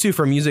I used to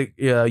for music,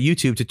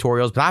 YouTube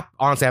tutorials, but I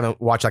honestly haven't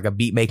watched like a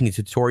beat making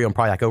tutorial in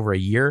probably like over a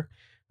year.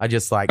 I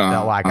just felt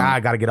like I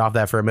got to get off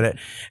that for a minute.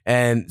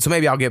 And so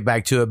maybe I'll get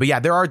back to it. But yeah,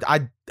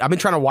 I've been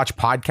trying to watch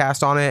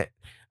podcasts on it.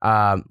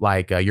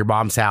 Like Your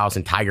Mom's House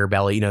and Tiger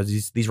Belly, you know,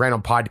 these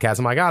random podcasts.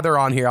 I'm like, they're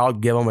on here. I'll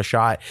give them a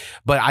shot.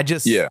 But I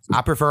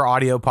prefer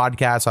audio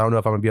podcasts. I don't know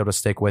if I'm gonna be able to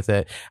stick with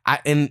it.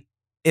 And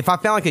if I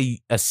found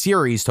like a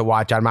series to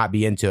watch, I might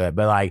be into it.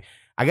 But like,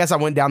 I guess I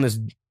went down this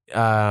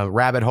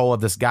rabbit hole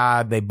of this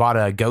guy. They bought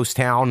a ghost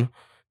town.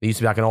 It used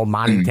to be like an old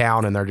mining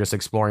town, and they're just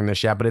exploring this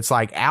shit. But it's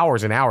like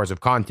hours and hours of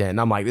content. And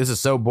I'm like, this is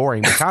so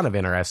boring, but kind of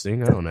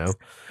interesting. I don't know.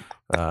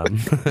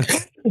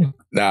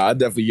 Nah, I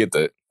definitely get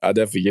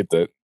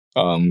that.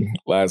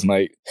 Last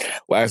night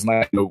I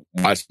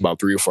watched about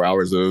 3 or 4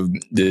 hours of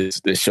this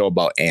show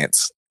about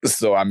ants.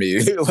 So I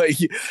mean, like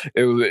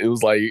it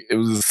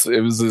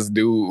was this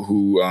dude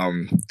who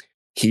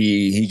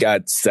he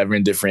got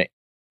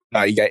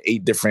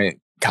 8 different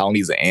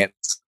colonies of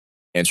ants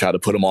and tried to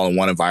put them all in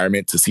one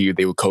environment to see if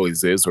they would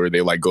coexist or they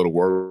like go to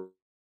war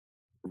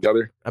with each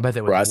other. I bet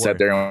they would. I sat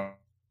there and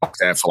watched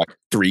that for like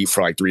 3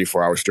 or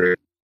 4 hours straight.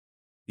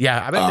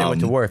 Yeah, I bet they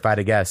went to war if I had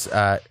to guess.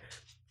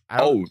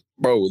 Oh,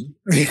 bro!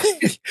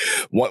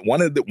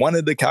 one of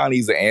the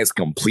colonies of ants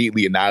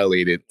completely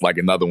annihilated like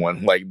another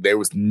one. Like there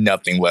was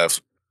nothing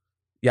left.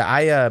 Yeah,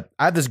 I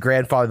have this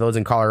grandfather that lives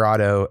in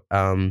Colorado.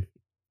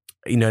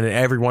 You know, and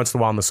every once in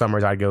a while in the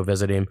summers I'd go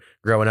visit him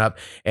growing up,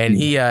 and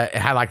he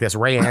had like this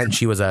ranch.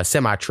 He was a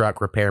semi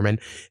truck repairman,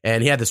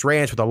 and he had this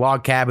ranch with a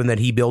log cabin that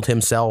he built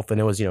himself,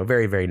 and it was, you know,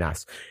 very, very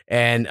nice.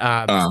 And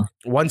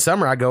one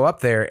summer I go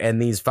up there,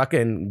 and these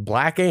fucking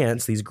black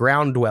ants, these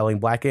ground dwelling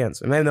black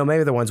ants, and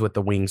maybe the ones with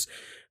the wings.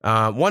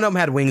 One of them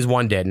had wings,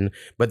 one didn't.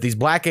 But these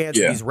black ants,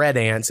 these red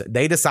ants,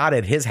 they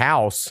decided his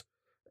house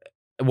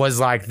was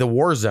like the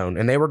war zone,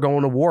 and they were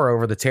going to war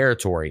over the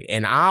territory.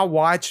 And I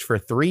watched for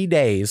 3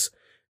 days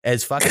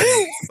as fucking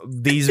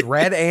these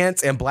red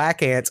ants and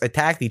black ants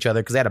attacked each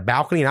other because they had a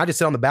balcony, and I just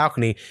sit on the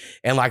balcony,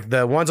 and like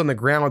the ones on the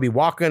ground would be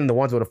walking, and the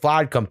ones with a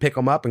fly would come pick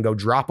them up and go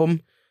drop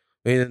them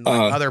in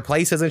like other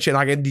places and shit.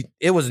 Like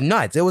it was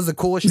nuts. It was the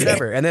coolest shit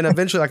ever. And then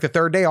eventually, like the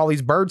third day, all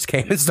these birds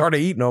came and started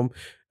eating them,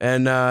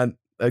 and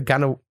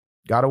kind of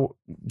got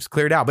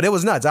cleared out. But it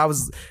was nuts.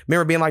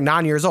 Remember being like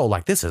 9 years old,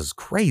 like this is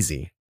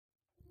crazy.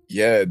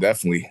 Yeah,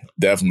 definitely.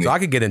 So I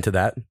could get into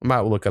that. I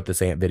might look up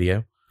this ant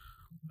video.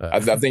 I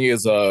think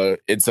it's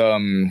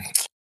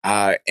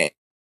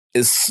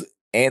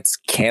Ants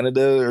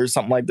Canada or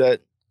something like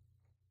that.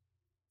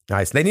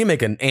 Nice. They need to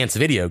make an Ants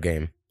video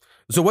game.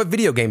 So what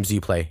video games do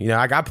you play? You know,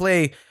 like I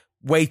play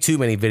way too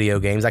many video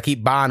games. I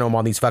keep buying them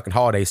on these fucking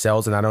holiday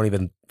sales and I don't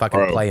even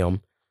fucking play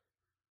them.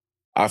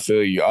 I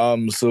feel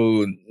you.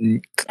 So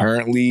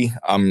currently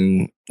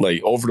I'm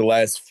like over the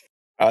last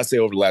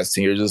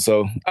 10 years or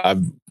so,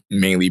 I've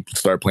mainly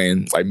started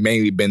playing, like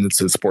mainly been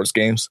into sports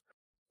games.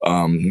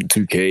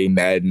 2K,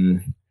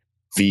 Madden,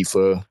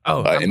 FIFA.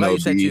 Oh, I'm glad you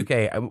said MLB.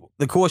 2K.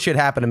 The cool shit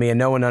happened to me and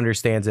no one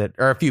understands it,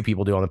 or a few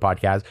people do on the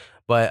podcast.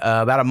 But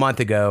about a month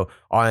ago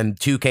on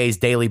 2K's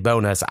daily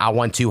bonus, I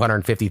won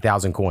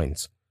 250,000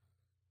 coins.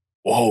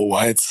 Whoa,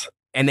 what?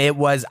 And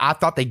I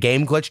thought the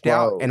game glitched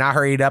out and I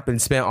hurried up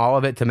and spent all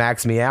of it to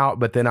max me out.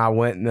 But then I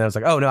went and I was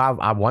like, oh no,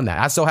 I won that.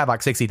 I still have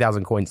like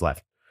 60,000 coins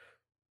left.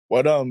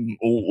 What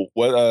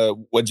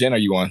gen are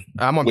you on?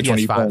 I'm on Which one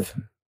are you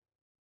PS5.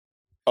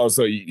 Oh,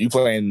 so you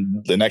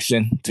playing the next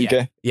gen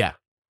 2K? Yeah.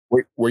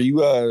 Were you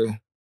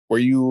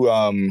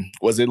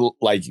was it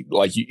like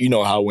you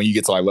know how when you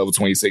get to like level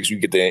 26 you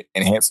get the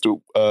enhanced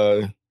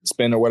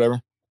spin or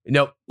whatever?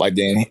 Nope. Like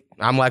then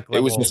I'm like it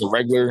was just a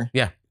regular.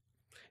 Yeah.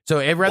 So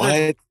it rather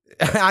What?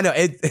 I know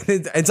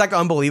it's like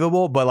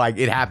unbelievable, but like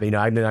it happened. You know,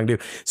 I can do.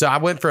 So I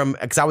went from,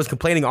 because I was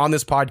complaining on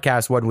this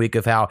podcast one week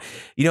of how,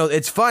 you know,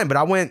 it's fun, but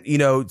I went, you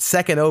know,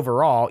 second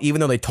overall,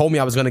 even though they told me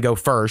I was going to go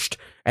first.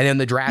 And then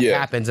the draft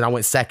happens and I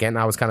went second. And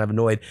I was kind of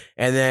annoyed.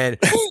 And then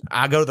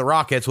I go to the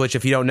Rockets, which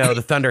if you don't know,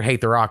 the Thunder hate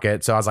the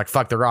Rockets. So I was like,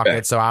 fuck the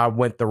Rockets. So I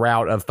went the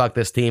route of fuck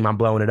this team. I'm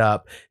blowing it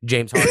up,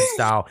 James Harden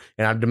style.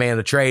 And I demand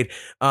a trade.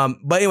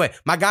 But anyway,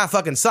 my guy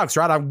fucking sucks,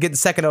 right? I'm getting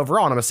second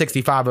overall and I'm a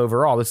 65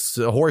 overall. This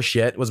is horse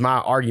shit was my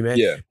argument.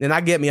 Yeah. And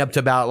I get me up to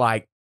about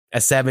like a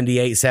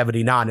 78,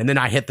 79. And then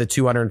I hit the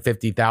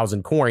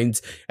 250,000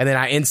 coins. And then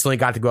I instantly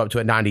got to go up to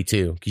a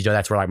 92. Because, you know,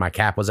 that's where like my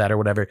cap was at or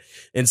whatever.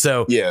 And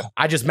so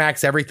I just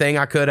maxed everything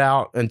I could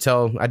out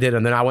until I did.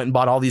 And then I went and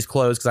bought all these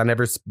clothes because I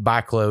never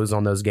buy clothes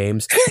on those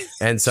games.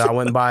 And so I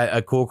went and buy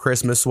a cool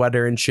Christmas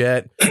sweater and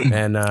shit.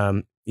 And,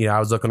 you know, I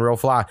was looking real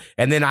fly.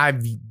 And then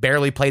I've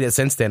barely played it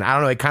since then. I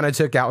don't know. It kind of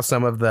took out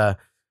some of the,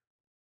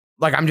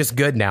 like, I'm just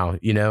good now,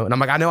 you know? And I'm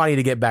like, I know I need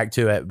to get back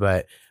to it,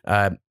 but,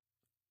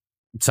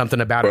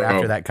 something about it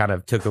after that kind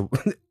of took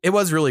it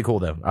was really cool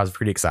though. I was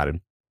pretty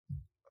excited.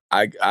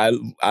 I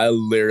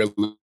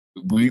literally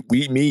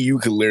you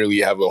could literally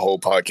have a whole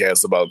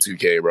podcast about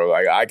 2K, bro.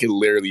 Like I could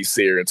literally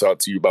sit here and talk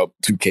to you about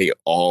 2K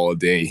all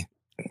day,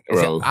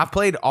 bro. See, I've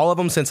played all of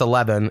them since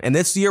 11, and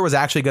this year was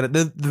actually gonna.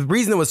 The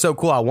reason it was so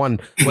cool I won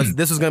was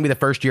this was gonna be the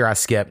first year I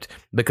skipped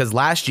because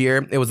last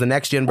year it was the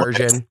next gen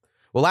version.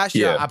 Well, last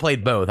year I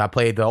played both. I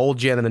played the old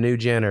gen and the new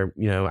gen, or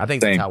you know, I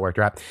think that's how it worked,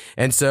 right?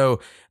 And so.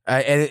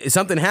 And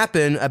something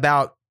happened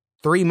about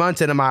 3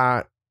 months into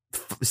my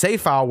save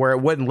file where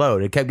it wouldn't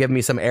load. It kept giving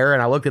me some error,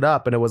 and I looked it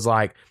up, and it was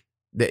like,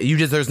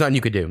 there's nothing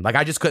you could do. Like,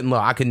 I just couldn't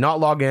log. I could not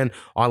log in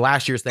on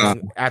last year's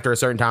thing after a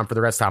certain time for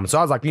the rest of the time. So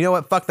I was like, you know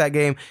what? Fuck that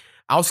game.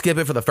 I'll skip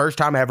it for the first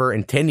time ever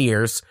in 10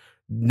 years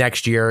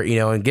next year, you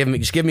know, and give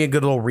me a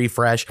good little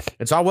refresh.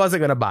 And so I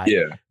wasn't going to buy it.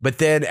 Yeah. But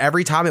then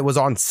every time it was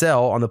on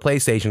sale on the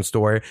PlayStation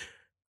Store,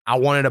 I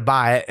wanted to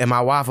buy it, and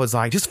my wife was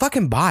like, just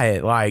fucking buy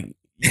it. Like,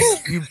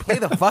 you play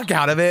the fuck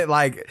out of it,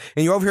 like,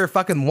 and you're over here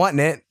fucking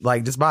wanting it,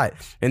 like, just buy it.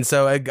 And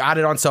so I got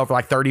it on sale for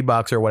like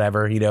 $30 or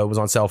whatever, you know, it was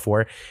on sale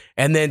for.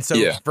 And then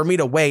so for me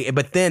to wait,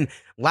 but then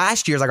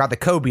last year's I got the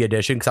Kobe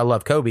edition because I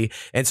love Kobe,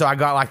 and so I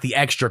got like the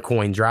extra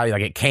coins, right?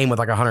 Like it came with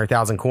like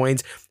 100,000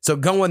 coins. So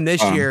going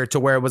this year to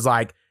where it was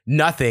like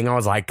nothing, I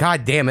was like,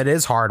 God damn, it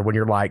is hard when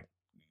you're like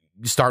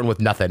starting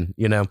with nothing,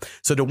 you know.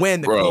 So to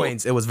win the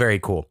coins, it was very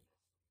cool.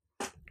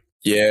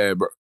 Yeah,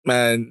 bro,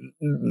 man,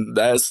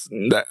 that's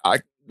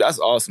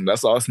awesome.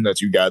 That's awesome that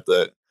you got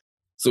that.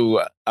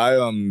 So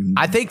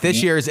I think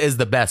this year's is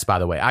the best, by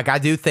the way. Like I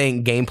do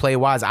think gameplay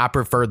wise, I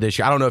prefer this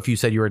year. I don't know if you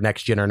said you were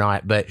next gen or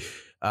not, but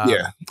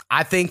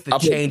I think the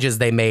changes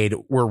they made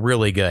were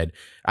really good.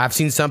 I've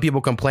seen some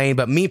people complain,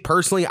 but me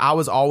personally, I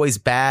was always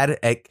bad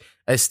at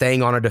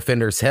staying on a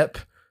defender's hip.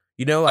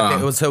 You know, I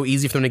think it was so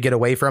easy for them to get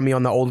away from me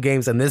on the old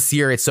games. And this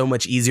year, it's so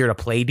much easier to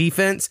play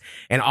defense,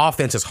 and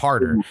offense is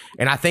harder.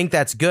 And I think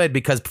that's good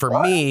because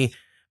for me,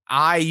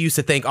 I used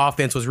to think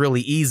offense was really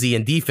easy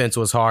and defense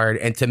was hard.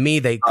 And to me,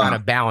 they kind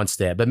of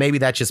balanced it. But maybe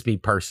that's just me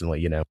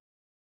personally, you know?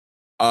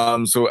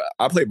 So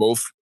I play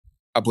both.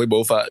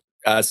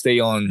 I stay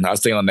on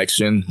next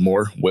gen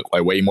more,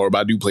 like way more, but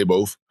I do play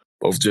both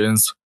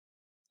gens.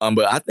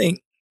 But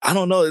I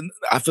don't know.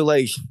 I feel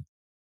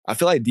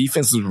like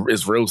defense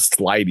is real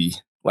slidey.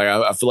 Like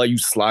I feel like you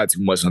slide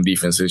too much on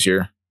defense this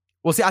year.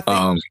 Well, see, I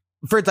think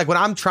for it's like when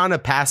I'm trying to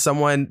pass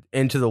someone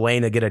into the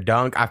lane to get a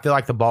dunk, I feel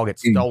like the ball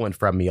gets stolen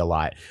from me a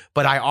lot.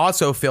 But I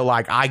also feel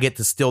like I get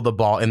to steal the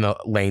ball in the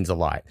lanes a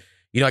lot.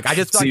 You know, like I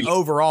just feel like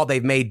overall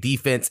they've made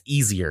defense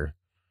easier.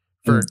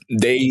 I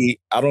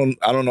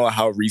don't know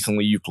how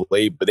recently you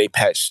played, but they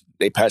patched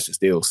the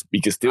steals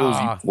because steals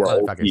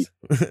were OP.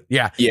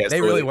 yeah,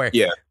 they really were.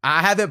 Yeah,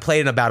 I haven't played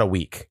in about a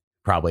week,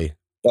 probably.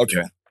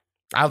 Okay.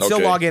 I'll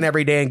still log in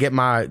every day and get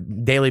my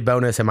daily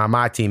bonus and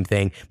my team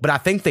thing, but I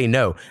think they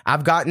know.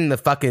 I've gotten the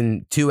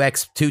fucking 2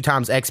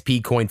 times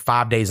XP coin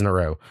 5 days in a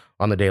row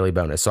on the daily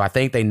bonus, so I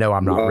think they know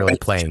I'm not really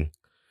playing.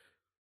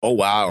 Oh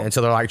wow! And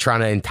so they're like trying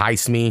to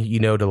entice me, you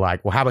know, to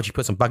like, well, how about you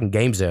put some fucking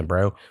games in,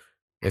 bro?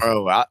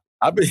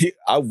 I've been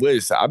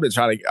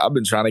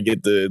trying to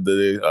get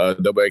the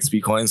double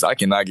XP coins. I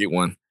cannot get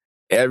one.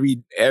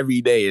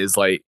 Every day is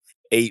like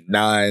 8,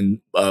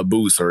 9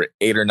 boosts or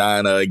 8 or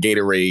 9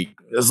 Gatorade.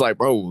 It's like,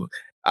 bro,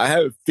 I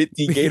have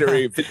 50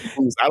 Gatorade, 50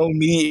 boosts. I don't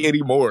need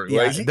any more.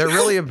 Yeah, like, they're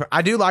really.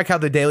 I do like how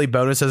the daily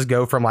bonuses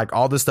go from like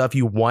all the stuff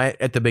you want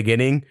at the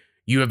beginning,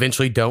 you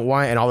eventually don't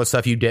want, and all the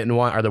stuff you didn't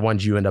want are the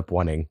ones you end up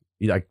wanting.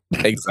 You like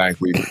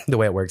exactly the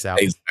way it works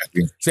out.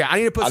 Exactly. So yeah, I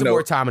need to put some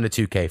more time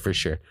into 2K for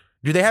sure.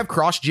 Do they have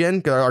cross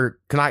gen or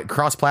can I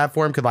cross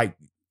platform? Could like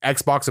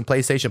Xbox and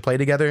PlayStation play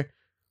together?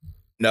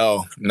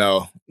 No.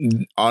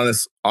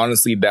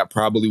 Honestly, that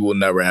probably will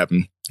never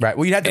happen. Right.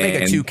 Well, you'd have to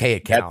make a 2K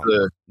account.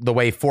 The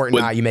way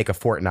Fortnite, you make a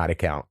Fortnite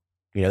account.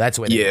 You know, that's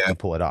the way they can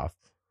pull it off.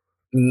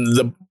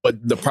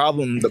 But the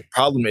problem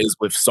is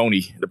with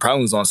Sony. The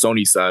problem is on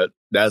Sony's side.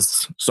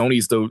 That's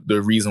Sony's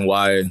the reason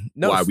why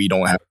we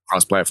don't have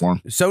cross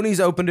platform. Sony's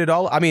opened it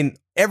all. I mean,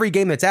 every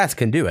game that's asked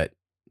can do it.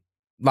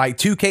 Like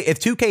 2K, if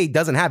 2K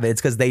doesn't have it, it's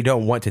because they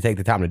don't want to take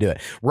the time to do it.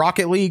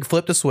 Rocket League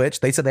flipped a switch.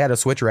 They said they had a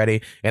switch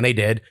ready, and they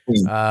did.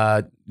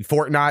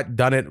 Fortnite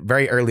done it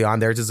very early on.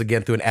 Theirs is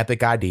again through an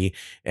Epic ID,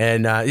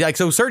 and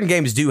so certain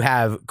games do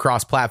have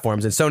cross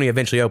platforms, and Sony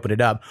eventually opened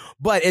it up.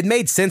 But it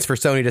made sense for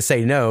Sony to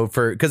say no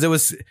because it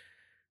was.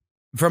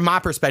 From my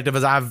perspective,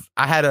 is I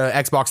had a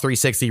Xbox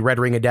 360 Red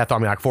Ring of Death on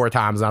me like 4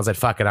 times, and I was like,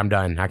 "Fuck it, I'm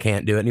done. I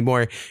can't do it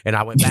anymore." And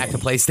I went back to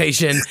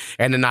PlayStation,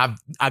 and then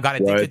I got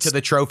addicted to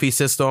the trophy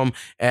system,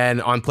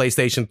 and on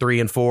PlayStation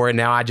 3 and 4, and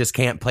now I just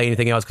can't play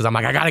anything else because I'm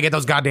like, I gotta get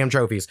those goddamn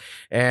trophies,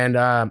 and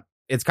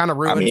it's kind of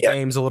ruined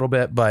games a little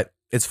bit, but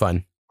it's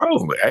fun.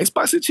 Oh,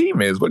 Xbox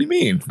achievements. What do you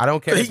mean? I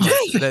don't care.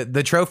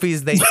 The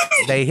trophies,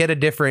 they hit a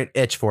different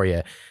itch for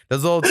you.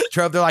 Those little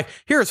trophies, they're like,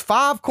 here's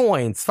 5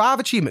 coins,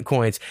 5 achievement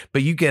coins,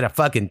 but you get a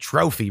fucking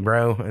trophy,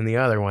 bro. And the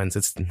other ones,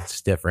 it's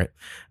different.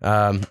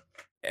 And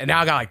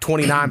now I got like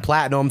 29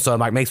 platinum, so it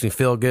like makes me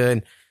feel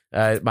good.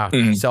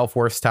 My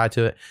self-worth's tied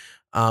to it.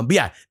 But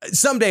yeah,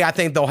 someday I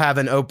think they'll have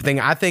an open thing.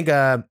 I think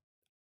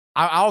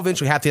I'll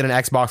eventually have to get an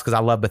Xbox because I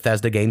love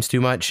Bethesda games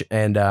too much.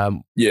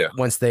 And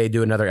once they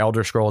do another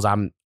Elder Scrolls,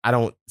 I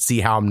don't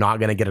see how I'm not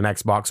going to get an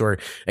Xbox or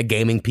a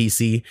gaming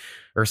PC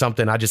or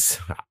something. That's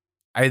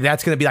going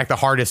to be like the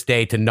hardest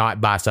day to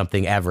not buy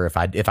something ever if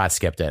I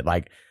skipped it.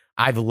 Like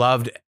I've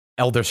loved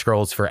Elder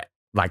Scrolls for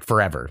like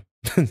forever.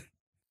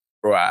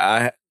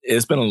 Right.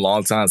 It's been a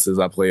long time since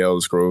I played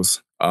Elder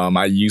Scrolls.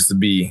 I used to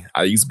be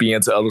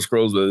into Elder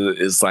Scrolls,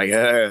 but it's like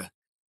I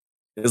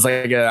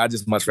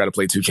just much rather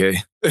play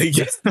 2K.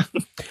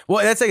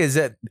 Well, that's like is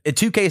that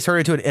 2K is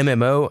turned into an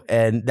MMO,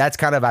 and that's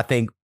kind of I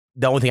think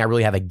the only thing I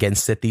really have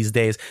against it these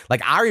days.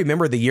 Like I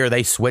remember the year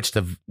they switched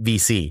to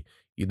VC.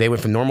 They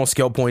went from normal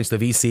skill points to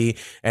VC,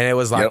 and it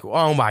was like,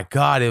 oh my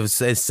God, it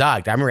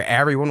sucked. I remember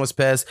everyone was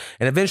pissed,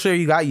 and eventually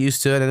you got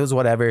used to it, and it was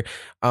whatever.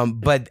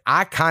 But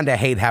I kind of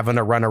hate having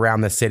to run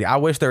around the city. I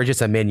wish there was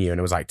just a menu, and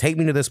it was like, take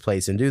me to this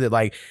place and do that.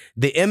 Like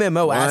the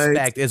MMO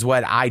aspect is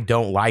what I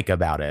don't like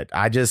about it.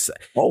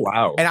 Oh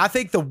wow. And I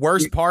think the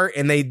worst part,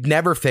 and they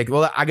never fix.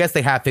 Well, I guess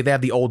they have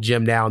the old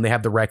gym now, and they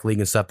have the rec league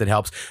and stuff that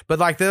helps. But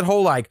like that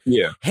whole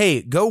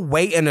hey, go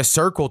wait in a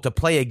circle to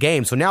play a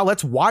game. So now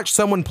let's watch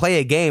someone play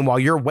a game while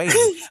you're waiting.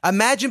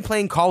 Imagine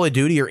playing Call of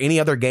Duty or any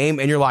other game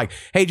and you're like,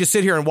 hey, just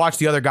sit here and watch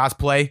the other guys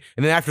play.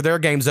 And then after their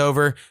game's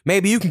over,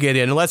 maybe you can get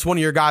in unless one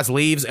of your guys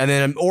leaves. And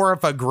then, or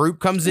if a group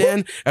comes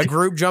in, a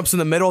group jumps in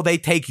the middle, they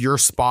take your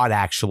spot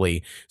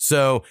actually.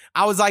 So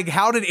I was like,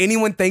 how did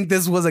anyone think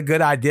this was a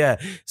good idea?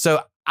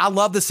 So I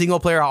love the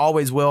single player. I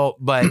always will,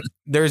 but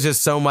there's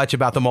just so much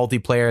about the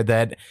multiplayer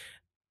that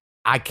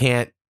I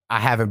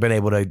haven't been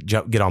able to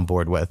get on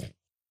board with.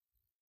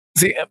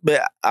 See,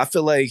 but I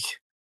feel like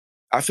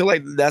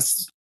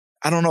that's,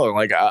 I don't know.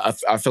 Like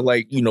I feel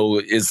like,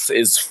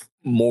 it's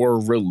more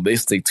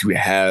realistic to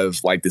have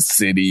like the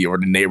city or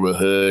the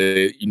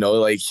neighborhood,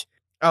 like.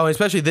 Oh,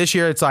 especially this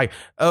year, it's like,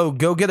 oh,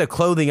 go get a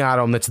clothing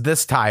item that's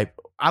this type.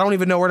 I don't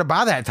even know where to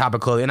buy that type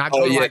of clothing. And I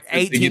go to like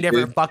 18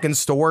 different fucking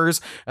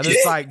stores, and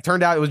it's like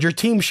turned out it was your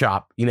team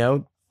shop,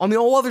 on the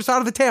whole other side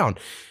of the town.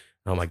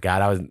 Oh my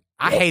God,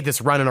 I hate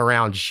this running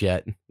around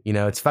shit.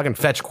 It's fucking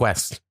fetch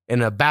quest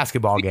in a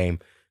basketball game.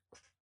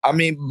 I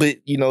mean, but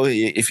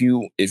if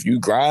you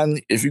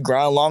grind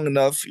long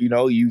enough, you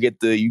can get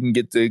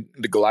the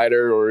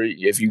glider, or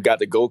if you got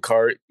the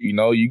go-kart,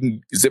 you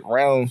can zip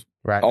around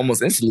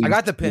almost instantly. I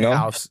got the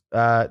penthouse.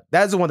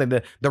 That's the one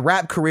thing. The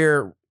rap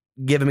career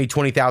giving me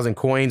 20,000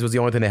 coins was the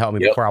only thing that helped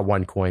me before I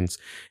won coins.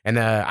 And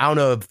I don't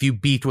know if you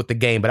beefed with the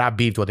game, but I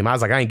beefed with him. I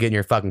was like, I ain't getting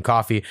your fucking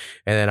coffee.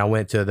 And then I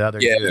went to the other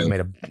game,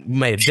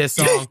 made a diss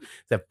song,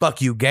 said,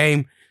 fuck you,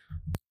 game.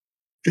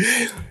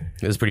 It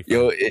was pretty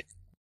fun.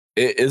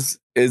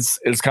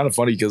 It's kind of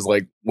funny because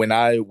like when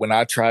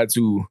I try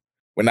to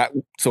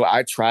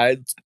I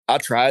tried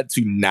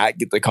to not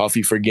get the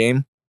coffee for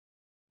game,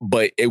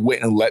 but it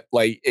wouldn't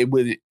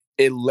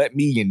it let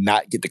me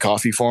not get the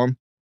coffee for him,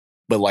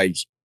 but like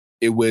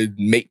it would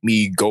make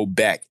me go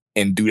back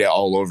and do that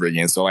all over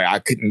again. So like I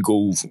couldn't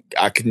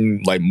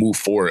like move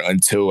forward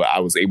until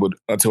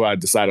I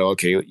decided,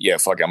 okay, yeah,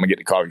 fuck it, I'm gonna get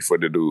the coffee for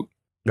the dude.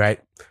 Right.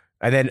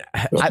 And then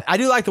I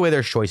do like the way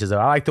there's choices though.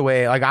 I like the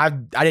way like I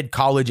did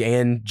college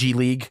and G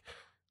League.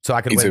 So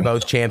I could win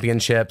both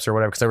championships or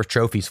whatever because there were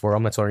trophies for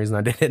them. That's the only reason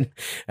I did it.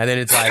 And then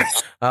it's like,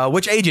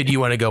 which agent do you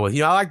want to go with?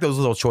 You know, I like those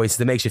little choices.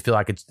 That makes you feel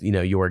like it's, you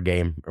know, your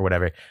game or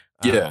whatever.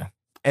 Yeah.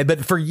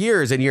 But for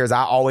years and years,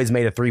 I always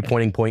made a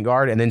 3-pointing point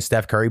guard, and then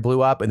Steph Curry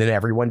blew up, and then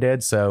everyone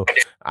did. So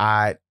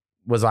I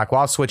was like,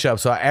 well, I'll switch up.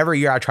 So every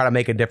year I try to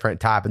make a different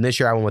type. And this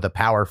year I went with a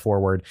power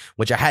forward,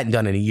 which I hadn't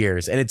done in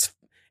years. And it's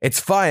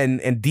fun,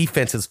 and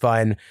defense is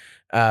fun.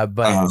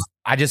 But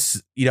I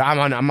just, you know,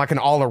 I'm like an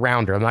all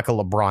arounder. I'm like a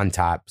LeBron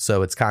type.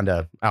 So it's kind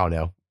of, I don't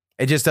know.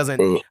 It just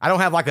doesn't, I don't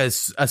have like a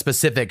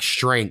specific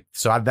strength.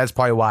 So that's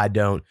probably why I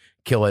don't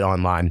kill it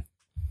online.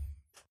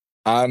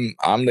 I'm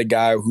the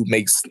guy who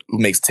makes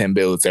 10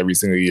 builds every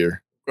single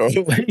year.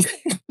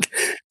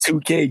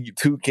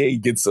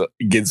 2K gets a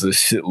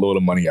shitload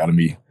of money out of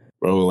me,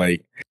 bro.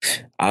 Like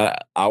I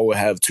will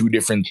have two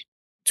different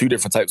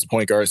types of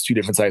point guards, two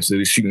different types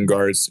of shooting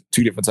guards,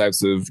 two different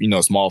types of, you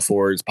know, small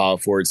forwards, power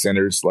forwards,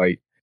 centers.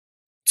 Like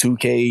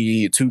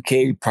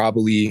 2K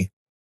probably,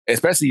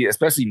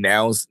 especially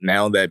now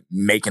that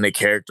making a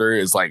character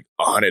is like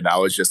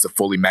 $100 just to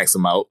fully max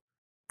them out.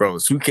 Bro,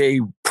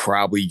 2K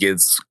probably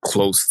gets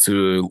close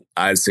to,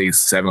 I'd say,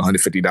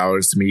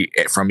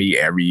 $750 from me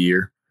every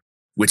year,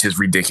 which is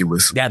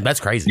ridiculous. Yeah, that's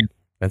crazy.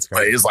 That's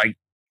crazy. But it's like,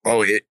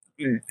 bro,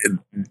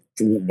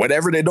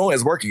 whatever they're doing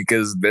is working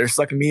because they're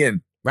sucking me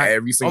in. Right.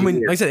 Every single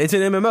year. Like I said, it's an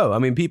MMO. I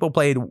mean, people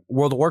played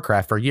World of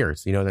Warcraft for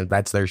years. You know,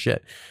 that's their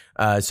shit.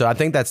 So I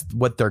think that's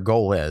what their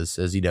goal is,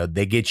 you know,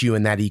 they get you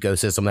in that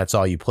ecosystem. That's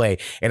all you play.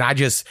 And I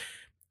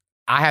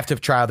have to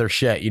try other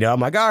shit. You know, I'm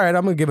like, all right,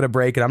 I'm going to give it a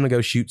break and I'm going to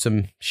go shoot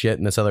some shit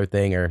in this other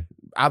thing. Or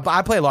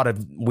I play a lot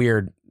of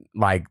weird,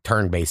 like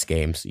turn-based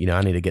games. You know,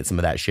 I need to get some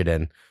of that shit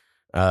in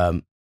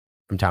from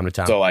time to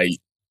time. So like,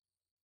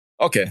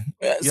 okay.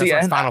 See,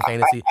 like Final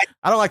Fantasy.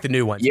 I don't like the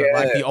new ones. Yeah.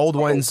 But like the old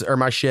ones are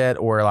my shit.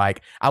 Or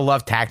like, I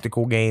love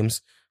tactical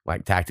games.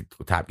 Like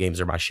tactical type games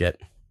are my shit.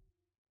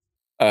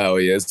 Oh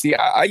yeah. See,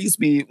 I used to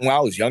be, when I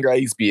was younger, I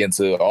used to be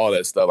into all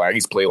that stuff. I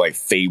used to play like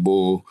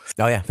Fable.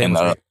 Oh yeah, Fable.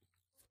 And,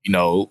 you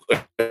know,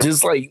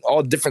 just like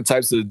all different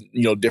types of,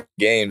 you know, different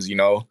games. You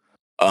know,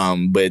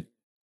 but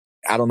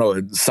I don't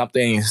know,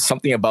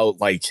 something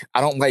about like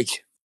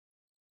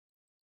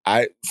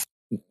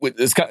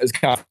it's kind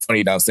of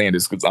funny that I'm saying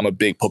this because I'm a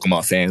big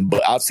Pokemon fan,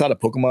 but outside of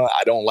Pokemon,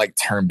 I don't like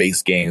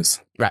turn-based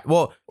games. Right.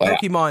 Well, like,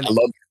 Pokemon. I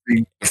love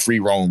free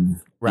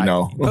roam. Right. You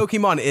know,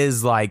 Pokemon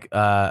is like,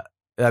 I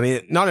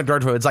mean, not a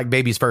direct. It's like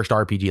baby's first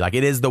RPG. Like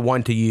it is the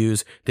one to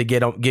use to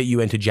get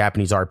you into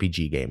Japanese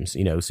RPG games.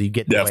 You know, so you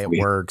get the way it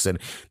works and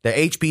the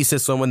HP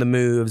system and the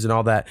moves and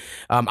all that.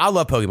 I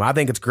love Pokemon. I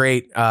think it's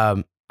great.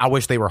 I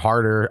wish they were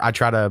harder. I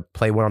try to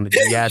play one on the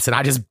DS and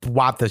I just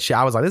whopped the shit.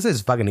 I was like, this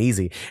is fucking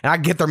easy. And I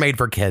get they're made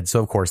for kids.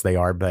 So of course they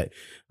are. But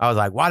I was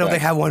like, why don't they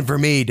have one for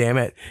me? Damn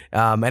it.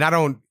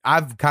 And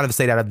I've kind of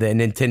stayed out of the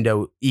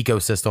Nintendo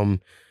ecosystem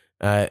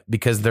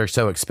because they're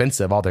so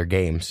expensive, all their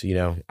games. You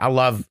know, I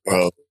love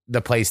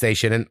the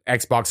PlayStation and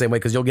Xbox same way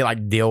because you'll get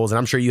like deals. And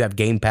I'm sure you have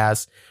Game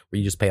Pass where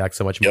you just pay like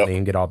so much money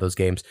and get all those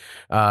games.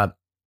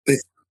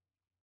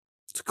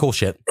 It's cool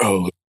shit.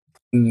 Oh,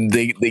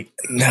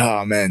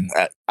 man,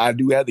 I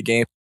do have the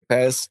Game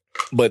Pass,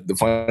 but the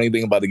funny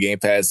thing about the Game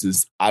Pass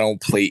is I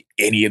don't play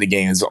any of the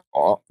games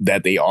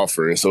that they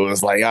offer. So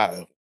it's like,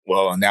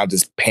 well, now I'm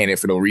just paying it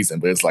for no reason.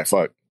 But it's like,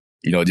 fuck,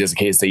 you know, just in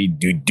case they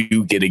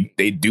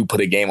do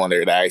put a game on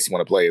there that I actually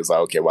want to play. It's like,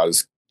 okay, well, I'll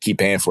just keep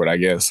paying for it, I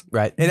guess.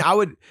 Right. And I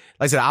would, like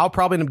I said, I'll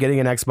probably end up getting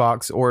an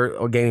Xbox or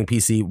a gaming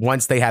PC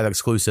once they have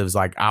exclusives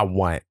like I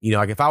want. You know,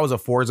 like if I was a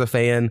Forza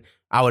fan,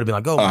 I would have been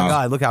like, oh my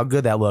God, look how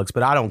good that looks.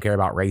 But I don't care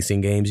about racing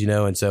games, you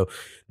know? And so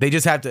they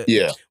just have to.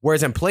 Yeah.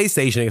 Whereas in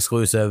PlayStation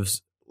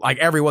exclusives, like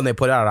every one they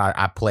put out,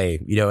 I play,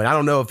 you know? And I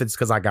don't know if it's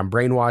because like I'm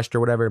brainwashed or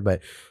whatever,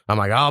 but I'm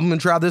like, oh, I'm going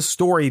to try this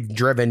story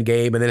driven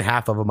game. And then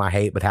half of them I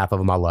hate, but half of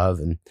them I love.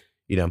 And,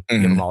 you know,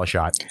 give them all a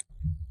shot.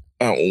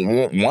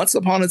 Once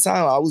upon a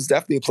time, I was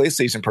definitely a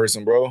PlayStation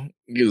person, bro.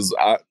 Because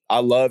I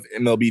love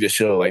MLB The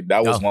Show. Like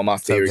that was one of my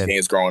favorite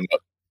games growing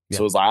up. Yeah.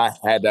 So it was like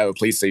I had to have a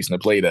PlayStation to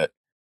play that.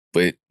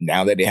 But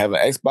now that they have an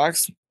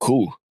Xbox,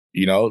 cool.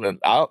 You know,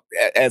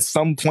 at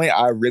some point,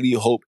 I really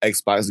hope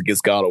Xbox gets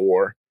God of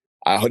War.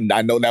 I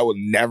know that will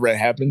never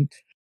happen.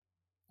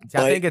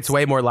 I think it's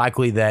way more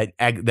likely that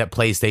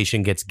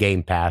PlayStation gets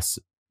Game Pass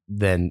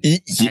than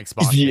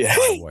Xbox gets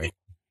God of War.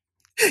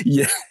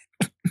 Yeah.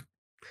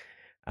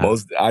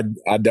 I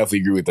definitely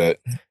agree with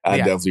that. I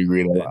definitely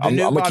agree with that. The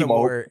new God of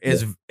War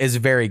is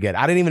very good.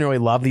 I didn't even really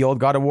love the old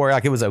God of War.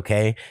 Like it was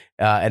okay.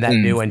 And that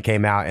new one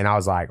came out and I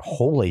was like,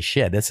 holy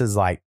shit, this is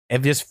like,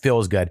 it just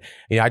feels good.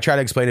 You know, I try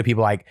to explain to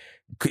people like,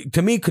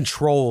 to me,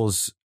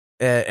 controls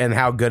and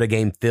how good a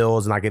game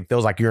feels, and like it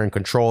feels like you're in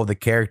control of the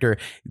character,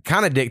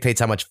 kind of dictates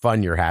how much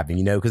fun you're having,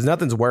 you know, because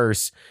nothing's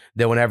worse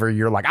than whenever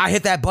you're like, I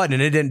hit that button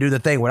and it didn't do the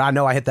thing when I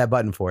know I hit that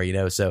button for, you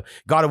know. So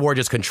God of War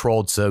just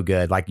controlled so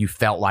good, like you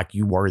felt like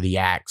you were the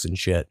axe and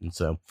shit, and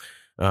so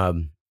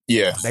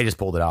yeah, they just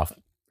pulled it off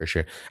for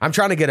sure. I'm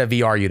trying to get a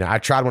VR unit. I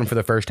tried one for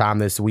the first time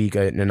this week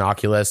in an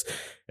Oculus,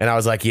 and I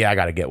was like, yeah, I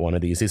got to get one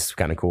of these. This is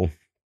kind of cool.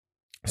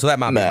 So that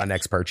might be my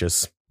next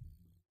purchase.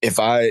 If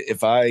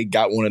I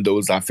got one of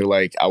those, I feel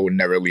like I would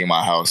never leave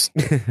my house.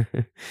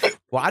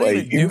 Well, I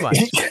didn't even do much.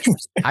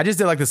 I just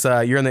did like this.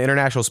 You're in the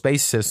International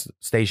Space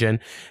Station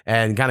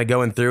and kind of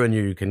going through, and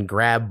you can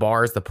grab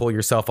bars to pull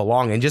yourself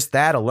along. And just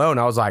that alone,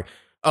 I was like,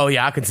 oh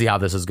yeah, I can see how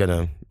this is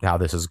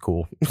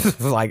cool.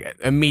 Like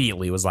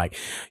immediately was like,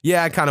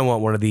 yeah, I kind of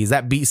want one of these.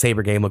 That Beat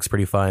Saber game looks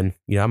pretty fun.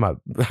 You know,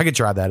 I could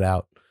try that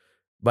out.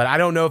 But I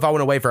don't know if I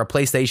want to wait for a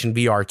PlayStation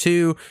VR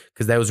 2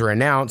 because those were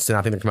announced and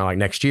I think they're coming out like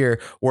next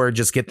year, or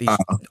just get these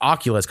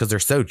Oculus because they're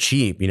so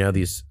cheap, you know,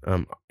 these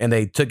and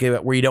they took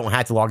it where you don't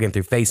have to log in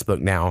through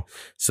Facebook now.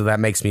 So that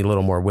makes me a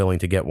little more willing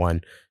to get one.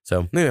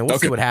 So anyway, we'll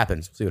see what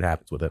happens. See what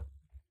happens with it.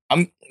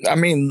 I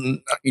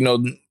mean, you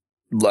know,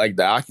 like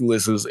the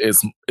Oculus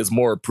is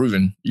more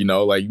proven, you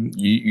know, like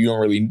you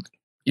don't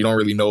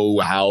really know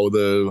how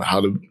the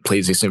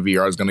PlayStation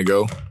VR is going to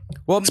go.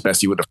 Well,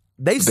 especially with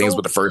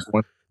with the first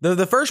one.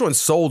 The first one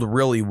sold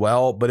really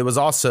well, but it was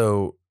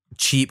also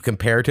cheap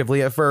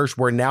comparatively at first,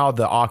 where now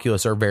the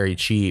Oculus are very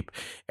cheap.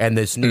 And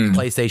this new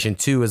PlayStation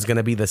 2 is going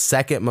to be the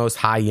second most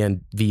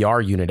high-end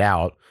VR unit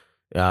out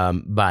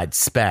by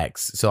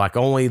specs. So like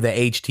only the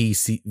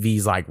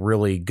HTC's like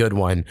really good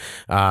one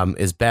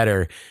is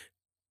better.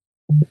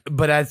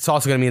 But it's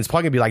also going to mean it's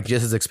probably going to be like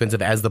just as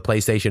expensive as the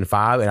PlayStation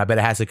 5. And I bet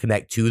it has to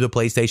connect to the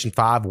PlayStation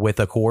 5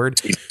 with a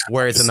cord.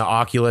 Whereas in the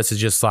Oculus is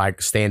just like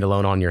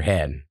standalone on your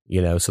head,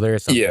 you know? So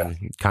there's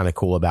something kind of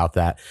cool about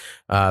that.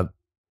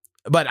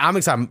 But I'm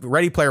excited.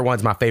 Ready Player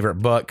One's my favorite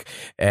book,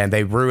 and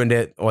they ruined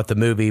it with the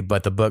movie,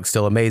 but the book's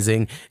still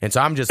amazing. And so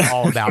I'm just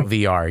all about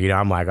VR. You know,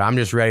 I'm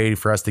just ready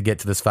for us to get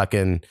to this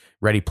fucking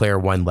Ready Player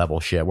One level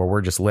shit where we're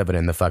just living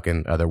in the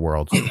fucking other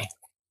world.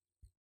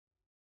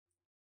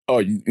 Oh,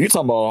 you're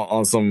talking about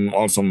on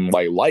some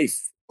like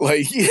life,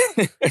 like.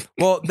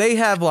 Well, they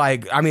have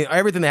like, I mean,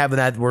 everything they have in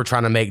that we're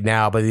trying to make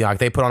now, but you know, like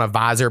they put on a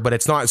visor, but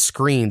it's not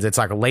screens. It's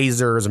like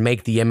lasers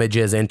make the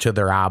images into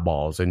their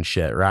eyeballs and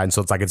shit, right? And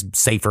so it's like it's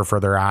safer for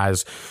their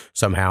eyes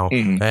somehow.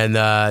 And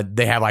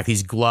they have like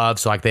these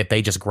gloves, so like if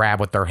they just grab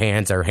with their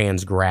hands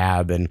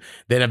grab, and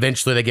then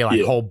eventually they get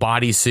like whole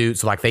body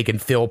suits, so like they can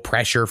feel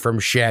pressure from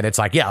shit. It's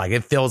like like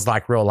it feels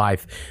like real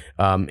life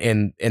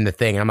in the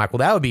thing. And I'm like, well,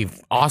 that would be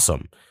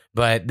awesome.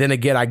 But then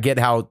again, I get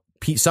how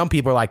some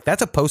people are like,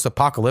 that's a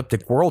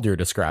post-apocalyptic world you're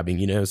describing,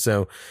 you know?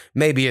 So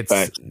maybe it's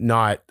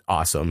not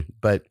awesome,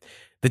 but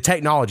the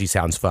technology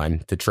sounds fun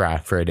to try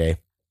for a day.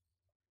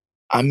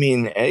 I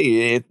mean,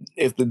 hey,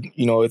 if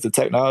the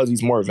technology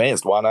is more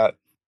advanced, why not?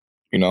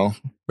 You know?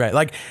 Right.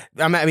 Like,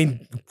 I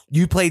mean,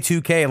 you play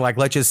 2K and like,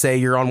 let's just say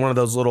you're on one of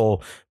those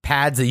little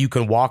pads that you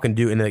can walk and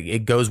do, and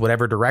it goes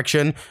whatever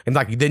direction. And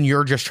like, then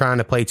you're just trying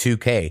to play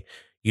 2K.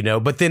 You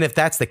know, but then if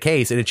that's the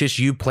case and it's just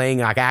you playing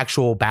like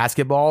actual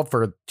basketball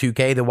for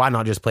 2K, then why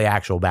not just play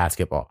actual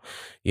basketball?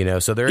 You know,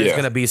 so there is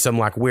going to be some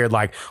like weird,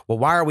 like, well,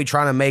 why are we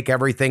trying to make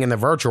everything in the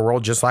virtual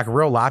world just like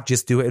real life?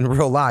 Just do it in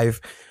real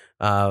life.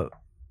 Like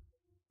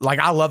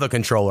I love a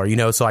controller, you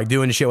know, so like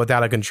doing shit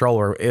without a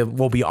controller, it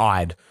will be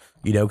odd,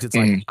 you know, because it's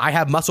like I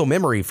have muscle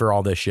memory for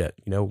all this shit.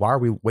 You know, why are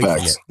we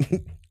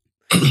wasting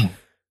it?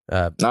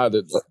 That's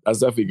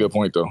definitely a good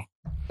point, though.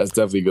 That's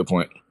definitely a good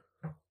point.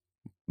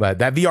 But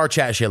that VR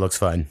chat shit looks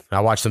fun. I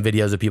watched some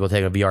videos of people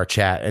taking a VR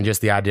chat, and just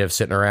the idea of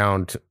sitting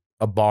around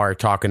a bar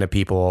talking to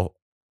people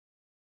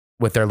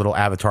with their little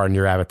avatar and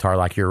your avatar,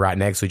 like you're right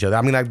next to each other.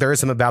 I mean, like there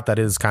is something about that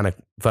is kind of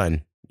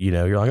fun. You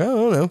know, you're like, oh,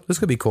 I don't know, this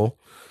could be cool.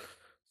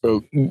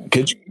 So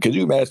could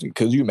you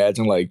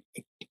imagine like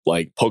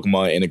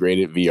Pokemon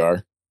integrated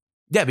VR?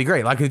 Yeah, it'd be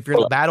great. Like if you're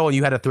in a battle and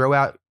you had to throw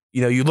out,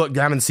 you know, you look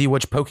down and see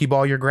which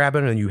Pokeball you're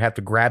grabbing, and you have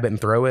to grab it and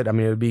throw it. I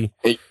mean, it would be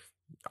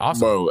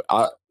awesome. Bro,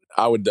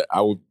 I would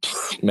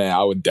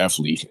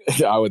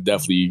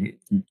definitely.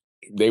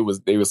 They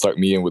would start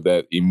me in with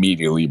that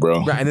immediately,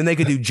 bro. Right, and then they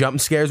could do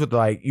jump scares with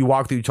like you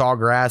walk through tall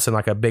grass and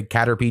like a big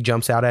Caterpie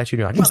jumps out at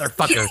you, and you're like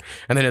motherfucker,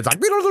 and then it's like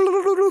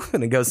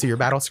and it goes to your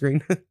battle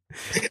screen.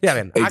 Yeah,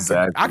 man,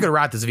 exactly. I could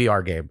write this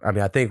VR game. I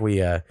mean, I think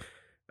we. I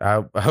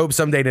hope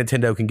someday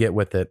Nintendo can get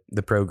with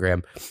the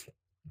program.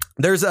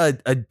 There's a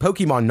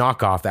Pokemon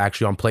knockoff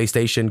actually on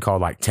PlayStation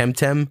called like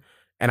Temtem.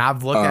 And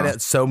I've looked at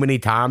it so many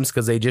times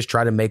because they just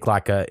try to make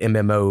like a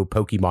MMO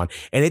Pokemon,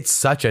 and it's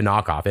such a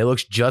knockoff. It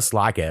looks just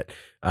like it.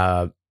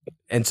 And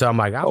so I'm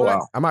like,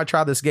 I might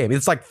try this game.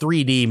 It's like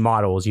 3D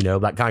models, you know,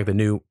 like kind of like the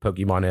new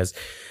Pokemon is.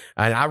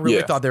 And I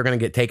really thought they were going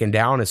to get taken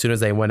down as soon as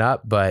they went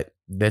up, but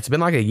it's been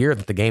like a year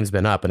that the game's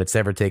been up and it's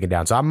never taken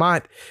down. So I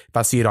might, if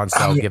I see it on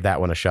sale, give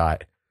that one a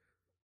shot.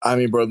 I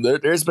mean, bro,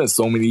 there's been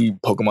so many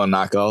Pokemon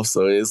knockoffs.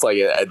 So it's like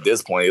at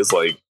this point, it's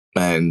like,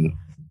 man,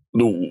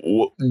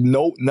 no,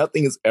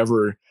 nothing is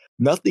ever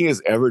nothing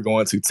is ever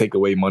going to take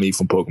away money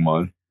from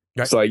Pokemon.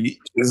 Right. So like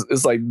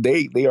it's like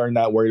they are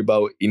not worried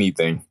about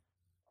anything.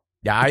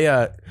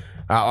 Yeah,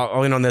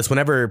 I'll lean on this.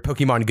 Whenever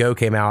Pokemon Go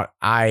came out,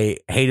 I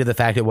hated the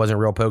fact it wasn't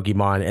real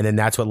Pokemon, and then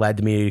that's what led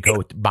to me to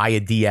go buy a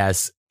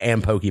DS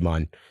and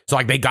Pokemon. So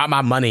like they got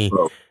my money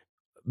Bro.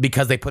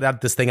 because they put out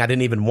this thing I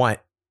didn't even want,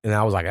 and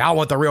I was like, I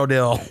want the real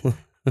deal.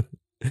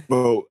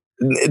 Bro,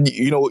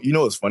 you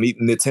know what's funny?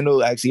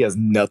 Nintendo actually has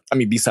nothing. I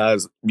mean,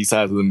 besides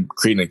them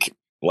creating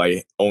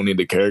like owning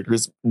the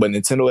characters, but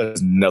Nintendo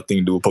has nothing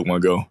to do with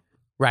Pokemon Go.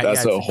 Right?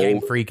 That's yeah, a it's whole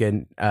Game Freak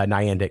and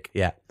Niantic.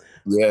 Yeah.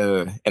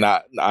 Yeah, and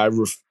I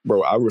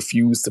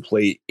refuse to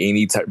play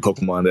any type of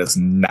Pokemon that's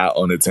not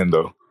on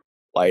Nintendo.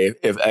 Like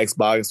if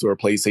Xbox or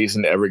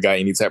PlayStation ever got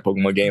any type of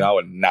Pokemon game, I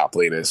would not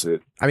play that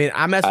shit. I mean,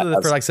 I messed with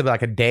it for like something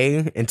like a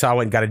day until I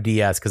went and got a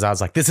DS because I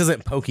was like, this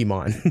isn't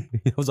Pokemon.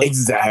 I was like,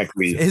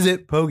 Exactly. Is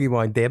it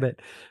Pokemon? Damn it.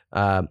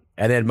 And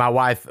then my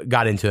wife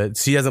got into it.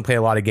 She doesn't play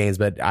a lot of games,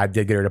 but I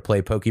did get her to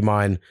play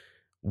Pokemon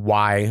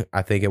Y,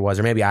 I think it was,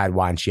 or maybe I had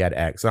Y and she had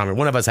X. I mean,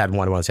 one of us had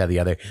one of us had the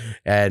other.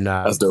 And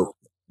That's dope.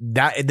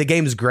 That the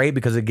game is great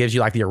because it gives you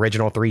like the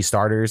original 3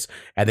 starters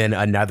and then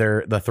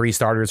the 3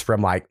 starters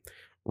from like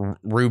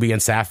Ruby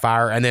and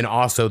Sapphire, and then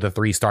also the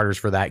 3 starters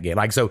for that game.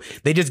 Like, so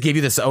they just give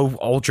you this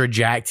ultra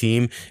jack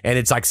team, and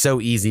it's like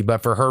so easy.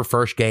 But for her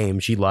first game,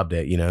 she loved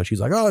it. You know, she's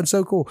like, "Oh, it's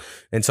so cool."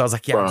 And so I was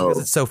like, "Yeah, because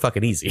it's so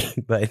fucking easy."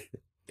 But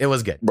it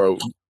was good, bro.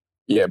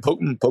 Yeah,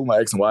 Pokemon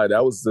X and Y.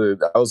 That was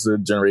the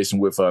generation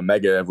with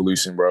Mega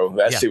Evolution, bro.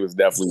 That shit was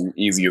definitely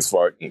easy as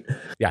fuck.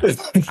 Yeah,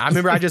 I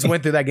remember I just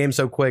went through that game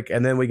so quick,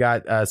 and then we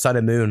got Sun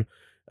and Moon.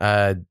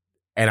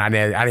 And I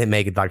didn't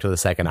make it back to the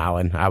second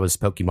island. I was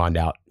Pokemon'd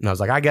out. And I was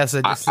like, I guess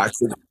I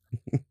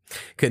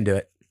couldn't do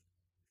it.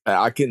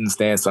 I couldn't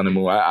stand Sun and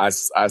Moon. I had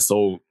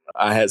Sun.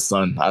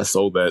 I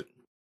sold that.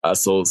 I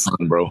sold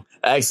Sun, bro.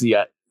 Actually,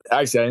 I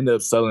ended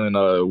up selling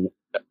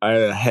I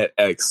had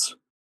X.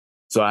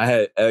 So I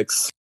had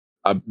X.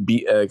 I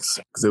beat X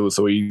because it was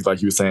so easy,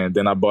 like you were saying.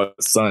 Then I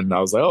bought Sun. And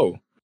I was like, oh,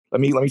 let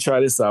me try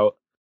this out.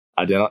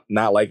 I did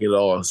not like it at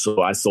all.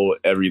 So I sold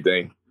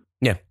everything.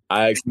 Yeah.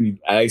 I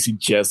actually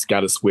just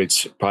got a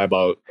Switch,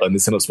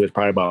 Nintendo Switch,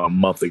 probably about a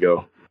month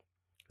ago.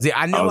 See,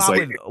 I know I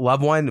would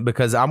love one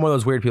because I'm one of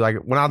those weird people. Like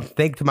when I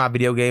think to my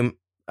video game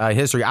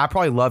history, I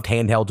probably loved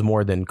handhelds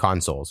more than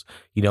consoles.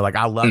 You know, like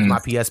I loved my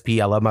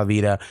PSP, I love my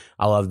Vita,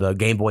 I love the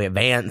Game Boy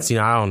Advance. You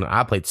know,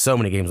 I played so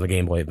many games on the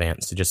Game Boy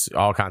Advance, just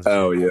all kinds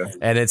of shit. Yeah.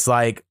 And it's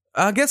like,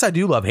 I guess I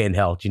do love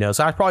handheld, you know,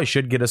 so I probably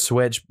should get a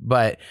Switch,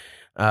 but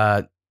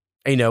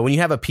you know, when you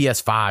have a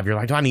PS5, you're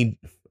like, I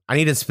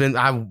need to spend.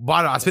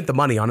 I spent the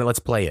money on it. Let's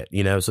play it.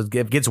 You know, so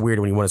it gets weird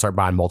when you want to start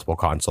buying multiple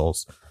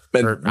consoles.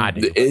 But I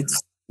do.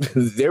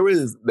 There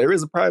is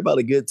probably about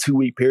a good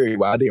 2-week period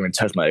where I didn't even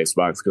touch my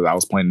Xbox because I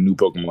was playing new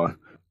Pokemon.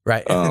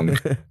 Right.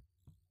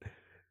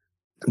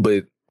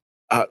 But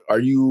are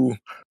you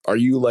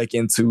like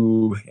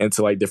into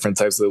like different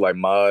types of like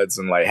mods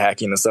and like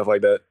hacking and stuff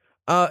like that?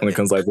 When it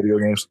comes to like video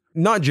games?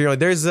 Not generally.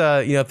 There's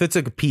you know, if it's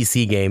a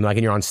PC game, like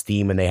and you're on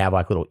Steam and they have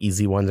like little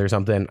easy ones or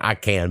something, I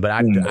can, but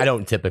I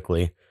don't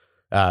typically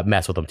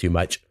mess with them too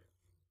much.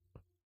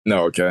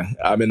 No, okay.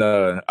 I've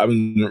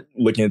been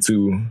looking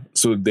into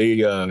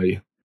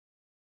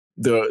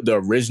the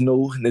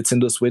original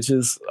Nintendo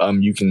Switches.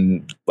 You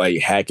can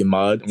like hack and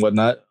mod and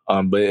whatnot.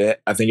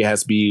 But I think it had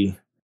to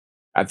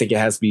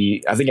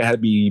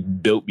be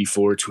built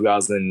before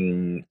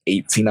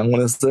 2018. I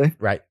want to say.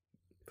 Right.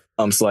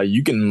 So like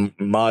you can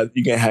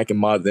hack and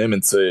mod them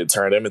into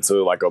turn them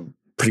into like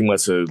pretty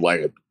much a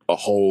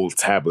whole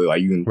tablet.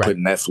 Like you can put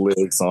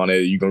Netflix on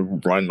it. You can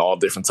run all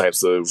different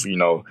types of, you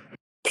know,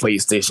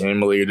 PlayStation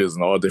emulators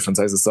and all different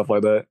types of stuff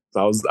like that.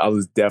 So I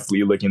was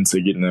definitely looking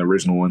to getting the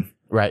original one.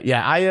 Right.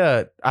 Yeah. I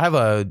have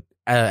a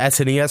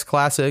SNES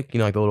Classic. You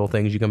know, like the little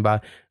things you can buy.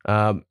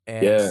 And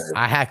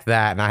I hacked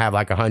that, and I have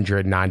like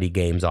 190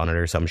 games on it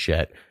or some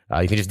shit.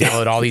 You can just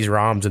download all these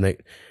ROMs, and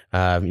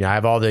you know, I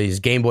have all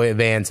these Game Boy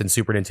Advance and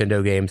Super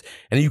Nintendo games,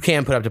 and you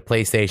can put up to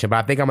PlayStation. But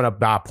I think I'm gonna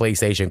buy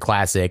PlayStation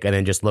Classic and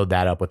then just load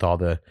that up with all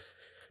the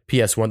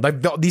PS1.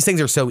 Like these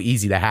things are so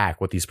easy to hack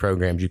with these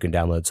programs you can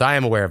download. So I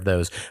am aware of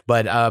those.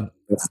 But I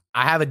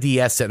have a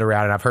DS sitting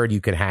around, and I've heard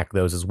you can hack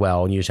those as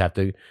well, and you just have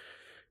to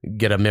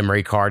get a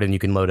memory card, and you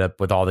can load up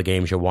with all the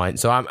games you want.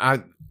 So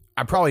I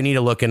probably need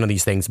to look into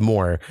these things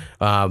more.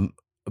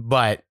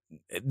 But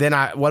then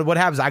what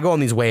happens? I go on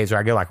these waves where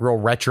I go like real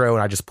retro,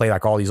 and I just play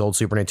like all these old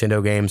Super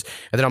Nintendo games,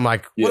 and then I'm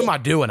like, what am I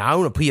doing? I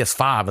own a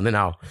PS5, and then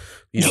I'll,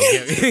 you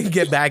know,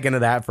 get back into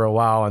that for a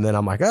while, and then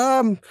I'm like,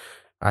 I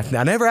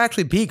never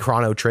actually beat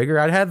Chrono Trigger.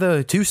 I had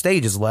the 2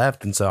 stages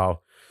left, and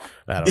so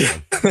I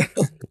don't know.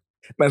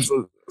 Man,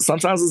 so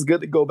sometimes it's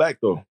good to go back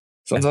though.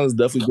 Sometimes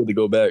it's definitely good to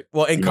go back.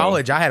 Well, in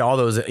college, I had all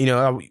those, you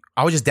know,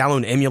 I was just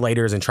downloading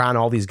emulators and trying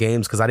all these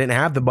games because I didn't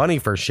have the money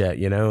for shit,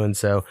 you know? And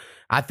so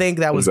I think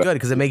that was good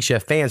because it makes you a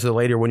fan. So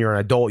later when you're an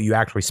adult, you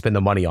actually spend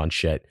the money on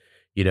shit,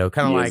 you know,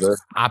 kind of like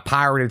I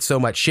pirated so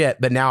much shit,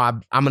 but now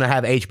I'm going to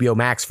have HBO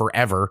Max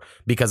forever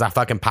because I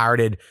fucking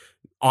pirated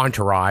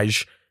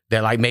Entourage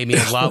that like made me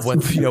in love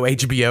with, you know,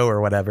 HBO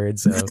or whatever. And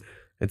so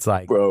It's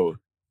like, bro,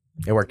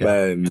 it worked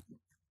out.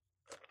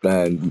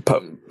 Man,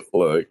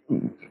 look.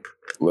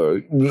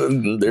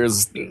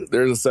 There's a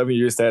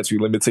 7-year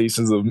statute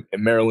limitations in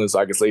Maryland, so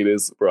I can say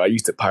this, bro. I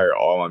used to pirate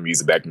all my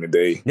music back in the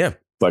day. Yeah,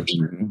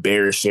 fucking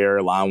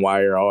BearShare,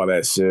 LimeWire, all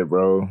that shit,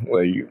 bro.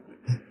 Like,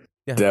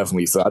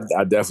 definitely. So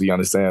I definitely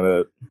understand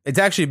that. It's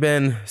actually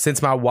been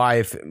since my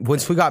wife,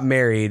 once we got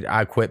married,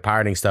 I quit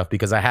pirating stuff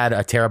because I had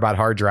a terabyte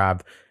hard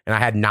drive and I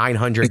had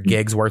 900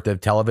 gigs worth of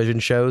television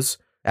shows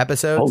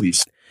episodes. Holy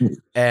shit.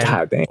 And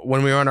God dang.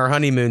 When we were on our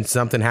honeymoon,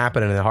 something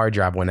happened and the hard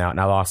drive went out and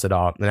I lost it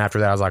all. And after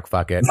that, I was like,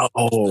 fuck it.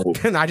 Oh,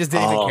 and I just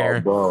didn't even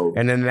care. Bro.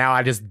 And then now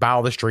I just buy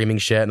all the streaming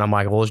shit and I'm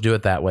like, well, let's do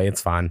it that way.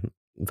 It's fine.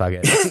 Fuck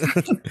it.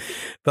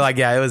 But like,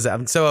 yeah, it was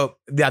so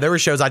yeah, there were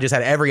shows I just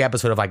had every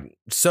episode of like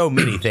so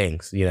many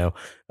things, you know,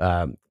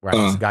 where I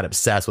just got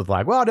obsessed with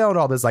like, well, no,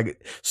 all this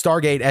like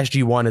Stargate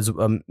SG-1 is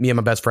me and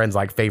my best friend's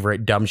like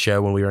favorite dumb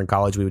show. When we were in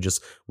college,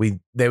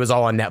 they was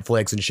all on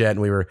Netflix and shit,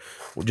 and we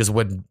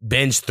would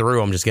binge through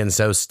them, just getting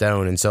so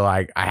stoned. And so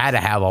like I had to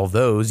have all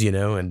those, you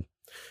know, and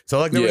so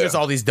like there was just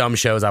all these dumb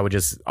shows I would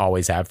just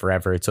always have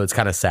forever. So it's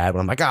kind of sad when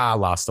I'm like, I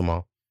lost them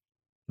all.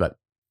 But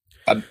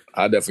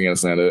I definitely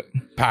understand it.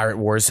 Pirate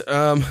Wars.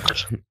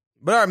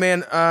 But all right,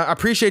 man. I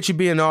appreciate you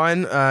being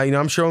on. You know,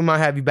 I'm sure we might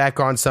have you back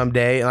on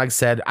someday. And like I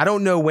said, I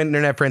don't know when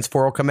Internet Friends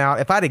 4 will come out.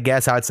 If I had to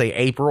guess, I would say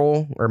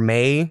April or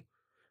May.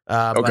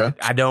 Okay. But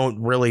I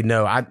don't really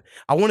know. I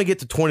want to get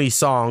to 20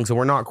 songs, and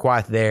we're not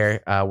quite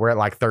there. We're at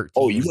like 13.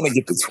 Oh, you want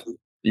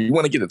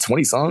to get to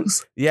 20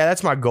 songs? Yeah,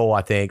 that's my goal.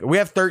 I think we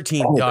have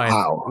 13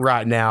 done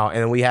right now,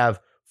 and we have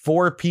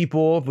 4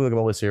 people. Look at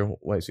my list here.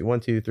 Wait, see,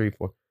 1, 2, 3,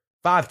 4,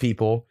 5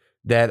 people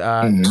that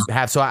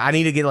have. So I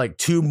need to get like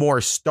 2 more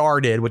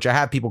started, which I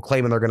have people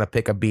claiming they're going to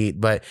pick a beat,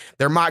 but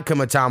there might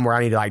come a time where I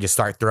need to like just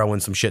start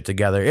throwing some shit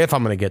together if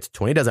I'm going to get to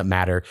 20. It doesn't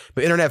matter.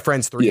 But Internet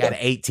Friends 3 had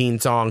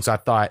 18 songs. So I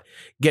thought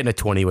getting to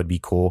 20 would be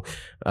cool.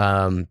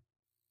 But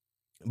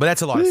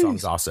that's a lot of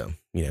songs also,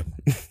 you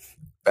know.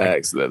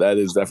 Facts. That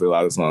is definitely a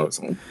lot of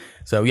songs.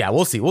 So yeah,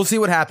 we'll see. We'll see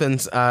what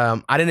happens.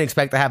 I didn't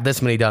expect to have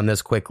this many done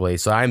this quickly.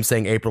 So I'm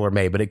saying April or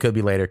May, but it could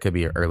be later, it could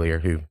be earlier.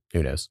 Who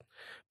knows?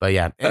 But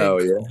yeah,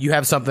 you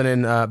have something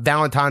in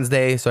Valentine's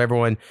Day, so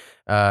everyone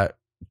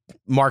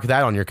mark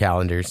that on your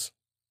calendars.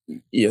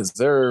 Yes,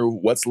 sir.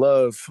 What's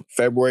Love,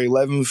 February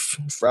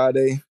 11th,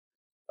 Friday.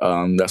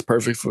 That's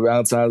perfect for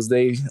Valentine's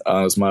Day.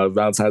 It's my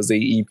Valentine's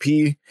Day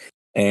EP,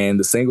 and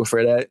the single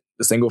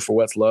for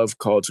What's Love,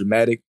 called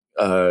Dramatic,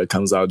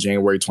 comes out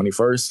January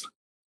 21st.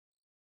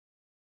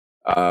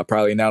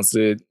 Probably announced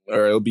it,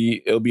 or it'll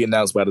be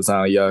announced by the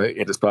time y'all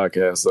hear this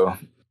podcast. So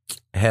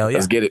hell yeah,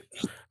 let's get it.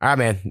 All right,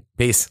 man.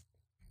 Peace.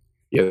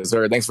 Yes,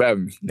 sir. Thanks for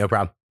having me. No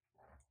problem.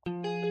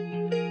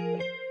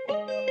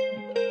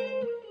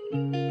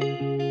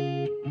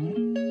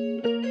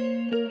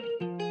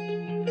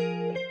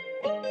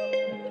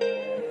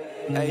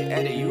 Hey,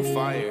 Eddie, you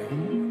fire.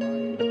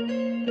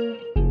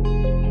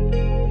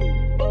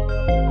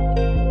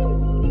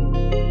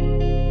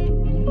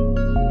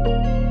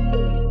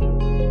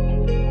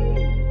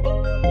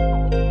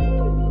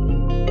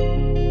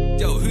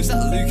 Yo, who's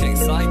that Luke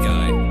X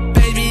guy?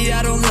 Baby,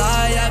 I don't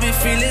lie, I be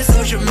feeling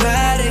so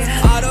dramatic.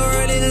 I don't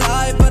really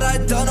lie, but I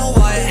don't know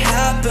why it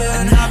happened.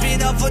 And I've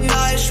been up all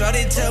night, trying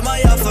to tell my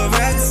for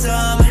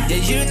ransom. Yeah,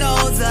 you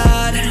know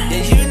that,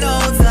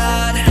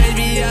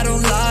 Baby, I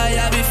don't lie,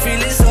 I be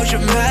feeling so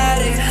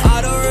dramatic.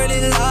 I don't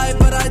really lie,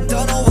 but I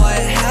don't know why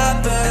it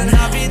happened. And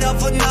I've been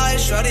up all night,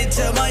 trying to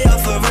tell my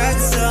for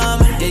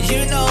ransom. Yeah,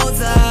 you know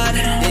that,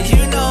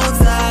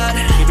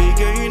 Baby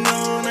girl, you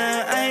know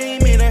that I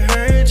ain't mean to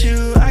hurt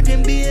you. I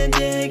can be a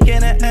dick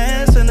and an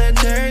ass and a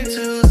jerk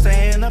too.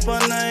 Staying up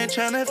all night,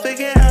 trying to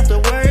figure out the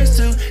words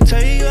to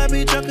tell you I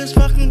be drunk as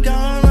fucking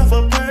gone off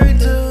a bird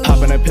too.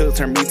 Popping that pill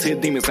turn me to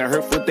demons and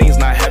hurtful things,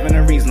 not having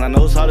a reason. I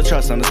know it's hard to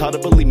trust and it's hard to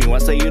believe me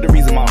when I say you the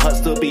reason my heart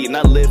still beating.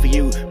 I live for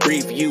you,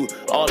 breathe for you,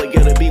 all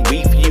together be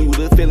weak for you.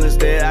 The feelings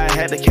that I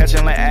had to catch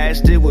on like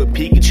Ash did with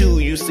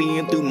Pikachu. You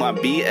seeing through my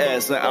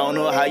BS and I don't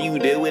know how you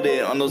deal with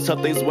it. On those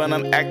tough days when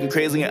I'm acting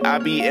crazy and I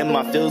be in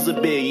my feels a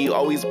bit. You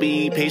always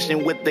be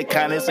patient with the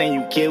kindness and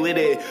you kill with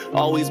it.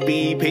 Always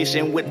be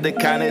patient with the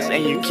kindness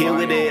and you kill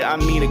with it. I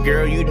mean a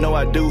girl, you know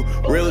I do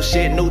real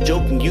shit, no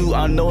joking. You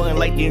are knowing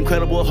like the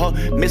Incredible Hulk,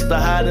 Mr.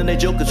 Hyde and the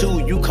Joker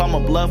too. You call my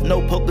bluff,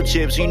 no poker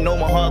chips. You know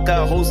my heart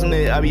got holes in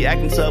it. I be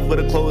acting tough with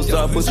a closed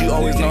up, but you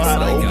always know how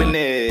to open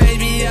it.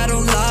 Baby, I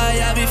don't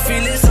lie, I be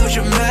feeling so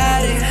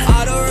dramatic.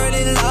 I don't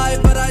really lie,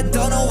 but I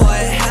don't know why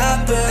it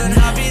happened. And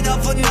I've been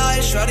up all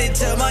night, trying to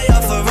tell my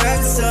for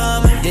ransom.